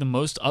have the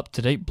most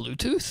up-to-date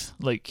Bluetooth?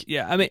 Like,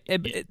 yeah, I mean,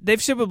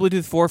 they've shipped with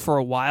Bluetooth 4 for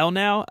a while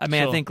now. I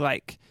mean, sure. I think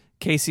like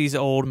Casey's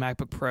old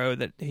MacBook Pro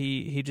that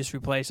he just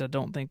replaced, I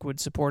don't think would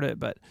support it.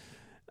 But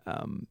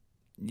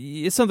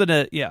it's something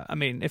to, I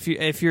mean,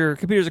 if your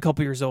computer's a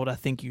couple years old, I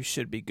think you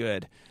should be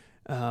good.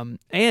 And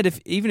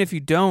even if you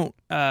don't,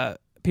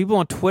 people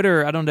on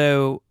Twitter, I don't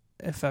know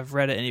if I've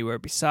read it anywhere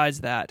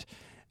besides that,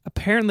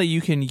 apparently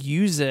you can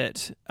use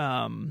it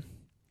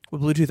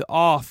with Bluetooth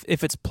off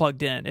if it's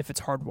plugged in, if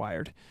it's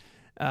hardwired.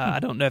 I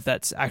don't know if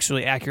that's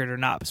actually accurate or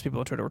not, because people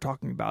on Twitter were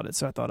talking about it,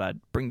 so I thought I'd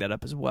bring that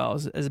up as well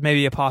as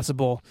maybe a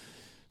possible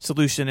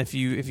solution if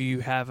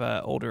you have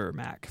an older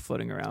Mac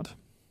floating around.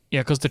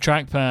 Yeah, because the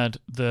trackpad,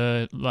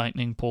 the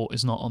Lightning port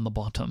is not on the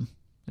bottom;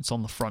 it's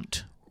on the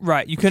front.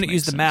 Right, you couldn't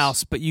use the sense.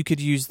 mouse, but you could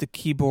use the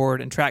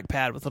keyboard and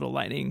trackpad with little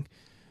Lightning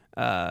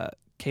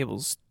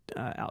cables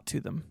out to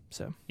them.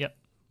 So Yep.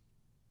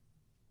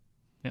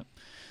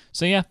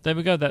 So yeah, there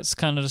we go. That's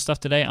kind of the stuff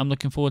today. I'm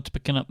looking forward to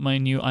picking up my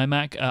new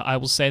iMac. I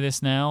will say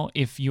this now: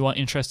 if you are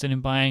interested in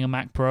buying a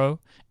Mac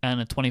Pro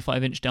and a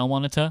 25-inch Dell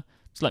monitor,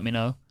 just let me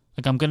know.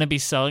 Like, I'm going to be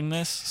selling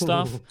this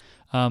stuff,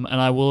 and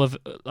I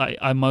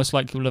most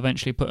likely will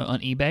eventually put it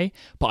on eBay.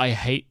 But I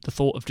hate the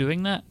thought of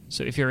doing that.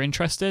 So if you're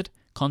interested,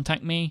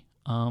 contact me.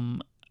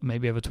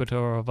 Maybe over Twitter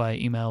or via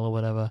email or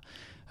whatever.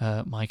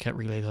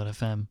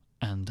 Mike@relay.fm,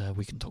 and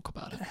we can talk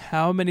about it.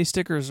 how many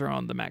stickers are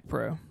on the Mac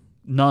Pro?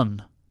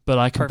 None, but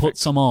I can put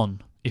some on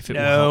if it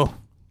will help.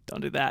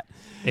 Don't do that.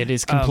 It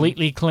is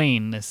completely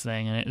clean, this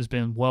thing, and it has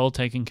been well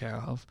taken care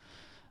of.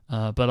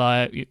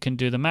 But you can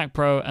do the Mac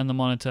Pro and the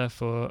monitor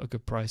for a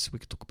good price. We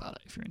could talk about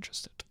it if you're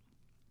interested.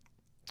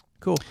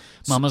 Cool.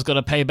 Mama's got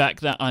to pay back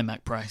that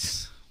iMac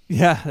price.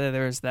 Yeah,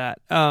 there's that.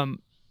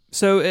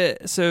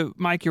 So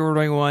Mike, you're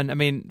ordering one. I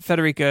mean,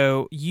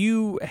 Federico,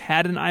 you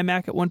had an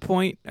iMac at one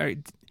point. Or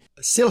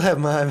Still have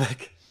my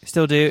iMac.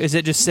 still do? Is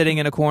it just sitting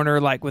in a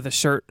corner, like with a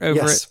shirt over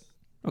Yes. it?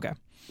 Okay.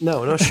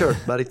 No, not sure,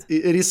 but it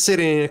is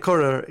sitting in a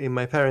corner in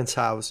my parents'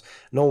 house.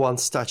 No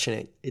one's touching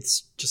it.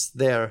 It's just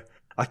there,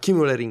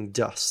 accumulating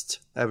dust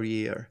every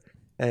year.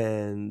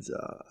 And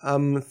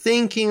I'm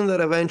thinking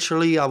that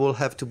eventually I will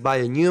have to buy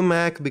a new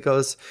Mac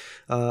because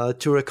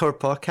to record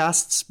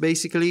podcasts,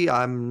 basically,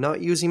 I'm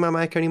not using my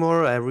Mac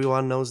anymore.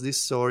 Everyone knows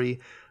this story.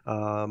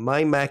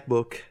 My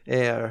MacBook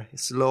Air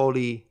is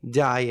slowly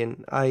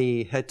dying.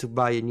 I had to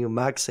buy a new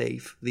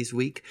MagSafe this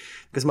week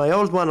because my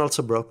old one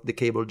also broke. The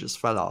cable just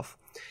fell off.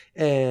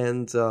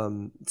 And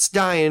it's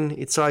dying.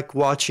 It's like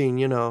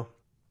watching,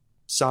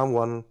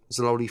 someone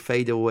slowly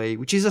fade away,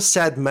 which is a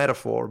sad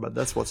metaphor, but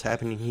that's what's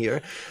happening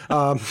here.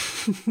 Eventually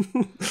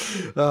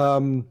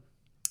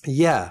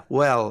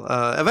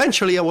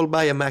I will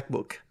buy a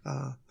MacBook.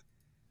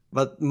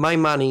 But my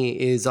money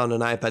is on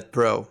an iPad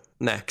Pro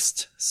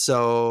next.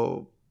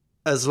 So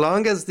as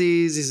long as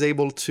this is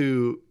able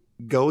to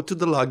go to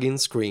the login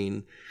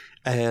screen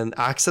and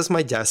access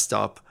my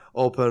desktop,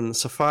 open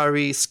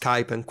Safari,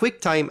 Skype, and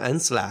QuickTime and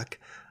Slack,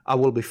 I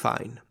will be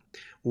fine.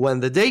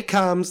 When the day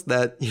comes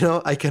that,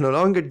 I can no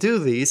longer do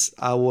this,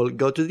 I will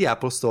go to the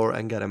Apple Store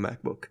and get a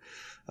MacBook.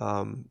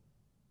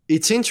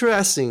 It's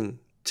interesting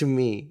to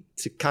me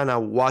to kind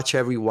of watch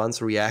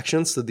everyone's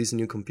reactions to these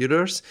new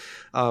computers.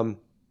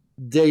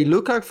 They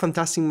look like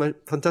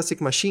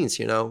fantastic machines,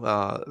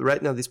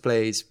 Retina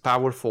displays,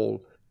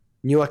 powerful,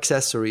 new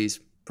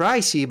accessories,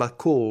 pricey but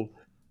cool.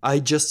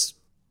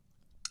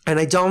 And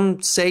I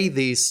don't say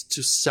this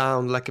to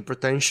sound like a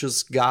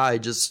pretentious guy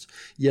just,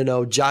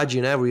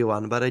 judging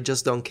everyone, but I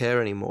just don't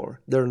care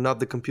anymore. They're not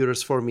the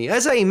computers for me.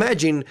 As I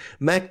imagine,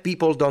 Mac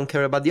people don't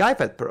care about the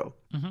iPad Pro.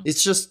 Mm-hmm.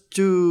 It's just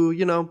two,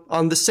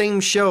 on the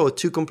same show,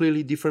 two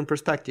completely different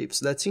perspectives.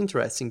 That's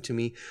interesting to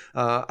me.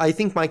 I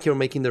think, Mike, you're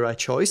making the right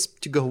choice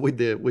to go with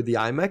the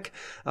iMac.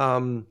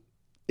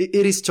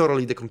 It is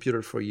totally the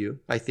computer for you,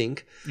 I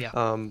think.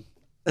 Yeah.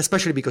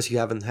 Especially because you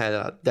haven't had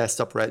a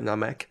desktop Retina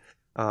Mac.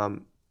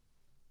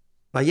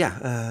 But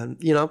yeah,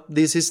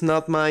 this is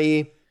not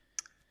my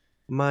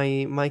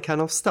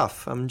kind of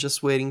stuff. I'm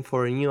just waiting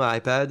for a new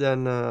iPad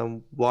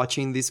and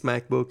watching this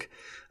MacBook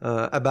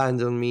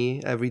abandon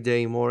me every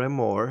day more and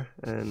more.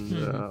 And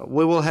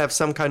we will have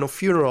some kind of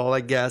funeral,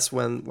 I guess,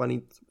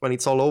 when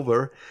it's all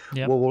over.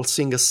 Yep. We will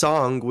sing a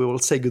song. We will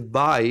say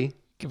goodbye.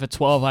 Give a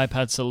 12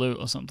 iPad salute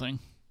or something.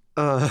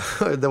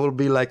 There will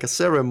be like a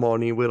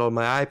ceremony with all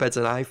my iPads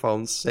and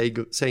iPhones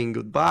saying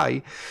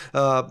goodbye,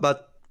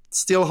 but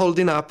still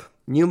holding up.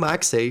 New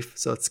MagSafe,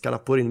 so it's kind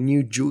of putting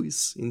new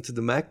juice into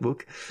the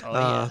MacBook.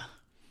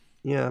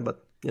 Yeah,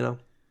 but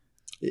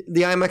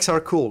the iMacs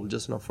are cool,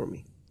 just not for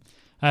me.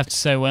 I have to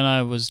say, when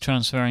I was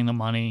transferring the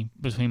money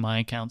between my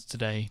accounts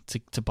today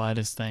to buy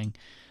this thing,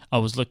 I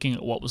was looking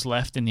at what was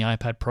left in the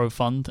iPad Pro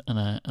fund, and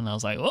I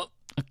was like, oh,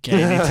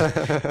 okay, I need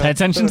to pay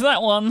attention to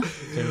that one.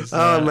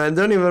 Oh man,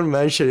 don't even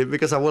mention it,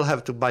 because I will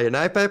have to buy an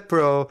iPad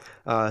Pro,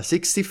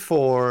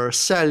 64,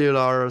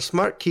 cellular,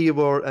 smart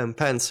keyboard, and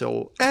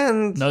pencil.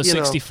 And no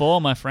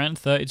 64, my friend,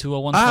 32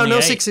 or 128. Oh,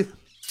 no 60.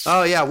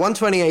 Oh yeah,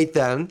 128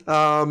 then.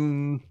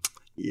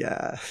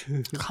 Yeah. I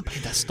can't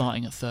believe that's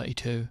starting at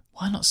 32.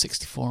 Why not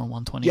 64 and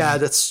 128? Yeah,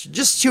 that's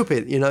just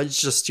stupid. It's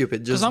just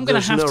stupid. Because I'm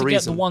going to have to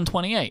get the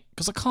 128,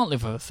 because I can't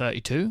live over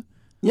 32.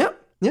 Yeah.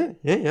 And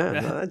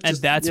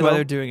that's why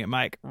they're doing it,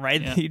 Mike.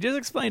 Right? Yeah. You just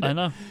explained it. I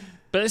know.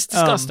 But it's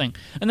disgusting.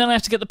 And then I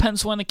have to get the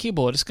pencil and the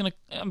keyboard.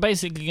 I'm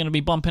basically gonna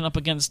be bumping up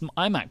against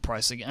iMac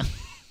price again.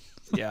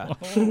 Yeah.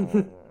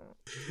 And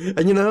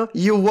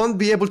you won't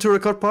be able to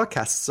record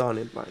podcasts on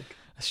it, Mike.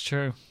 That's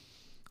true.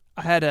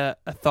 I had a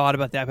thought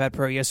about the iPad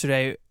Pro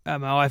yesterday. My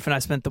wife and I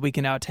spent the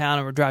weekend out of town,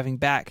 and we're driving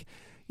back.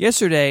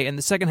 Yesterday, in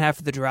the second half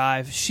of the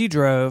drive, she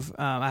drove.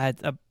 I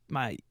had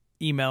my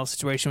email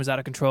situation was out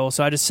of control,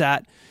 so I just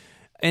sat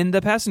in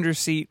the passenger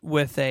seat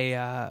with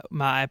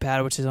my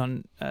iPad, which is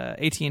on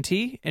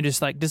AT&T, and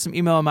just like did some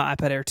email on my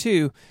iPad Air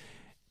 2,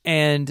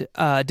 and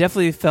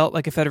definitely felt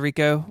like a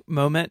Federico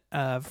moment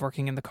of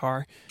working in the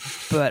car.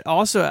 But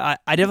also, I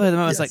definitely had the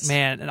moment. I was like,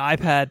 man, an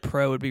iPad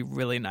Pro would be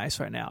really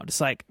nice right now.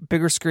 Just like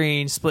bigger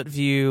screen, split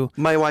view.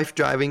 My wife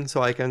driving,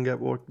 so I can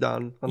get work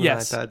done on an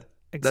iPad.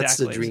 Exactly. That's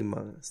the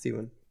dream,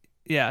 Steven.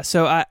 Yeah,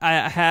 so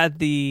I had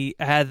the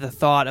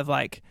thought of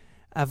like,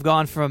 I've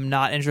gone from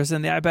not interested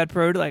in the iPad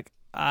Pro to like,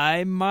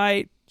 I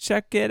might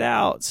check it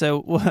out.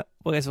 So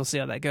I guess we'll see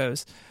how that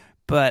goes.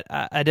 But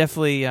I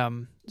definitely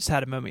just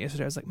had a moment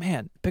yesterday. I was like,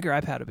 man, bigger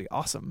iPad would be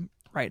awesome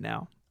right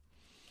now.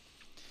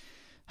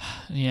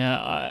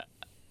 Yeah,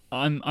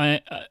 I'm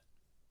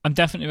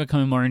definitely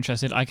becoming more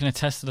interested. I can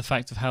attest to the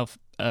fact of how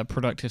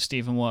productive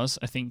Stephen was.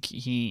 I think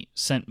he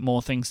sent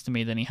more things to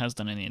me than he has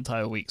done in the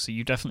entire week. So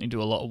you definitely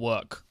do a lot of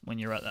work when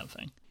you're at that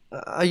thing.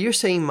 Are you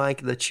saying,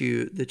 Mike, that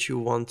you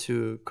want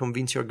to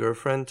convince your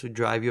girlfriend to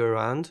drive you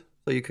around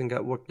so you can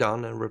get work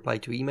done and reply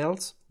to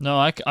emails? No,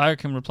 I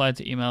can reply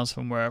to emails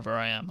from wherever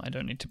I am. I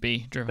don't need to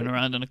be driven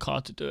around in a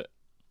car to do it.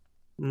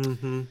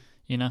 Mm-hmm.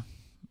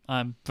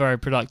 I'm very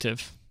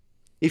productive.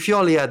 If you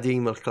only had the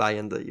email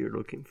client that you're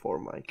looking for,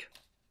 Mike.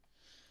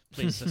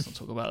 Please, let's not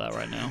talk about that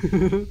right now.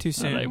 Too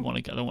soon. I don't want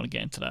to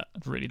get into that. I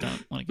really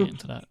don't want to get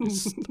into that.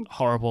 It's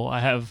horrible. I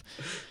have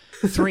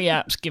 3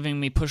 apps giving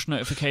me push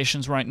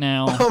notifications right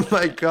now. Oh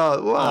my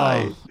god,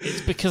 why? Oh,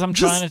 it's because I'm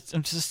trying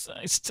to.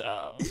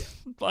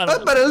 But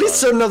at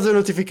least turn off the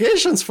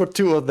notifications for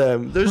 2 of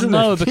them.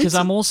 No, because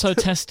I'm also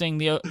testing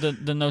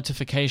the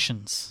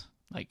notifications.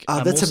 Like,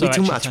 that's also a bit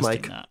too much,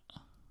 Mike. that.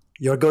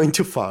 You're going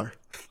too far.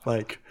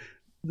 Like,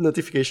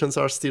 notifications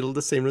are still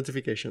the same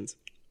notifications.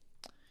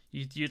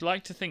 You'd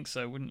like to think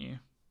so, wouldn't you?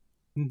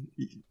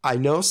 I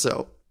know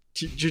so.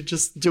 You're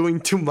just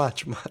doing too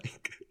much,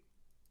 Mike.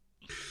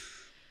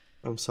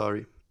 I'm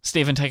sorry.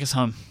 Stephen, take us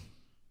home.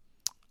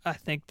 I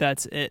think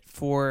that's it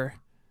for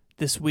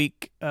this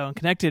week on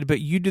Connected, but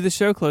you do the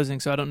show closing,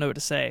 so I don't know what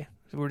to say.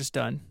 We're just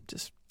done.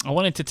 I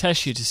wanted to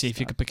test you to see if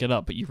you could pick it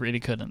up, but you really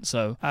couldn't,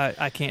 so...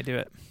 I can't do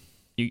it.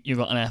 You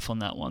got an F on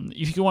that one.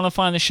 If you want to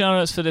find the show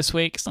notes for this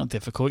week, it's not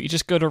difficult. You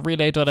just go to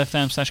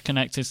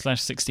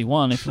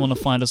relay.fm/connected/61. If you want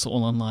to find us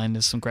all online,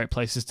 there's some great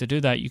places to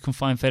do that. You can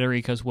find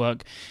Federico's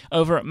work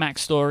over at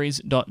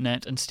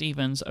macstories.net and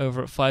Stephen's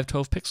over at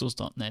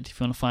 512pixels.net. If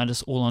you want to find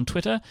us all on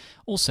Twitter,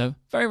 also,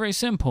 very, very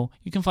simple.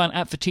 You can find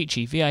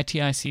 @Viticci,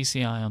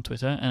 VITICCI on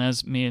Twitter. And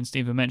as me and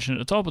Stephen mentioned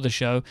at the top of the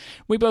show,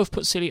 we both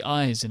put silly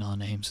I's in our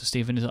names. So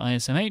Stephen is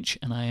ISMH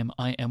and I am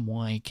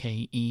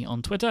IMYKE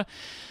on Twitter.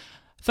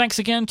 Thanks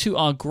again to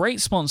our great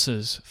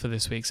sponsors for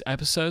this week's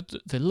episode,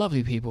 the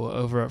lovely people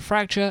over at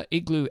Fracture,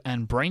 Igloo,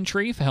 and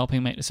Braintree for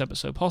helping make this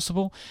episode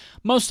possible.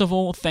 Most of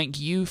all, thank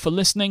you for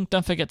listening.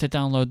 Don't forget to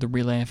download the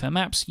Relay FM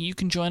apps. You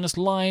can join us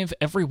live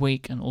every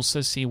week and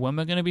also see when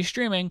we're going to be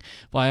streaming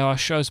via our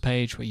shows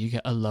page where you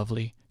get a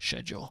lovely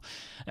schedule.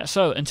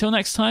 So, until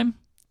next time,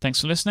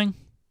 thanks for listening.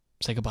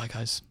 Say goodbye,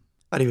 guys.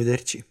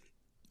 Arrivederci.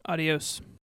 Adios.